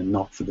bits and then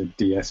not for the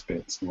DS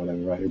bits or whatever,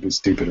 right? It'd be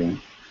stupid, right?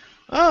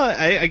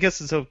 I guess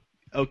it's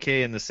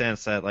okay in the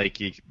sense that like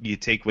you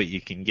take what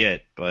you can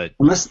get, but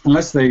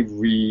Unless they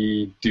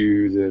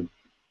redo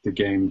the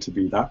game to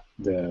be the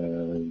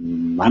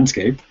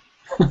landscape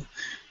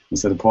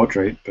instead of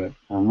portrait, but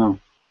I don't know.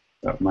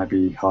 That might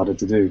be harder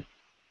to do.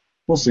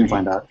 We'll soon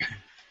find out.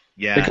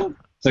 yeah,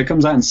 So it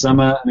comes out in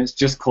summer, and it's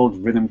just called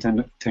Rhythm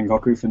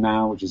Tengoku for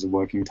now, which is a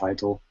working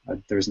title.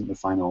 There isn't the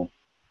final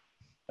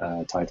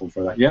title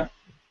for that yet,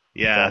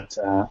 yeah.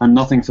 but and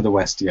nothing for the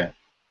West yet.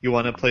 You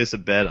want to place a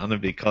bet on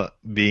it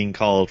being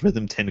called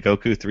Rhythm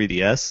Tengoku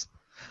 3DS?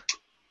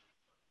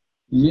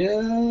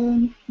 Yeah,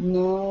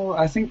 no,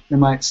 I think they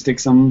might stick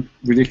some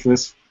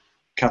ridiculous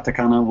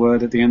katakana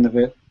word at the end of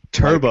it, like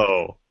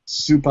Turbo.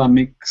 Super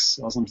Mix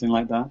or something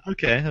like that.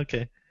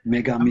 Okay.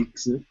 Mega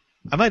Mix it.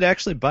 I might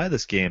actually buy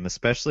this game,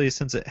 especially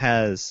since it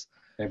has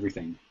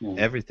Everything. Yeah.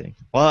 everything.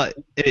 Well,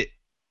 it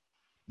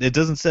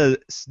doesn't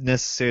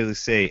necessarily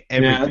say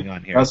everything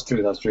on here. That's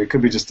true. That's true. It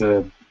could be just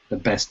the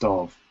best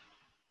of.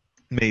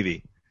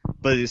 Maybe,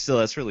 but still,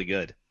 that's really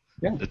good.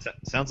 Yeah. It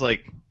sounds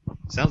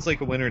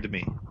like a winner to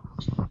me.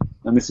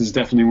 And this is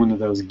definitely one of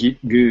those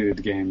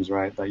good games,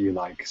 right, that you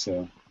like.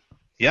 So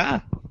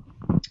Yeah.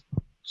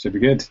 should be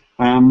good.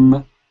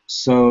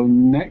 So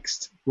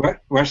next, we're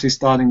actually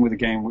starting with a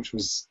game which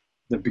was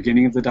the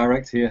beginning of the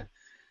direct here.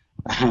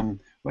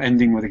 We're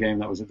ending with a game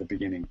that was at the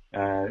beginning.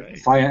 Right.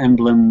 Fire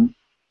Emblem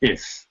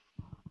If.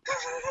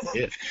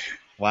 If.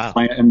 Wow.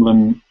 Fire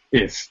Emblem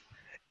If.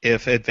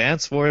 If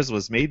Advance Wars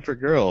was made for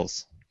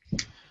girls.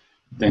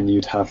 Then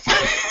you'd have.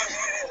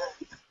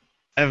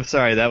 I'm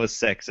sorry, that was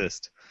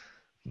sexist.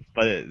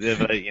 But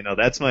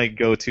that's my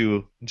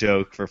go-to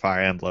joke for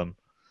Fire Emblem.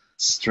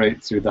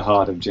 Straight through the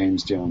heart of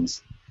James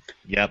Jones.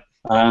 Yep.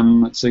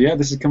 So yeah,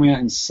 this is coming out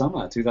in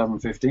summer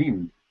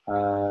 2015.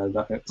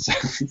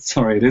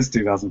 Sorry, it is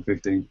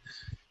 2015.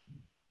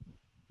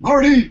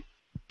 Party!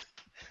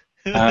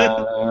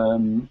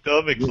 Don't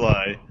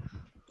McFly.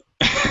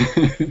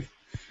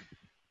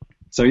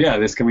 So yeah,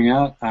 this coming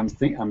out.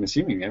 I'm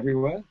assuming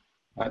everywhere.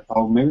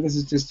 Maybe this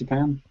is just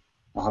Japan.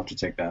 I'll have to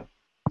check that.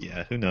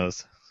 Yeah, who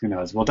knows? Who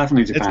knows? Well,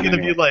 definitely Japan. It's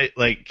gonna anyway. be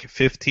like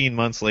 15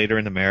 months later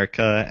in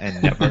America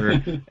and never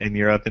in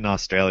Europe and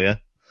Australia.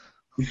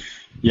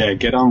 Yeah,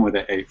 get on with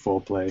it,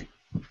 8-4 play.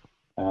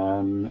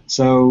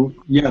 So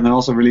yeah, and they're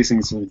also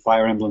releasing some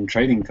Fire Emblem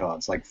trading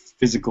cards, like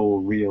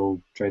physical,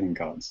 real trading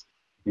cards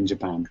in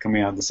Japan,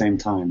 coming out at the same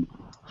time.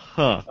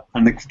 Huh.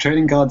 And the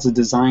trading cards are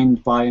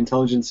designed by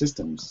Intelligent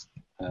Systems,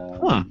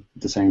 the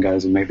same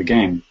guys who make the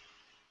game.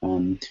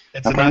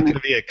 It's not going to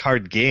be a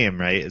card game,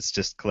 right? It's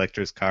just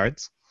collector's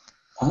cards.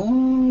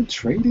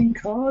 Trading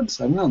cards?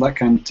 I don't know. That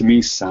kind to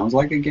me sounds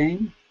like a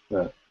game,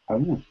 but I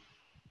don't know.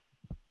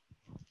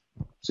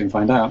 Soon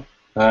find out.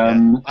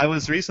 I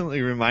was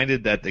recently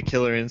reminded that the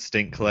Killer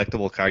Instinct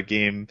collectible card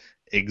game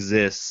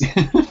exists.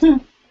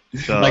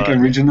 So, like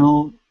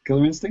original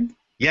Killer Instinct?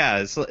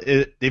 Yeah,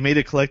 they made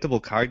a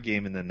collectible card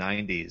game in the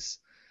 90s.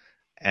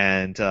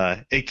 And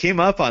it came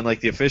up on like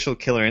the official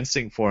Killer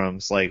Instinct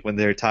forums, like when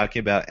they were talking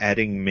about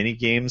adding mini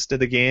games to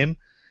the game.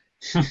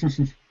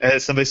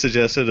 And somebody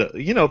suggested,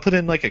 put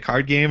in like a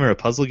card game or a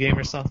puzzle game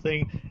or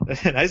something.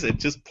 And I said,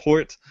 just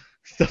port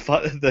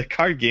the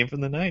card game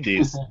from the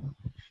 90s.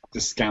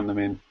 Just scan them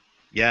in.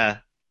 Yeah,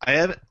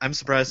 I'm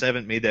surprised I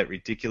haven't made that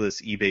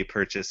ridiculous eBay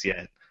purchase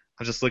yet.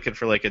 I'm just looking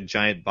for like a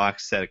giant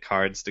box set of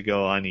cards to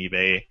go on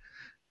eBay.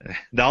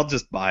 I'll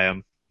just buy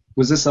them.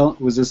 Was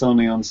this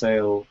only on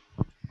sale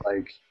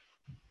like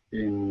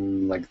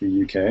in like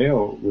the UK,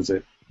 or was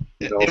it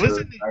also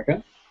in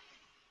America?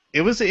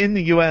 It was in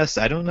the US.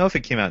 I don't know if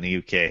it came out in the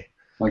UK.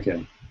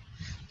 Okay.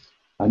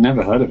 I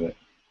never heard of it.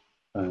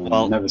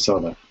 Well, never saw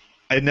that.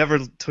 It never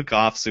took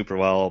off super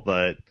well,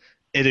 but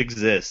it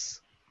exists.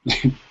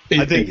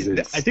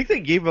 Exists. I think they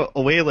gave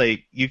away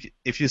like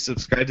if you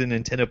subscribe to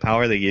Nintendo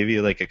Power, they gave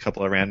you like a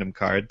couple of random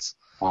cards.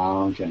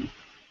 Oh, okay.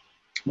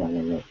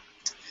 Right.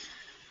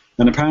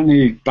 And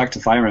apparently, back to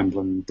Fire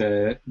Emblem,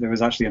 there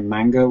was actually a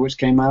manga which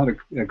came out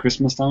at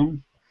Christmas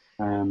time.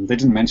 They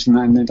didn't mention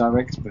that in the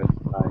direct, but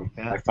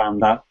I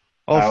found that.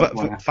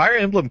 Oh, Fire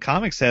Emblem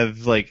comics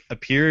have like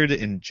appeared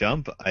in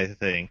Jump, I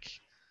think.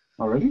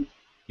 Already?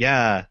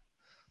 Yeah.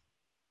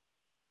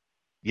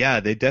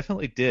 Yeah, they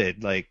definitely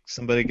did. Like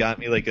somebody got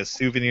me like a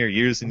souvenir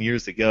years and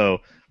years ago,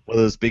 one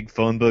of those big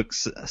phone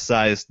books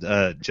sized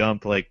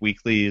Jump like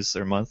weeklies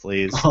or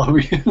monthlies. Oh,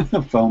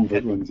 yeah, phone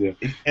book ones, yeah.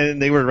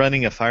 And they were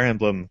running a Fire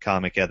Emblem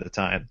comic at the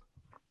time.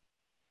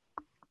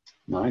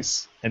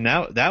 Nice. And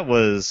that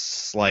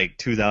was like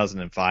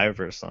 2005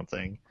 or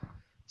something.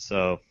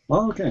 So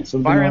Oh, okay. So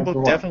they've been Fire around for a Emblem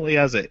while. definitely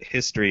has a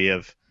history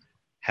of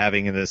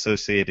having an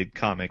associated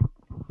comic.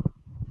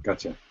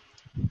 Gotcha.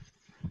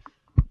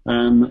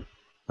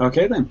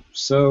 Okay then.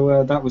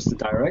 So that was the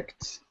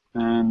direct,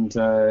 and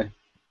we're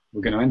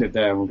going to end it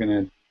there. We're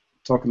going to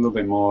talk a little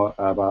bit more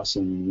about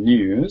some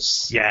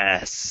news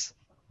Yes.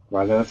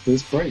 right after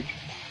this break.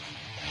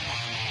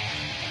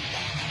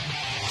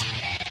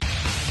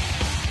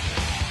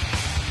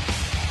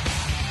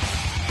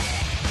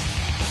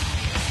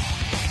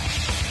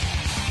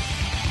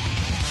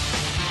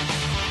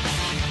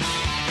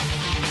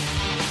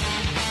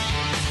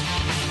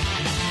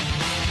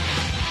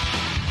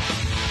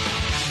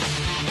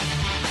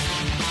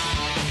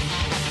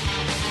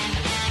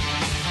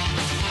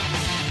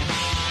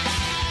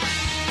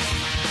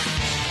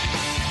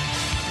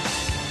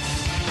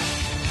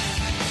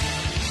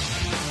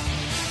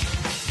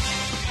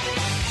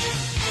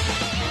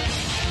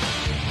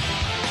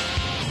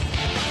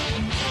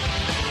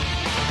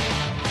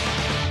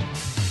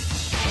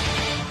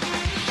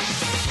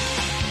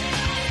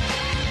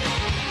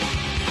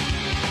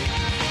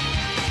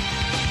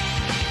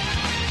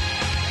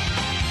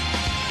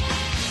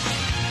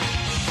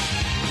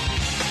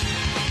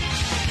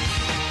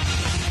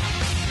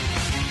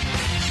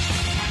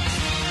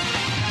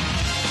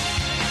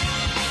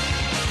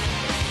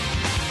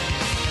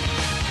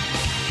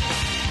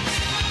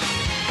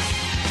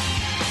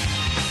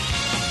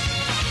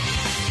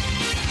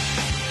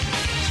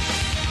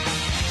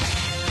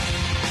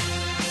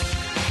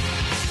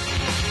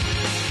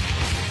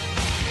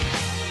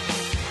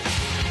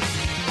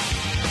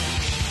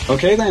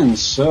 Okay then,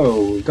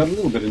 so we've got a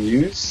little bit of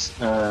news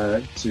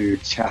to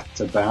chat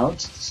about,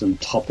 some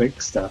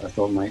topics that I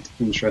thought might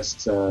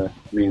interest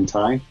me and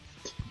Ty.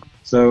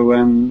 So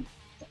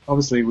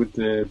obviously with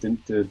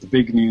the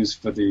big news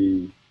for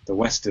the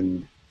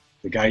Western,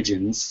 the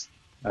Gaijins,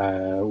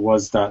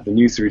 was that the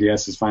new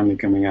 3DS is finally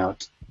coming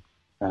out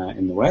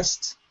in the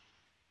West.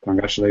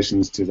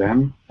 Congratulations to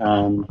them.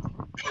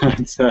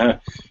 But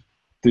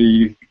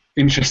the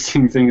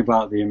interesting thing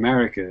about the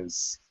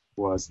Americas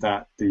was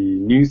that the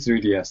new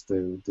 3DS,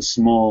 the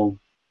small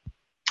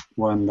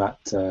one that,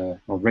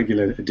 or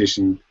regular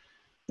edition,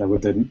 that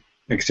with the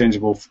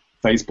exchangeable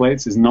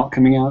faceplates, is not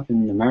coming out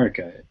in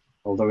America,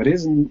 although it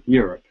is in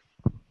Europe.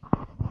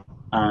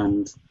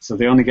 And so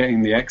they're only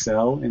getting the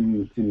XL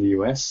in the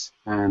US,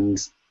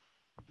 and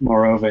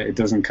moreover, it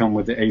doesn't come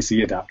with the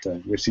AC adapter,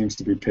 which seems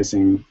to be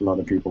pissing a lot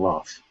of people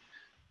off.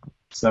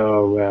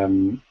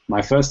 So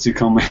my first two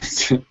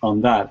comments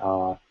on that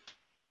are,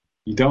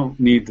 you don't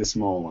need the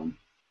small one,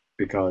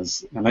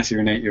 because unless you're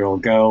an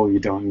 8-year-old girl, you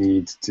don't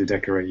need to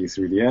decorate your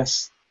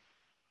 3DS.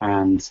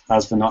 And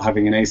as for not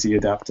having an AC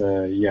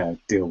adapter, yeah,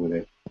 deal with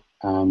it.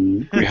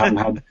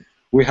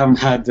 We haven't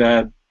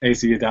had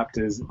AC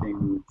adapters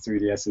in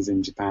 3DSs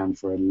in Japan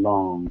for a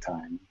long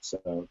time.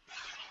 So,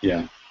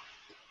 yeah,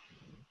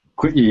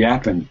 quit your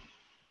yapping.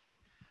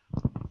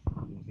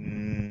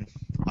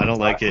 I don't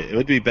like it. It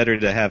would be better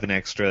to have an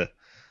extra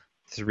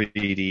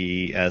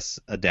 3DS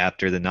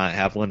adapter than not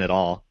have one at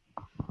all.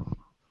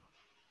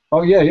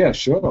 Oh yeah,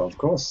 sure, of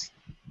course.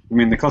 I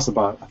mean, they cost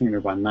I think they're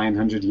about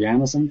 900 yen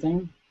or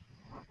something.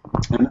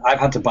 And I've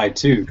had to buy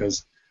two,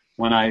 because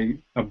when I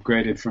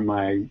upgraded from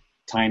my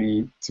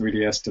tiny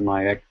 3DS to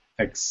my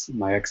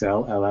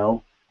XL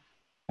LL,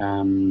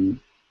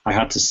 I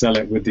had to sell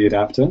it with the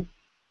adapter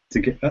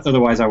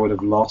otherwise I would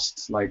have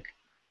lost like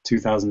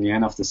 2,000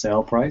 yen off the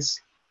sale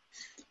price.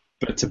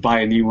 But to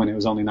buy a new one, it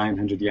was only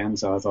 900 yen,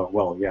 so I thought,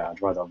 well, yeah,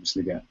 I'd rather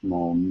obviously get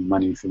more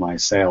money for my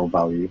sale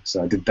value,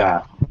 so I did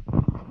that.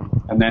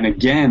 And then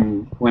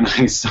again, when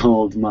I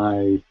sold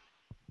my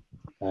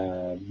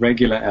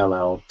regular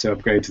LL to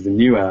upgrade to the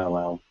new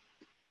LL,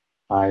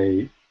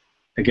 I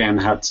again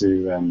had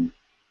to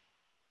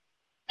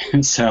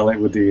sell it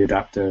with the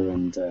adapter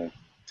and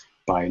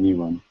buy a new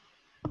one.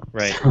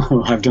 Right.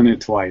 So I've done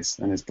it twice,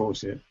 and it's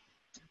bullshit.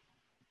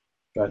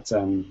 But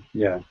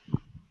yeah,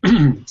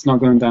 it's not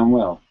going down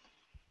well.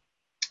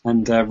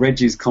 And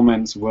Reggie's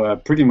comments were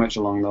pretty much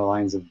along the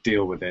lines of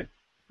deal with it.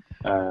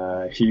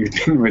 He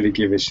didn't really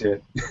give a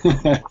shit.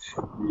 The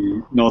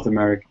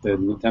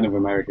Nintendo of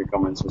America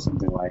comments were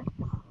something like,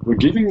 we're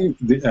giving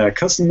the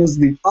customers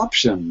the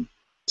option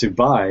to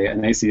buy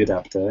an AC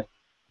adapter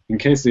in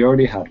case they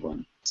already had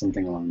one.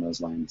 Something along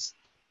those lines.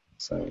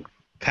 So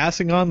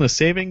passing on the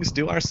savings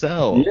to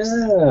ourselves.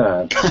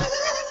 Yeah.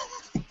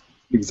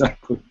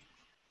 Exactly.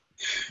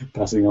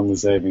 Passing on the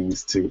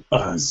savings to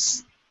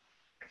us.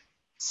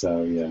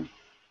 So, yeah.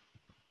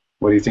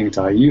 What do you think,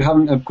 Ty? You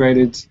haven't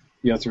upgraded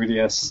your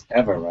 3DS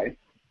ever, right?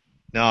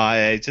 No,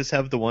 I just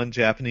have the one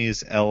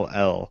Japanese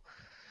LL.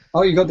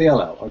 Oh, you got the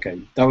LL.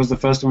 Okay. That was the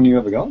first one you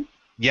ever got?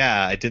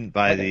 Yeah, I didn't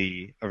buy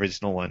the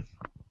original one.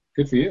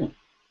 Good for you.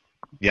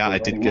 Yeah, I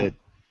did good.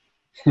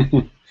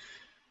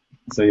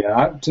 So,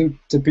 yeah,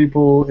 to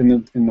people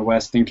in the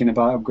West thinking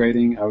about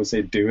upgrading, I would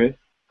say do it.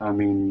 I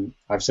mean,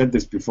 I've said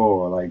this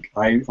before. Like,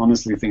 I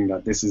honestly think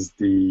that this is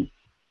the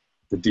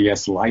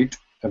DS Lite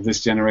of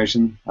this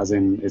generation, as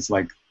in it's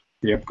like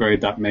the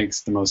upgrade that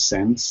makes the most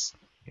sense.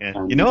 Yeah.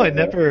 And, You know, I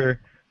never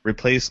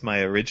replaced my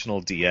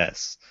original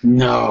DS.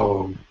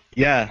 No.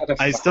 Yeah, What the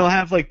I fuck? still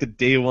have like the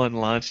day one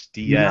launch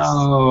DS.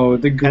 No,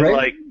 the And gray.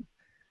 like,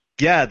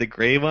 yeah, the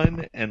gray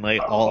one, and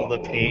like all the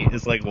Oh, paint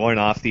is like worn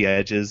off the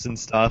edges and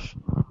stuff.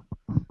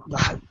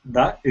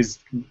 that is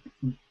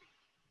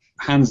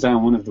hands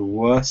down one of the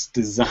worst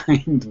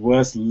designed,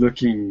 worst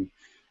looking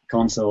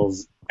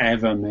consoles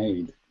ever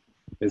made.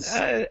 It's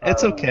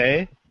It's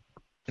okay,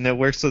 and it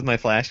works with my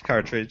flash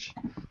cartridge.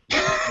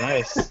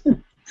 Nice.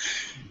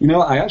 you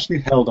know, I actually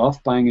held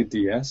off buying a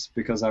DS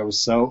because I was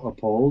so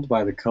appalled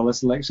by the color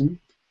selection.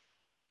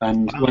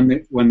 And Wow.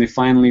 when they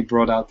finally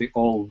brought out the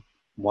all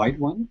white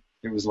one,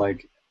 it was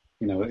like,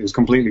 you know, it was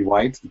completely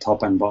white, the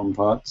top and bottom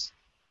parts.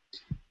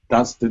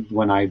 That's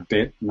when I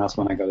bit, and that's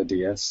when I got a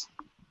DS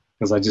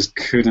because I just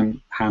couldn't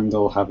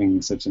handle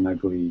having such an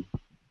ugly,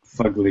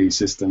 fugly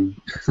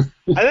system.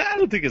 I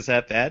don't think it's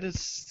that bad.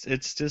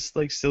 It's just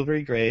like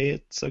silvery gray.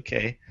 It's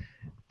okay,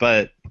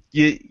 but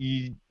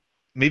you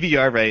maybe you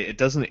are right. It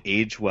doesn't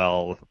age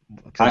well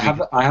because you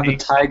can I have a paint.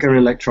 Tiger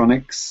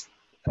Electronics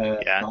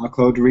Yeah.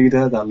 barcode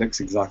reader that looks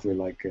exactly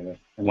like an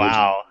original.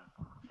 Wow.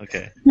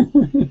 Okay.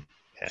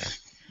 Yeah.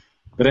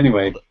 But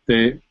anyway,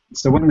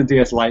 so when the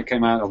DS Lite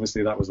came out,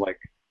 obviously that was like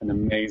an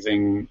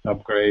amazing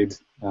upgrade.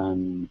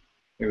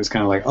 It was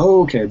kind of like,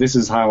 oh, okay, this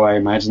is how I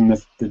imagine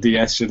the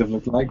DS should have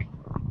looked like.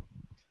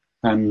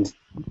 And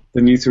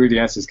the new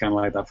 3DS is kind of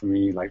like that for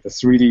me. Like the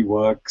 3D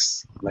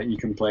works, like you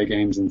can play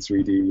games in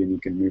 3D and you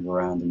can move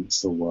around and it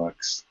still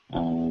works.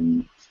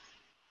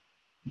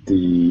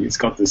 It's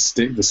got the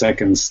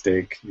second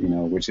stick, you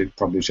know, which it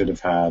probably should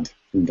have had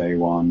from day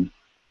one.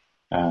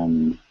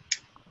 The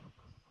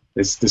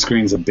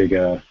screens are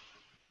bigger,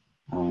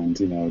 and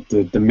you know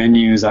the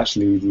menus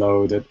actually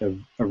load at a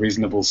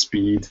reasonable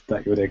speed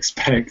that you would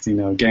expect. You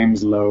know,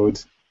 games load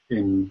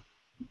in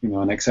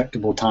an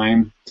acceptable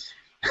time.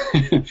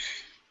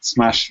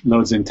 Smash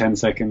loads in 10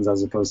 seconds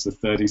as opposed to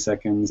 30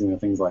 seconds. You know,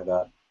 things like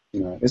that.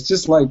 You know, it's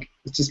just like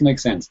it just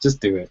makes sense.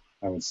 Just do it.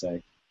 I would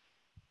say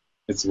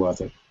it's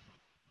worth it.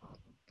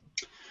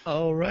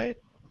 All right.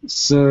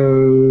 So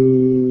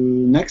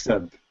next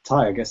up,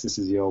 Ty. I guess this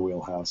is your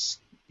wheelhouse.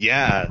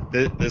 Yeah,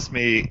 this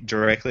may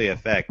directly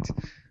affect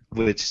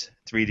which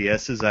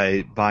 3DSs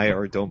I buy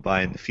or don't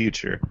buy in the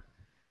future.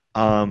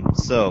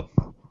 So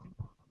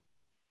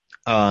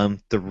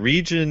the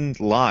region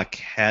lock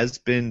has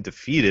been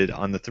defeated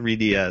on the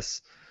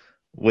 3DS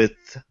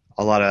with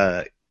a lot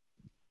of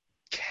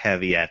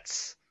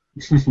caveats,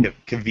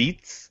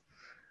 caveats,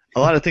 a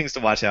lot of things to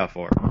watch out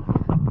for.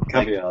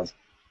 Like, Caveats.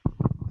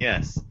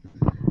 yes.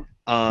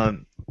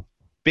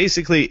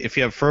 Basically, if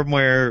you have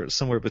firmware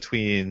somewhere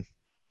between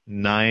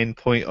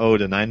 9.0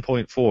 to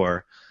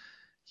 9.4,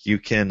 you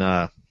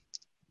can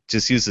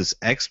just use this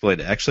exploit.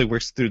 It actually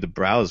works through the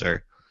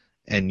browser,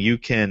 and you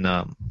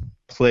can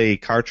play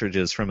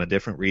cartridges from a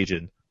different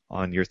region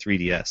on your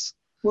 3DS.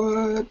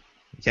 What?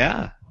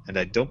 Yeah, and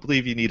I don't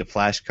believe you need a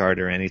flash card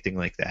or anything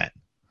like that.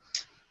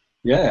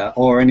 Yeah,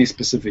 or any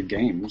specific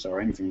games or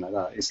anything like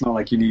that. It's not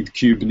like you need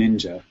Cube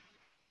Ninja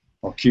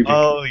or Cubic.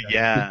 Oh,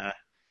 yeah.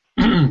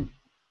 I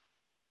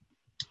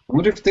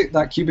wonder if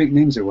that Cubic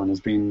Ninja one has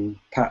been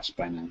patched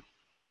by now.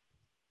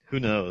 Who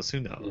knows? Who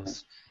Yeah.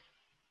 knows?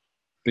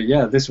 But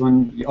yeah, this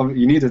one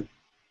you need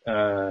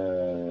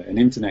an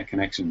internet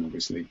connection,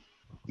 obviously.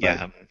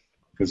 Yeah.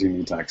 Because you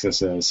need to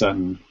access a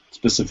certain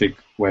specific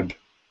web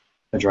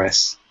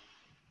address.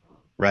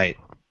 Right.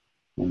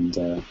 And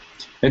it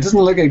doesn't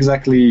look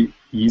exactly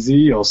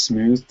easy or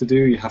smooth to do.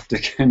 You have to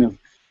kind of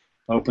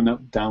open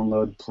up,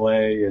 download,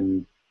 play,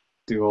 and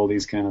do all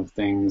these kind of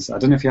things. I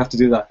don't know if you have to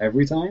do that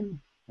every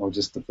time or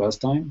just the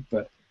first time,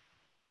 but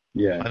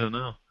yeah, I don't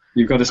know.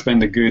 you've got to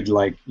spend a good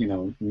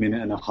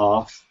minute and a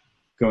half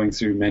going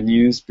through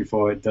menus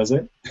before it does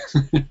it.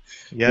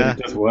 Yeah. But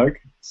it does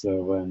work,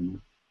 so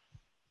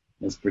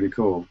that's pretty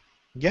cool.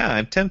 Yeah,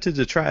 I'm tempted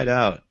to try it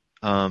out.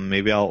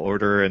 Maybe I'll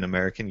order an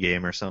American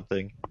game or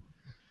something.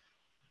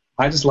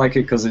 I just like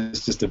it because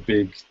it's just a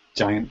big,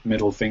 giant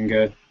middle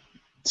finger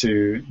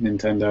to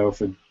Nintendo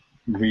for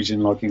region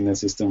locking their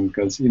system.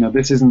 Because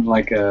this isn't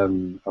like a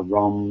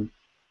ROM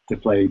to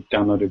play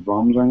downloaded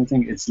ROMs or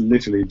anything. It's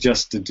literally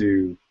just to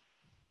do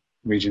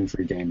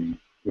region-free gaming,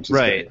 which is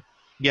Right. great.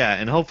 Yeah,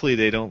 and hopefully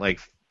they don't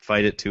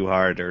fight it too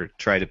hard or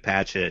try to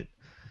patch it.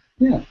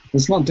 Yeah,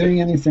 it's not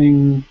doing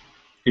anything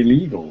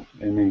illegal.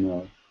 I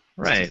mean,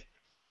 Right.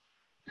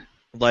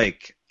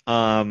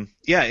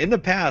 Yeah, in the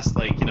past,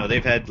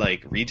 they've had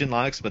region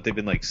locks, but they've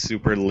been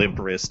super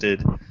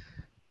limp-wristed.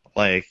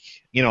 On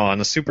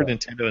the Super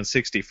Nintendo and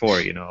 64,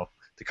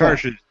 the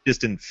cartridge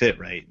just didn't fit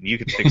right, and you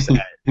could fix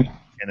that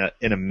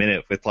in a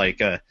minute with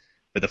a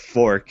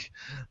fork.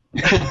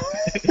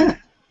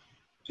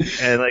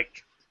 And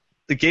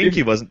the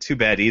GameCube wasn't too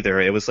bad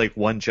either. It was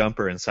one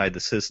jumper inside the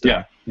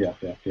system. Yeah.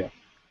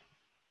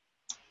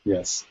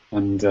 Yes,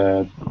 and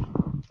the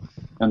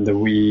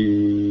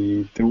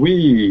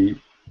Wii,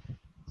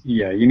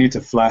 yeah, you need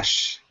to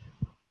flash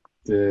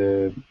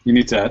you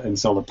need to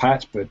install a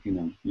patch, but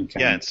you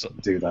can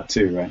do that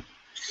too, right?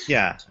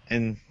 Yeah,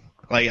 and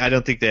like I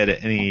don't think they had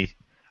any.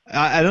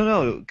 I don't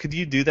know. Could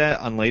you do that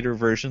on later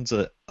versions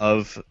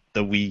of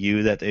the Wii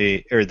U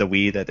the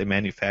Wii that they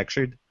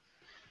manufactured?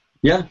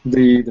 Yeah,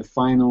 the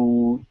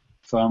final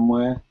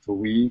firmware for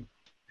Wii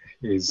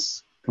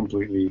is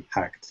completely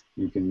hacked.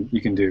 You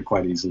can do it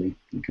quite easily.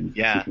 You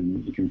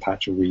can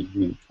patch a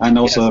Wii, and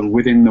also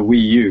within the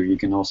Wii U, you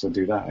can also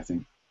do that, I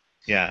think.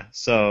 Yeah.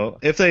 So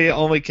if they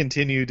only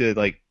continue to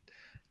like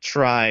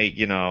try,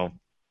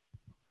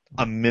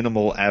 a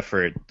minimal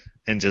effort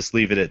and just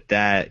leave it at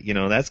that,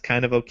 that's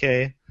kind of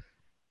okay.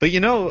 But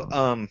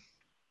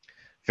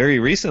very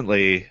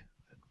recently,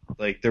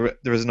 like there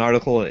was an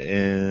article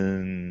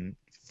in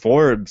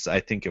Forbes, I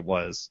think it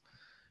was,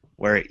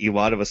 where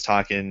Iwata was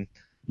talking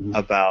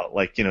about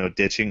like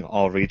ditching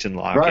all region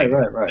locking.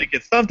 Right. Like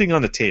it's something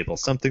on the table,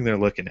 something they're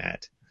looking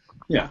at.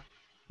 Yeah,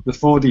 the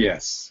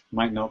 4DS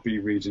might not be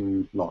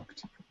region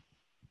locked.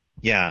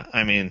 Yeah,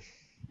 I mean,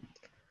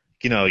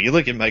 you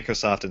look at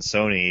Microsoft and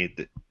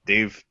Sony,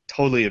 they've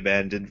totally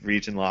abandoned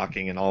region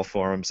locking in all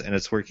forums, and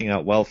it's working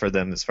out well for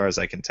them as far as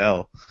I can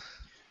tell.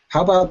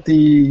 How about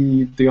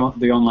the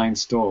online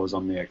stores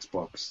on the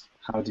Xbox?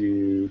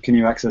 Can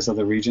you access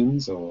other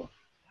regions or?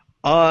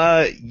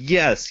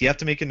 Yes, you have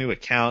to make a new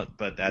account,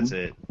 but that's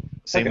it.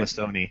 Same with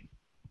Sony.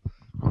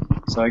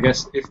 So I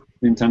guess if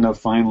Nintendo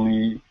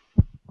finally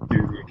do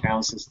the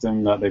account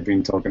system that they've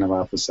been talking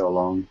about for so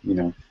long,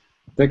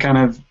 they're kind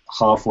of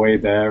halfway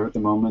there at the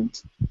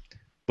moment.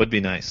 Would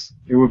be nice.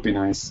 It would be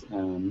nice.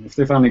 If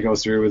they finally go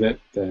through with it,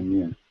 then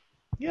yeah.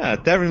 Yeah,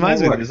 that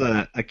reminds me. There's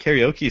a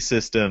karaoke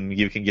system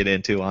you can get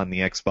into on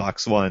the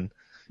Xbox One.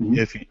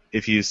 Mm-hmm.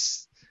 If you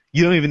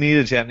don't even need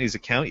a Japanese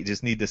account, you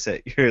just need to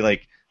set your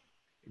like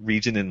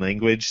region and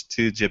language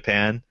to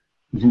Japan,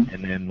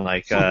 and then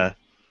like the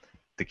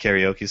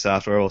karaoke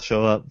software will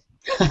show up.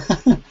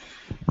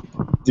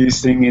 Do you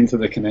sing into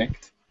the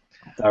Kinect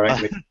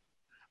directly?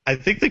 I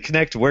think the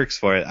Kinect works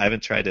for it. I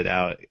haven't tried it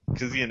out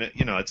because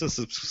it's a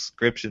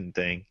subscription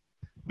thing.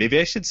 Maybe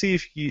I should see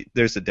if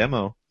there's a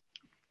demo.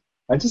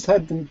 I just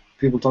heard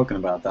people talking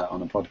about that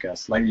on a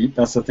podcast. Like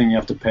that's the thing you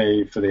have to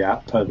pay for the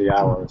app per the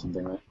hour or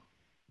something, right?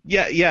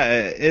 Yeah.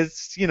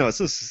 It's it's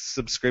a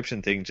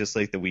subscription thing, just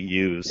like the Wii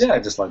U's. Yeah,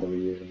 just like the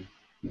Wii U.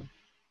 Yeah.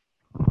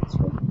 That's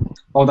right.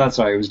 Oh, that's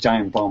right. It was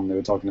Giant Bomb. They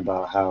were talking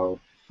about how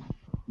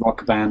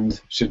Rock Band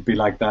should be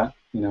like that,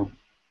 in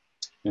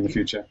the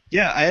future.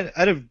 Yeah, I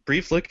had a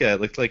brief look at it.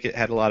 It looked like it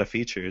had a lot of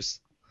features.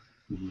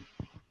 Mm-hmm.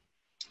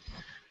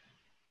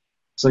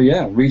 So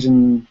yeah,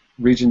 Region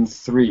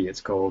 3,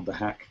 it's called, the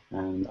hack,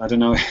 and I don't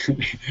know,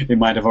 it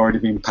might have already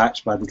been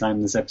patched by the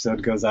time this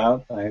episode goes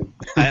out. I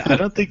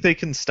don't think they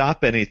can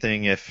stop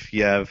anything if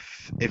you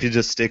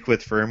just stick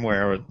with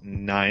firmware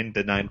 9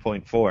 to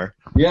 9.4.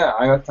 Yeah,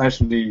 I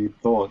actually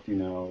thought,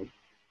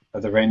 are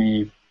there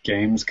any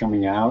games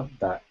coming out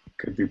that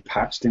could be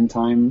patched in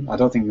time? I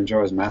don't think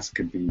Majora's Mask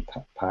could be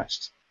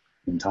patched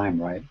in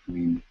time, right? I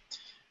mean,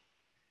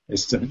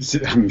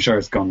 I'm sure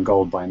it's gone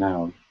gold by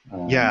now.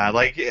 Yeah,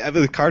 like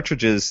with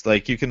cartridges,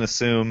 like you can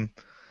assume,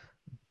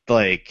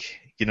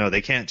 like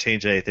they can't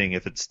change anything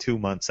if it's 2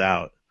 months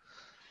out.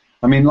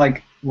 I mean,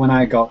 like when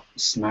I got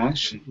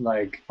Smash,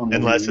 like on the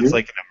unless Wii U, it's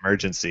like an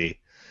emergency.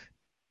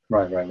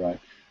 Right.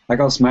 I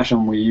got Smash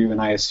on Wii U,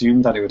 and I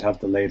assumed that it would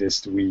have the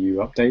latest Wii U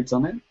updates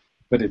on it,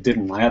 but it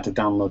didn't. I had to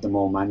download them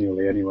all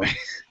manually anyway.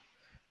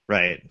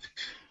 Right.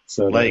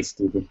 So that was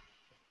stupid.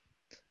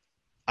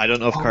 I don't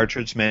know if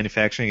cartridge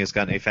manufacturing has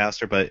gotten any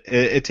faster, but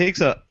it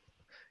takes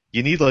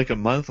you need like a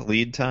month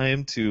lead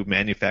time to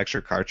manufacture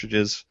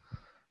cartridges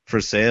for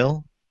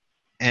sale,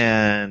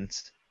 and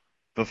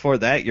before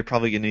that you're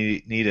probably going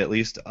to need at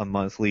least a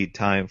month lead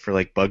time for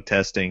like bug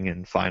testing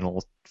and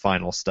final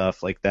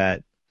stuff like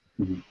that.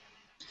 Mm-hmm.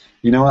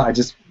 You know what? I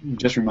just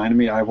reminded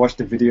me. I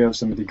watched a video of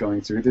somebody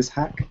going through this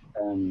hack,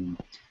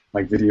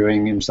 like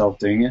videoing himself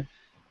doing it.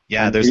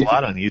 Yeah, there's a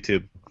lot on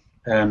YouTube.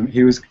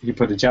 He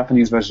put a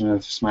Japanese version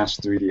of Smash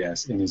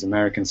 3DS in his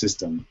American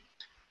system,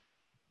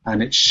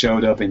 and it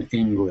showed up in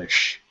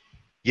English.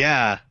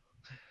 Yeah.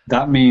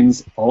 That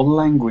means all the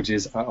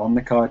languages are on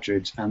the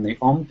cartridge, and they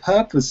on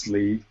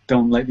purposely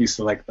don't let you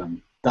select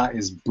them. That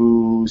is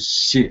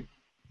bullshit.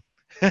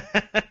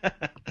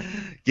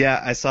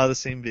 Yeah, I saw the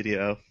same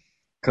video.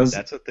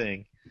 That's a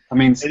thing. I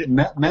mean,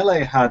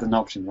 Melee had an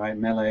option, right?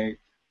 Melee,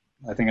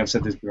 I think I've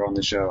said this before on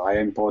the show. I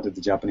imported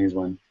the Japanese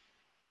one.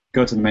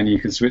 Go to the menu, you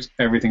can switch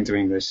everything to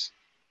English.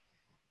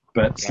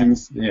 But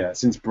since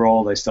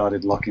Brawl, they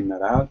started locking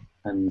that out,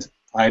 and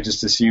I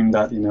just assumed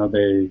that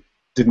they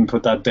didn't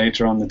put that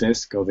data on the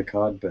disc or the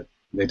card, but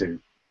they do,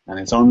 and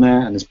it's on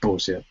there, and it's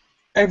bullshit.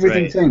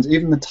 Everything changed.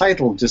 Even the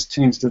title just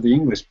changed to the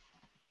English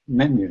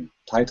menu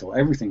title.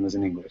 Everything was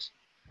in English.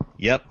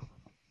 Yep.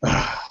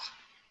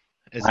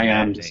 I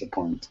am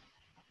disappointed.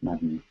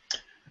 Maddening.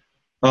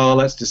 Oh,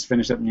 let's just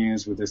finish up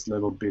news with this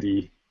little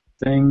bitty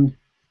thing.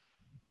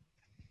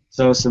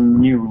 So some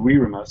new Wii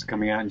remotes are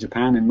coming out in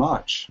Japan in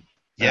March.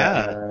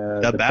 Yeah,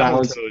 the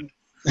Battletoad.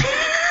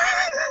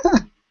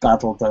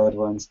 Battletoad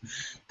ones.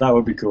 That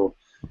would be cool.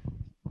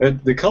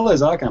 The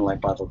colors are kind of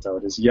like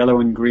Battletoad. It's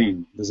yellow and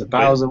green. There's a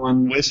Bowser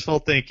one. Wishful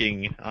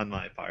thinking on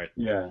my part.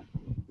 Yeah.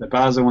 The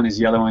Bowser one is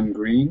yellow and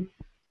green,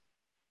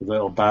 with a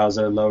little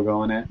Bowser logo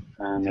on it.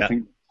 And I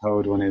think the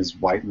Toad one is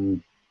white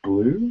and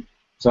blue.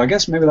 So I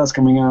guess maybe that's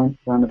coming out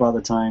around about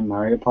the time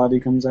Mario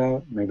Party comes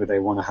out. Maybe they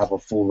want to have a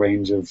full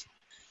range of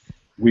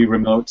Wii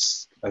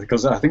remotes.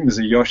 Because I think there's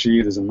a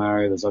Yoshi, there's a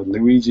Mario, there's a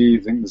Luigi,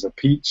 I think there's a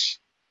Peach.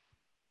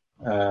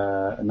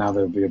 And now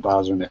there'll be a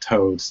Bowser and a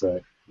Toad, so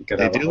you could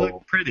have They do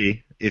look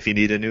pretty if you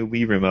need a new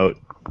Wii remote.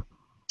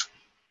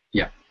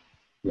 Yeah.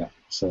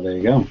 So there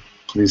you go.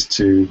 These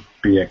two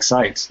be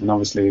excited. And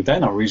obviously they're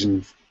not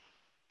region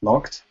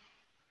locked.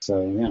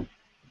 So yeah.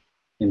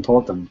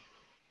 Import them.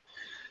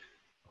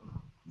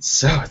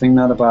 So I think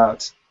that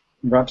about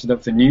wraps it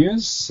up for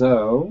news.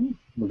 So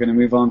we're going to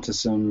move on to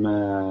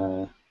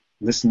some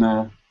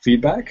listener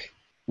feedback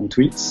and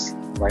tweets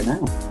right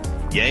now.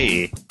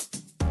 Yay!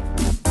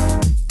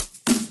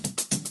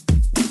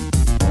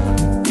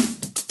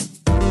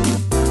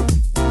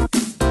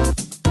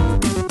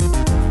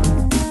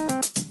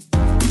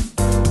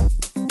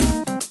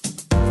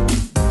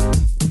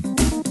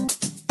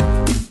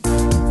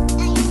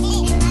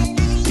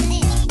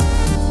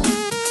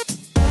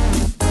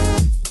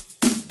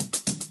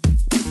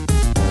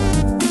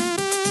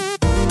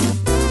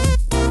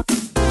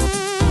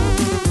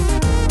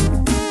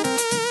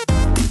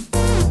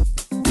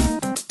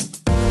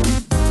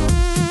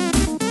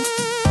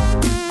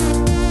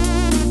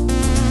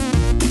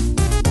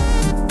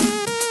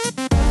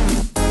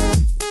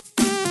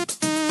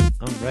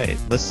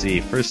 Let's see,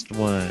 first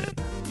one.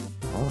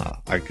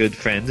 Our good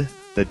friend,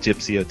 the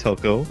Gypsy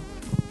Otoko,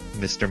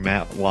 Mr.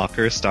 Matt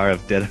Walker, star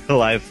of Dead or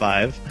Alive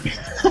 5.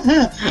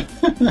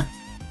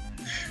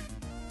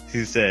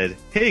 Who said,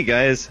 "Hey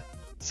guys,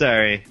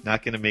 sorry,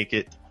 not gonna make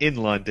it in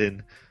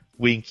London."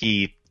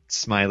 Winky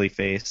smiley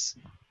face.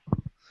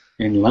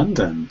 In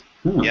London?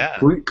 Huh. Yeah.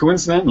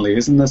 Coincidentally,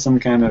 isn't there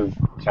some kind of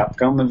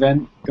Capcom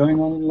event going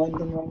on in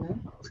London right now?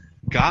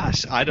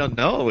 Gosh, I don't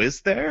know. Is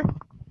there?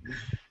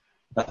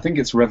 I think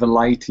it's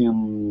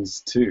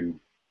Revelations 2.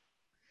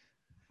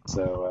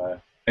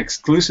 So,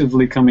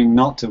 exclusively coming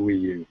not to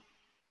Wii U.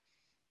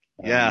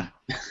 Yeah.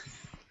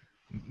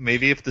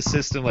 Maybe if the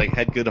system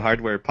had good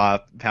hardware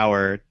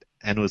power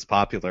and was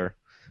popular.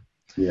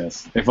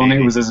 Yes. If only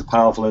it was as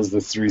powerful as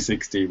the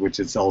 360, which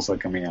it's also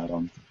coming out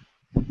on.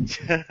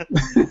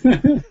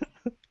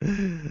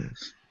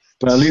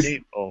 But at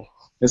least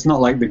it's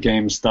not like the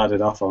game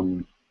started off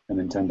on a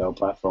Nintendo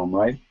platform,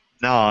 right?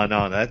 No,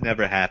 that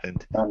never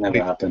happened. That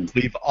never happened.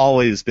 We've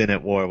always been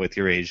at war with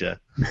Eurasia.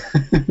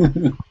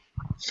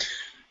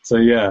 So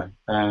yeah,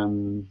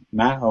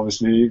 Matt,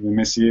 obviously we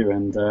miss you,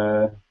 and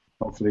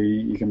hopefully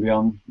you can be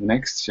on the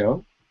next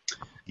show.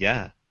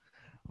 Yeah.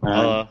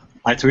 I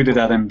tweeted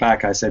at him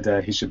back. I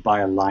said he should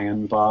buy a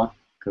Lion bar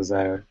because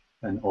they're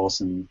an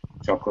awesome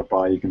chocolate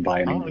bar you can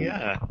buy in England. Oh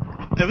yeah.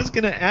 I was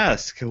gonna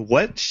ask,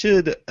 what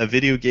should a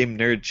video game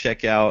nerd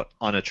check out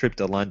on a trip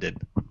to London?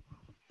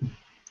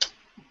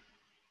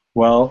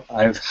 Well,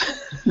 I'm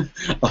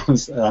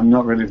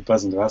not really the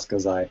person to ask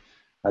because I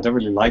don't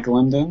really like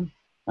London,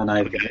 and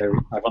I've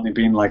only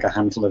been a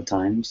handful of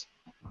times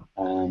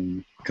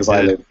because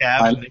I live.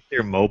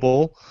 They're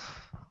mobile.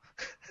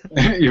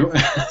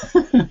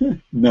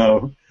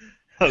 No.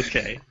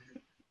 Okay.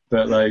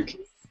 But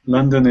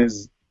London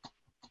is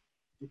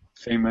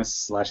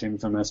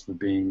famous/infamous for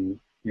being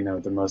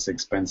the most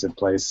expensive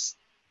place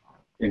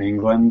in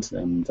England,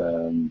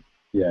 and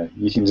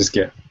you can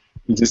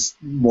just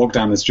walk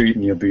down the street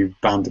and you'll be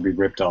bound to be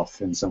ripped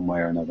off in some way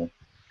or another.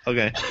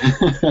 Okay.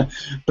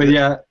 But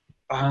yeah,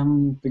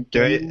 the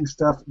gaming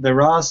stuff,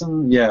 there are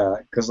some,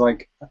 because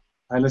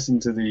I listen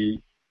to the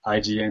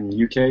IGN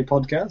UK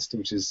podcast,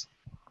 which is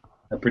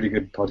a pretty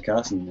good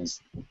podcast and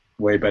is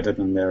way better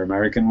than their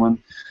American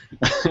one.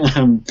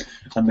 And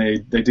they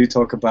do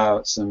talk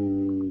about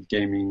some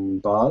gaming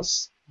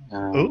bars.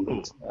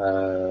 And,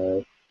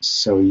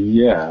 so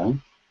yeah.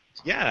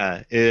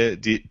 Yeah.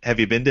 Have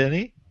you been to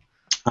any?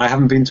 I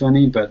haven't been to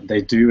any, but they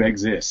do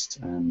exist,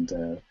 and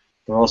there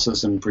are also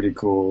some pretty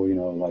cool,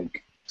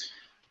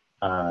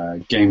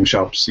 game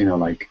shops,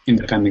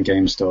 independent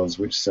game stores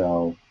which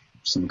sell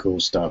some cool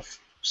stuff.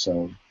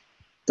 So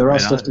there are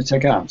stuff to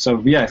check out. So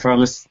yeah,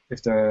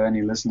 if there are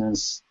any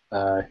listeners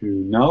who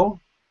know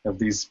of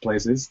these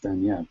places,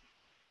 then yeah,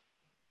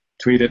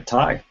 tweet at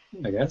Ty,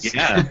 I guess.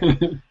 Yeah.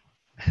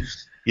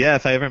 Yeah,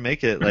 if I ever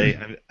make it,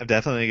 I'm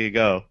definitely gonna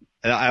go.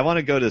 And I want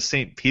to go to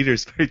St.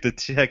 Petersburg to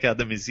check out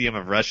the Museum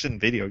of Russian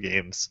Video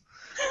Games.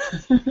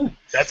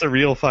 That's a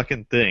real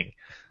fucking thing.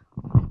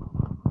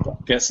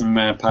 Get some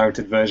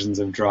pirated versions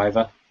of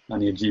Driver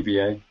on your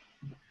GBA.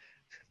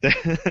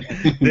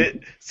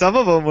 Some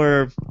of them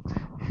were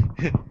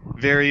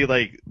very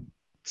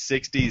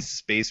 60s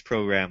space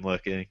program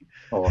looking.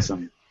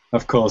 Awesome.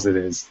 Of course it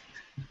is.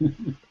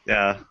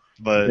 Yeah,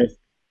 but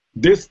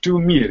Death to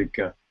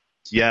America.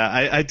 Yeah,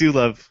 I do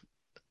love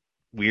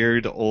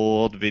weird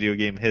old video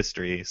game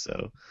history,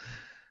 so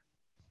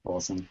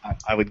awesome.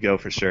 I would go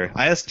for sure.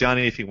 I asked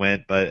Johnny if he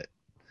went, but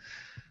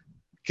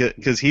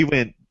because he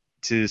went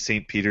to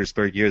St.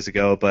 Petersburg years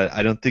ago, but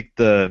I don't think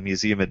the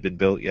museum had been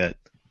built yet.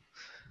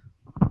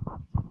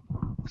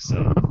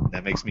 So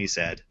that makes me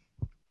sad.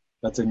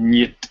 That's a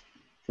nyet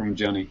from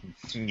Johnny.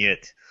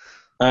 Yet.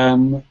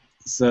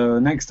 So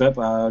next up,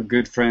 our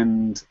good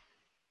friend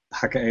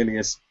hacker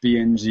alias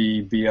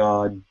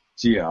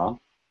BNGBRGR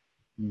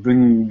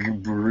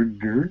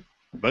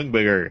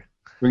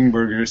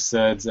Bringburger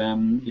said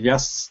he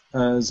asks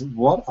us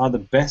what are the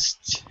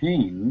best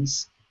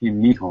chains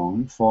in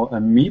Nihon for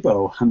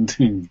amiibo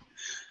hunting?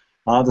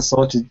 Are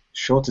the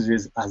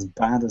shortages as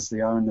bad as they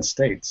are in the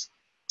States?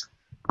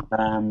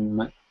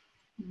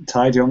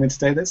 Ty, do you want me to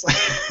say this?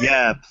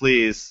 Yeah,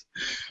 please.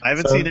 I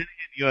haven't seen any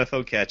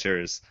UFO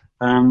catchers.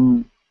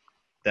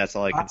 That's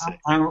all I can say.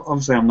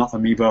 I'm not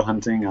amiibo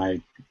hunting.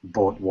 I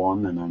bought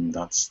one, and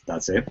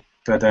that's it.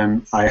 But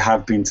I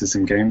have been to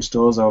some game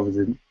stores over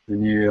the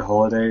New Year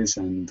holidays,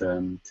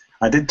 and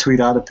I did tweet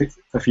out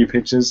a few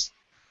pictures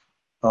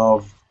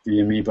of the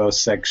amiibo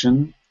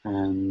section,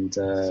 and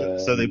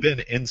so they've been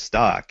in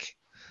stock.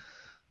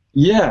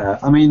 Yeah,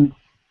 I mean,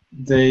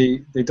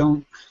 they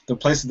don't. The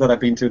places that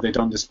I've been to, they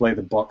don't display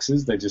the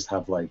boxes. They just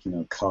have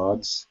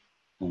cards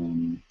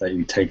that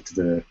you take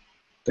to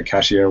the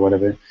cashier or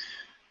whatever.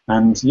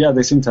 And yeah,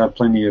 they seem to have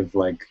plenty of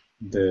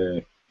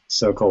the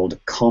so-called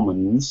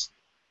commons,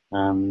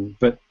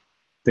 but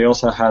they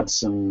also had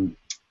some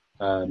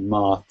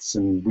Marths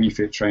and Wii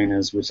Fit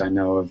trainers, which I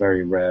know are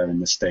very rare in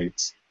the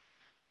States.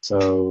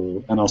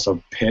 So, and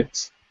also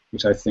Pit,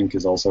 which I think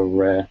is also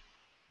rare.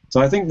 So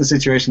I think the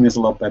situation is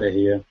a lot better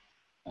here.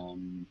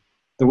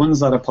 The ones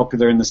that are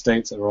popular in the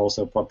States are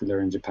also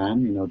popular in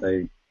Japan.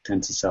 They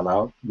tend to sell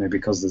out, maybe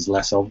because there's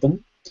less of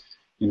them.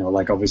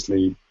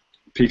 Obviously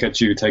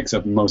Pikachu takes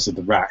up most of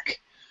the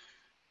rack.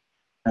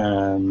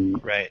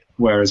 Right.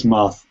 Whereas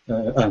Marth,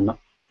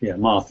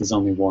 Marth is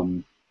only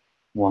one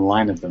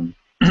line of them.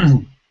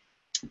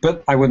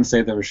 But I wouldn't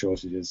say there are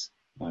shortages.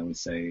 I would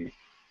say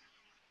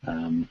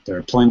there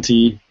are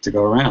plenty to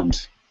go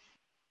around.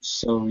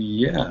 So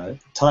yeah,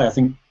 Ty, I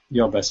think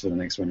you're best for the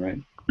next one, right?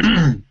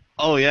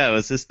 Oh yeah,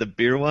 was this the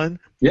beer one?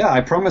 Yeah,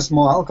 I promised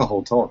more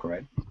alcohol talk,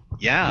 right?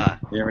 Yeah.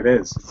 Here it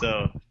is.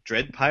 So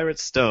Dread Pirate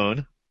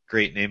Stone,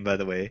 great name by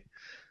the way,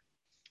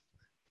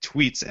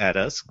 tweets at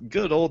us,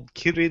 good old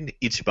Kirin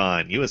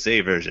Ichiban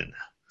USA version.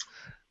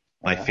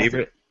 My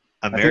favorite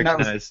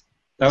Americanized.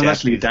 That was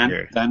actually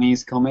beer.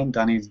 Danny's comment.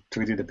 Danny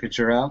tweeted a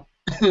picture out.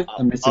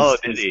 And this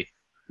did he?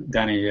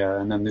 Danny,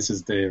 and then this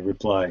is the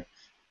reply.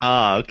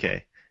 Ah,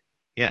 okay.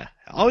 Yeah,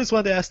 I always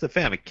wanted to ask the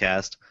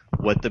Famicast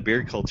what the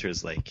beer culture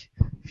is like.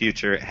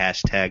 Future #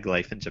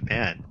 life in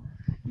Japan.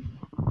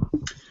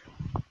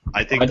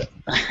 I think.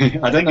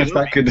 I don't know if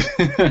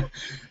that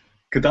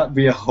could that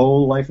be a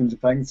whole life in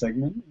Japan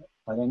segment?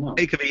 I don't know.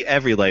 It could be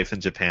every life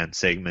in Japan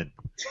segment.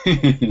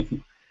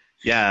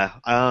 Yeah.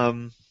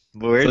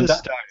 Where to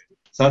start?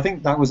 So I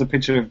think that was a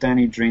picture of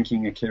Danny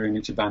drinking a Kirin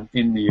Ichiban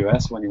in the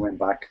US when he went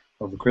back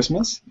over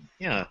Christmas.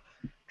 Yeah.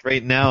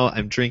 Right now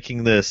I'm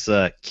drinking this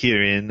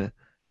Kirin,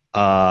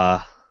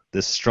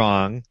 this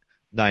strong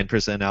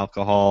 9%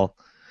 alcohol.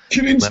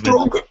 Kirin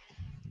strong.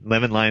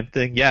 Lemon lime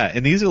thing. Yeah,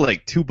 and these are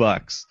like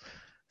 $2.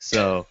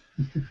 So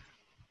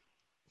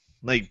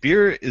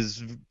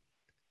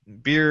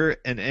beer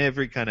and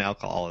every kind of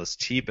alcohol is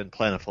cheap and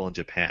plentiful in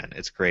Japan.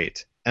 It's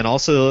great. And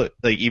also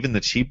even the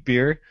cheap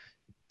beer,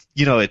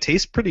 it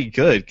tastes pretty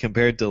good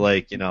compared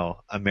to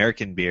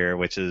American beer,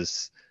 which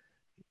is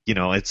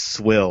it's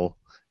swill.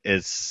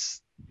 It's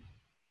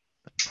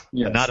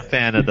I'm not a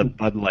fan of the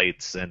Bud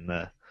Lights and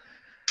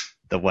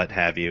the what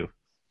have you.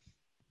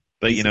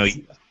 But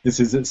this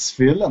is a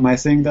swill. Am I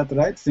saying that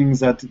right?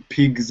 Things that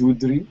pigs would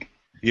drink.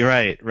 You're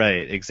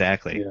right,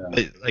 exactly. Yeah.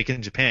 But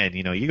in Japan,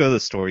 you go to the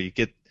store, you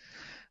get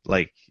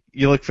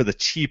you look for the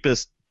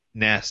cheapest,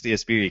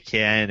 nastiest beer you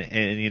can,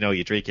 and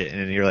you drink it,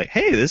 and you're like,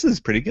 hey, this is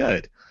pretty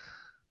good.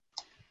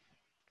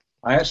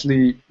 I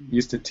actually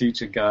used to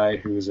teach a guy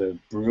who was a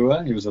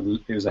brewer. He was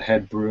a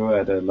head brewer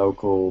at a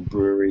local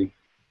brewery,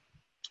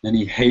 and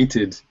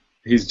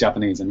he's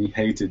Japanese, and he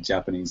hated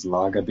Japanese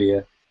lager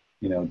beer.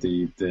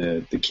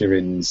 The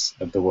Kirins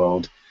of the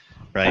world,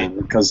 right?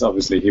 Because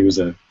obviously he was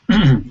a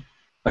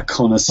a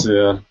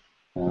connoisseur.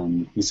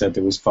 He said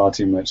there was far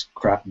too much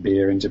crap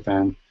beer in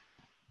Japan,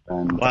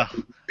 and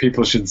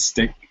people should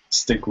stick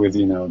with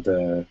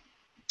the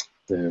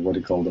what do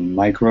you call them,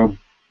 micro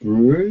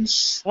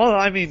brewers.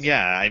 Well,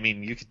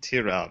 you could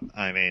tear up.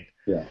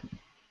 Yeah.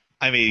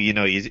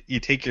 You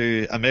take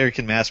your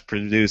American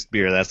mass-produced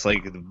beer. That's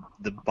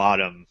the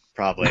bottom,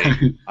 probably. I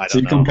don't know. So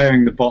you're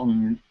comparing the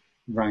bottom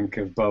rank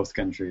of both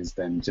countries,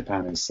 then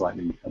Japan is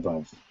slightly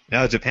above.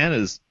 No, Japan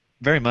is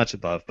very much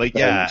above. But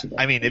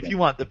if you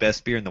want the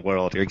best beer in the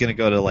world, you're going to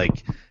go to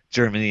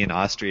Germany and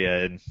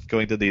Austria and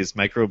going to these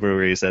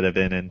microbreweries that have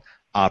been in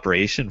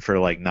operation for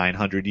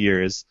 900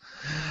 years.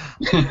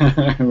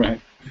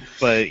 Right.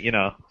 But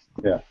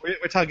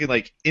we're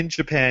talking in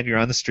Japan, you're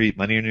on the street,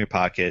 money in your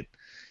pocket.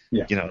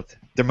 Yeah.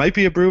 There might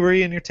be a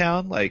brewery in your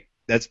town.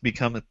 That's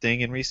become a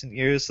thing in recent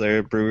years. There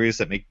are breweries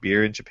that make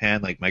beer in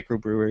Japan,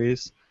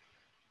 microbreweries.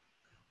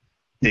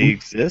 They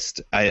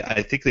exist.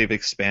 I think they've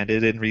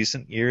expanded in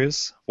recent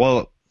years.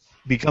 Well,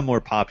 become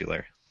more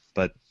popular.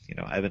 But,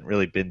 I haven't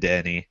really been to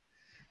any.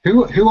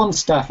 Who on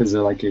staff is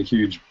like a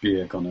huge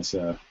beer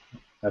connoisseur?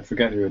 I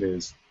forget who it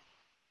is.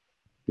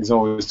 He's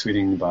always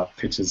tweeting about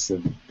pictures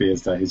of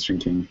beers that he's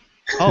drinking.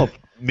 Oh,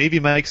 maybe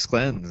Mike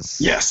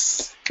Sklens.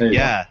 Yes! There you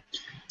Yeah. go.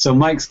 So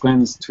Mike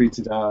Sklens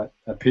tweeted out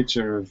a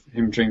picture of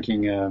him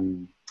drinking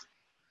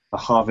a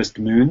Harvest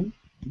Moon.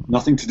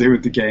 Nothing to do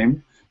with the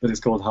game, but it's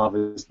called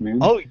Harvest Moon.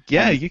 Oh,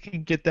 yeah, you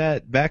can get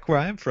that back where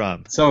I'm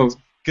from. So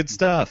Good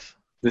stuff.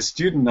 the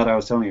student that I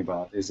was telling you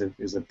about is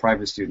a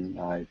private student,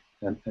 a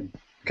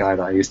guy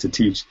that I used to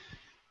teach.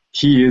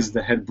 He is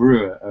the head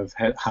brewer of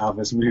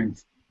Harvest Moon.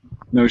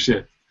 No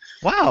shit.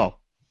 Wow.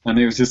 And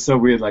it was just so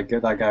weird. Like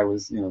that guy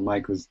was,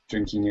 Mike was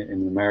drinking it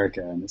in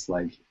America, and it's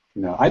like,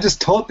 I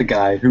just taught the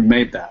guy who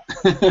made that.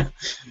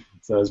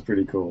 So it was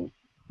pretty cool.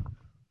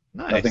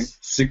 Nice. I think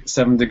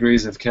 7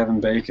 degrees of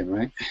Kevin Bacon,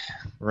 right?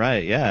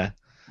 Right, yeah.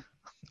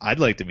 I'd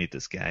like to meet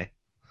this guy.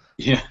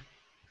 Yeah,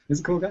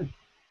 he's a cool guy.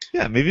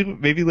 Yeah,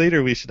 maybe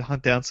later we should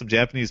hunt down some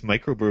Japanese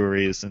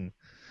microbreweries and,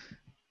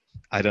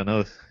 I don't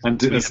know.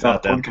 And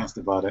start a podcast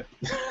about it.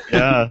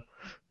 Yeah.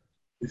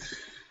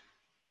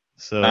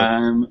 So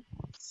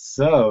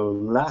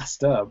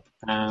last up,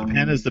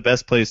 Japan is the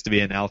best place to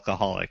be an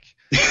alcoholic,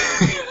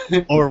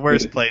 or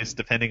worst place,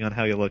 depending on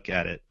how you look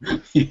at it.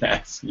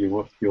 Yes,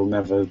 you'll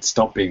never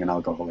stop being an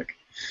alcoholic.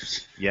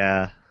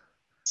 Yeah.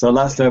 So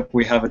last up,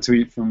 we have a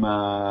tweet from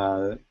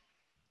a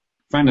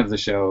friend of the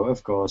show,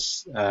 of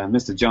course,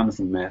 Mr.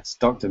 Jonathan Metz,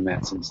 Dr.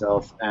 Metz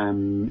himself.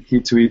 He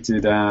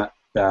tweeted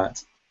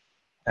that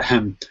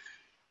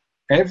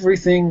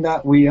everything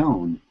that we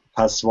own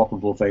has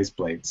swappable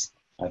faceplates.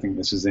 I think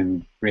this was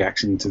in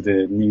reaction to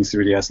the new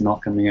 3DS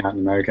not coming out in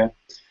America.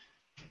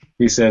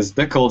 He says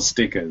they're called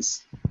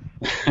stickers.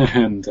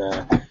 And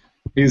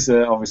he's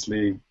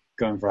obviously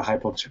going for a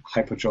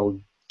Hypertroll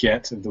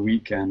get of the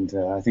week, and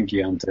I think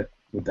he earned it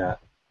with that.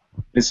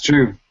 It's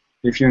true.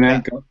 If you're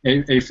an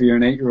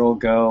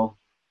 8-year-old girl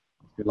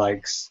who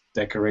likes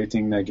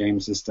decorating their game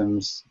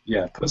systems,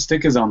 yeah, put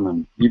stickers on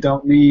them. You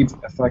don't need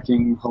a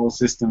fucking whole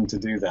system to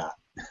do that.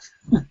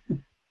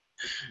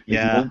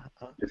 Yeah.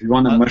 If you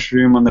want a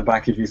mushroom on the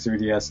back of your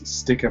 3DS,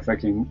 stick a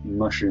fucking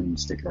mushroom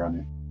sticker on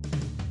it.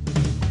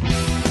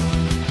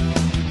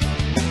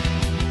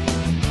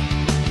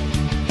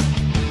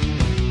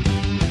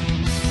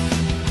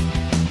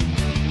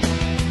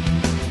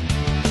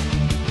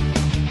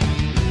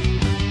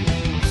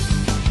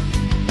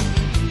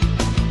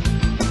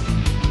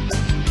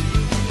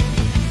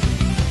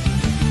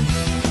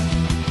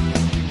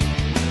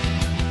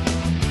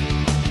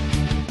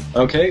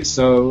 Okay,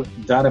 so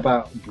that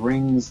about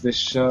brings this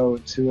show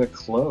to a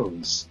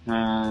close.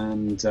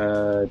 And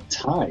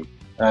Ty,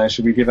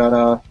 should we give out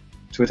our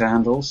Twitter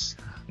handles?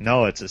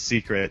 No, it's a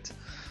secret.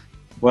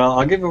 Well,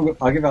 I'll give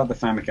out the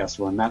Famicast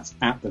one. That's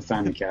at the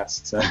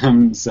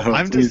Famicast. So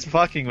I'm just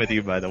fucking with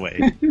you, by the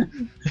way.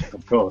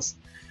 Of course.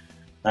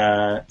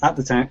 At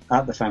the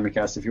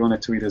Famicast, if you want to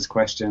tweet us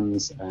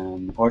questions,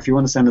 or if you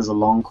want to send us a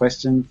long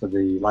question for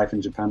the Life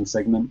in Japan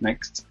segment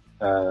next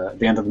at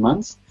the end of the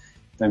month,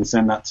 then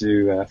send that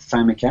to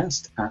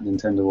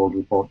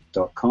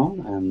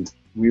famicast@nintendoworldreport.com, and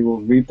we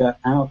will read that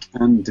out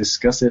and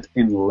discuss it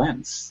in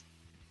length.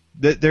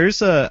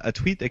 There's a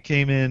tweet that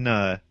came in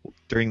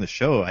during the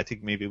show. I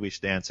think maybe we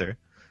should answer.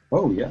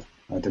 Oh, yeah.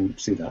 I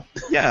didn't see that.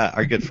 Yeah,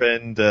 our good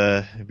friend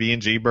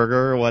B&G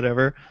Burger or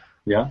whatever.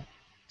 Yeah.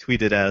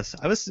 Tweeted us.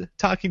 I was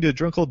talking to a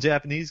drunk old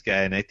Japanese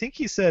guy, and I think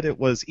he said it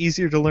was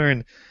easier to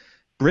learn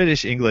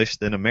British English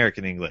than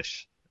American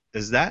English.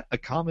 Is that a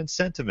common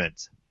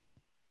sentiment?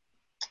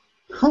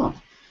 Huh.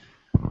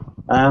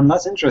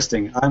 That's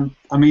interesting. I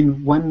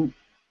mean, when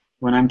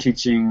I'm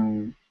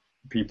teaching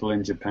people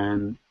in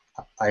Japan,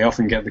 I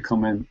often get the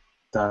comment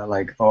that,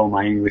 like, oh,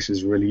 my English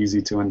is really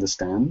easy to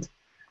understand.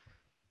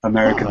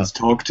 Americans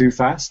talk too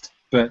fast,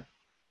 but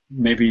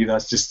maybe I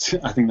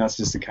think that's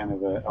just a kind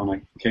of on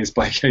a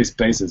case-by-case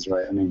basis,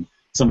 right? I mean,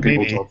 some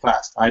people talk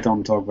fast. I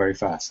don't talk very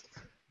fast.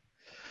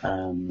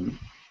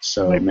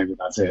 So maybe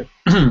that's it.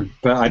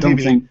 But I don't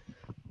think...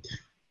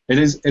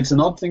 It's an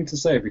odd thing to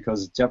say,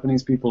 because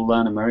Japanese people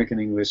learn American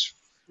English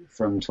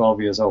from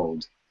 12 years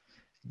old.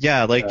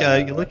 Yeah, like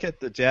you look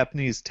at the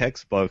Japanese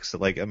textbooks,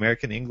 like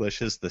American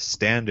English is the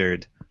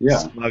standard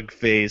smug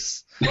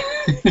face.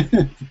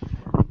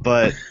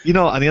 But,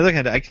 on the other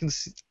hand,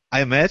 I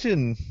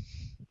imagine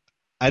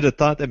I'd have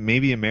thought that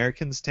maybe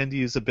Americans tend to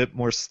use a bit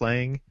more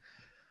slang,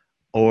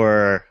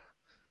 or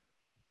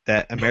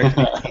that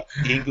American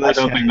English... I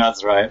don't think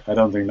that's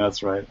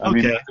right. I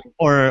mean,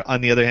 or on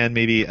the other hand,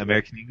 maybe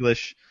American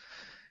English...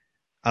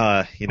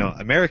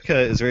 America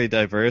is very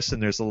diverse,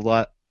 and there's a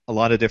lot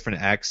of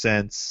different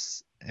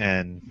accents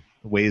and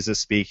ways of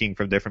speaking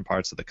from different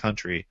parts of the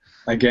country.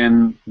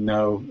 Again,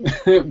 no.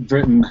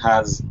 Britain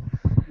has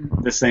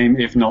the same,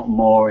 if not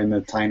more, in the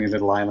tiny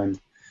little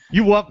island.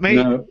 You what, mate?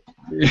 No.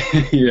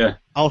 Yeah.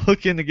 I'll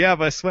hook you in the gab,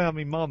 I swear on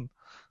me mum.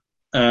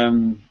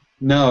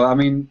 No, I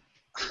mean,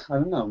 I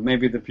don't know,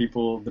 maybe the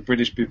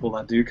British people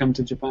that do come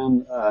to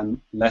Japan are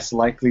less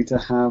likely to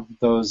have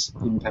those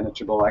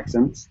impenetrable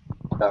accents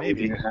that we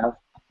Maybe. do have.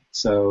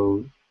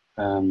 So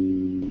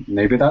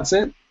maybe that's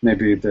it.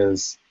 Maybe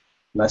there's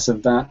less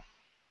of that,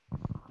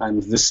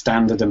 and the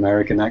standard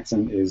American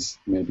accent is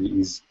maybe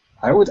easy.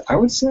 I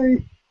would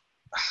say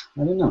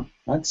I don't know.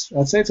 I'd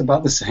say it's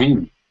about the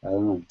same. I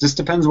don't know. Just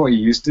depends what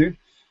you're used to.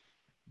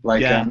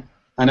 Like Yeah.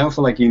 I know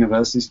for like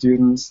university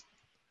students,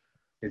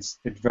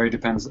 it very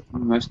depends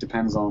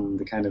on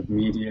the kind of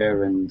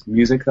media and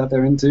music that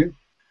they're into.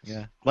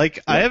 Yeah. Like,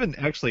 I So, haven't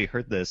actually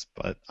heard this,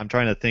 but I'm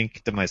trying to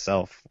think to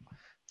myself,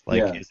 like,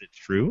 yeah, is it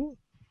true?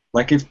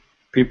 like if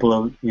people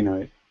are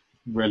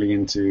really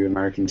into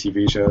American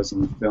TV shows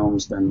and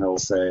films, then they'll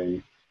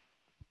say,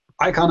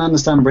 "I can't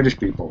understand British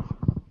people."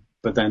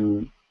 But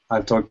then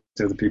I've talked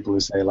to the people who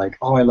say like,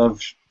 "Oh, I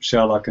love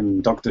Sherlock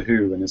and Doctor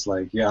Who," and it's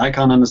like, "Yeah, I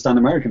can't understand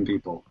American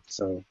people."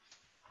 So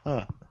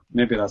Huh.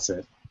 maybe that's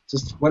it.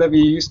 Just whatever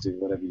you're used to,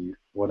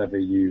 whatever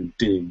you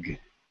dig,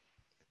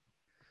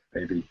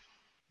 baby.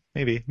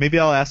 Maybe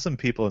I'll ask some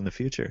people in the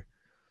future,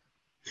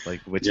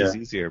 like, which Yeah, is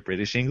easier,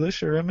 British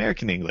English or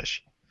American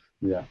English?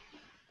 yeah.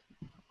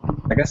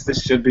 I guess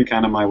this should be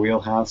kind of my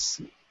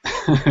wheelhouse,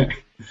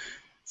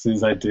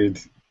 since I did,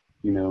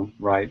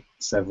 write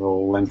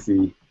several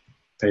lengthy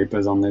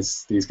papers on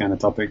these kind of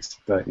topics.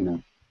 But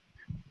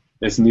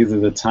it's neither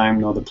the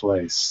time nor the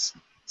place.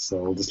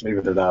 So we'll just leave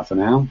it at that for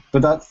now.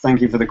 But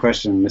thank you for the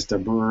question,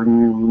 Mr.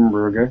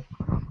 Burger.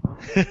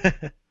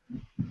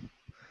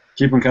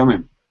 Keep them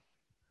coming.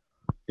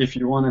 If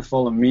you want to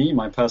follow me,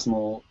 my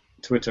personal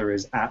Twitter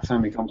is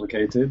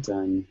 @FamiComplicated,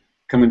 and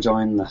come and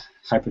join the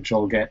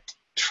Hypertroll Get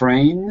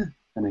train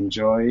and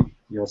enjoy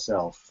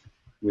yourself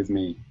with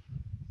me.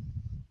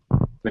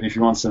 But if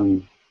you want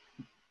some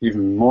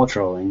even more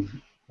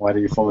trolling, why do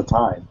you follow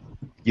Tide?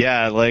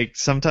 Yeah, like,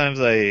 sometimes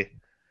I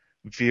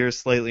veer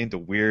slightly into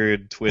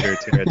weird Twitter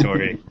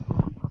territory.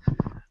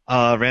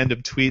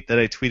 Random tweet that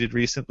I tweeted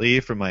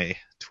recently from my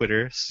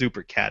Twitter,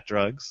 Super Cat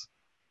Drugs.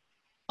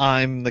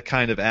 I'm the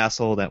kind of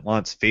asshole that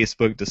wants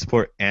Facebook to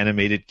support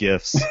animated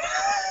GIFs.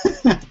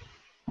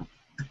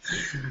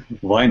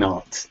 Why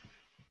not?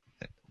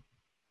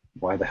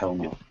 Why the hell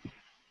not?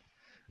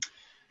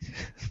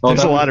 Well,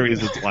 There's a lot of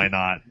reasons why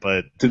not,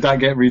 but did that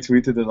get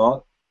retweeted a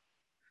lot?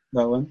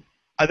 That one?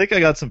 I think I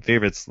got some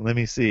favorites. Let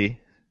me see.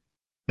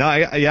 No,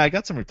 I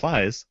got some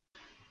replies.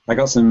 I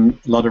got a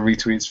lot of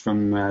retweets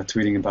from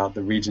tweeting about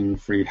the region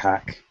free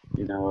hack,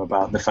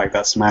 about the fact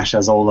that Smash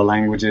has all the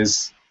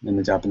languages in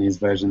the Japanese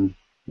version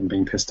and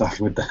being pissed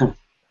off with that.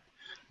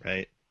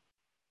 Right.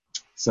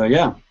 So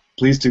yeah,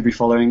 please do be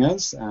following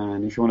us.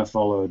 And if you want to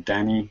follow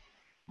Danny,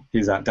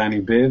 he's at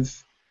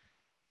DannyBiv.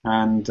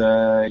 And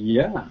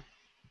yeah,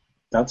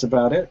 that's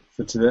about it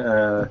for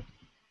the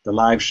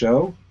live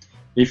show.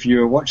 If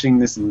you're watching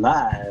this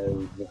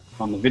live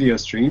on the video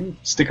stream,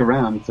 stick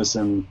around for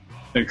some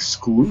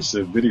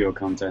exclusive video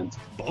content.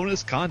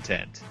 Bonus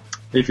content.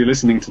 If you're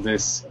listening to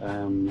this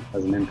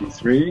as an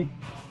MP3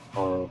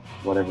 or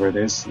whatever it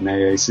is, an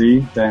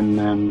AAC,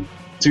 then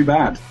too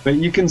bad. But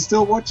you can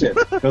still watch it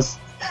because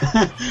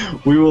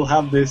we will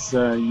have this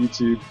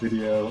YouTube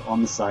video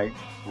on the site,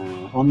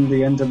 on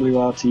the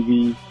NWR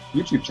TV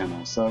YouTube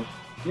channel. So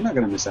you're not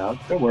going to miss out.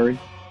 Don't worry.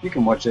 You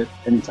can watch it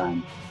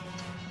anytime.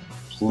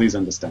 Please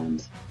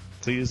understand.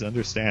 Please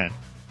understand.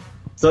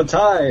 So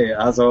Ty,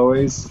 as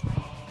always,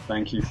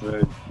 thank you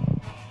for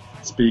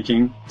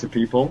speaking to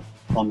people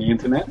on the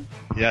internet.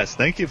 Yes,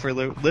 thank you for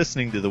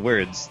listening to the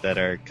words that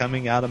are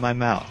coming out of my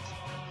mouth.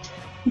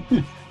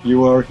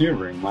 You are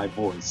hearing my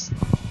voice.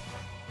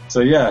 So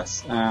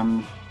yes,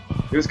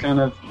 it was kind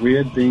of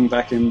weird being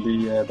back in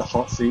the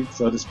hot seat,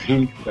 so to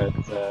speak, but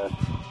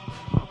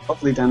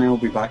hopefully Danny will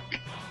be back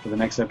for the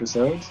next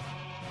episode.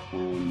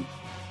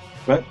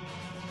 But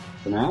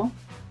for now,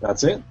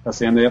 that's it. That's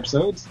the end of the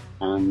episode.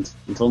 And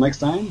until next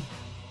time,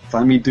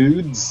 Fami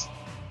Dudes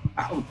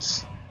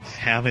out.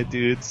 Damn it,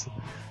 dudes.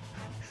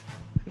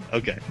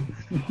 Okay.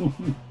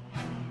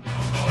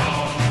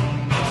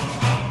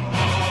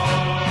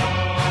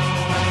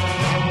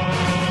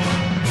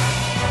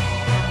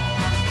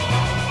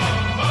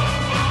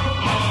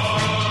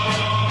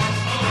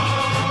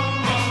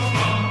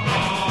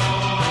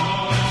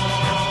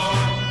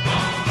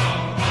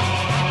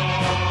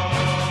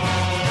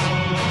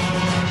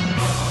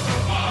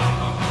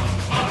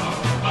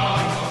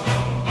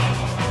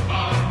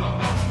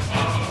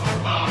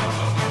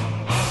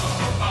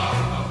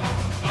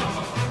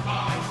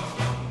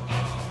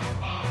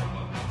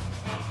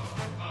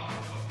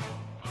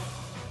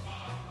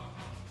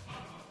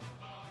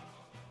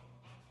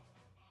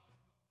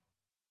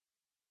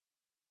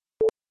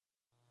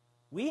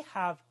 We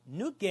have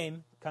new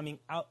game coming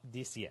out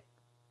this year.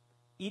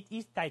 It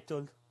is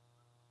titled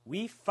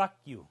We Fuck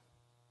You.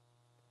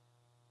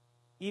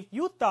 If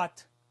you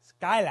thought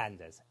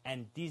Skylanders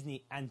and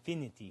Disney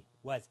Infinity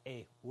was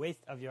a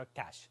waste of your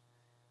cash,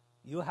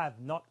 you have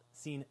not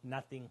seen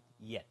nothing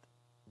yet,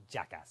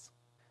 jackass.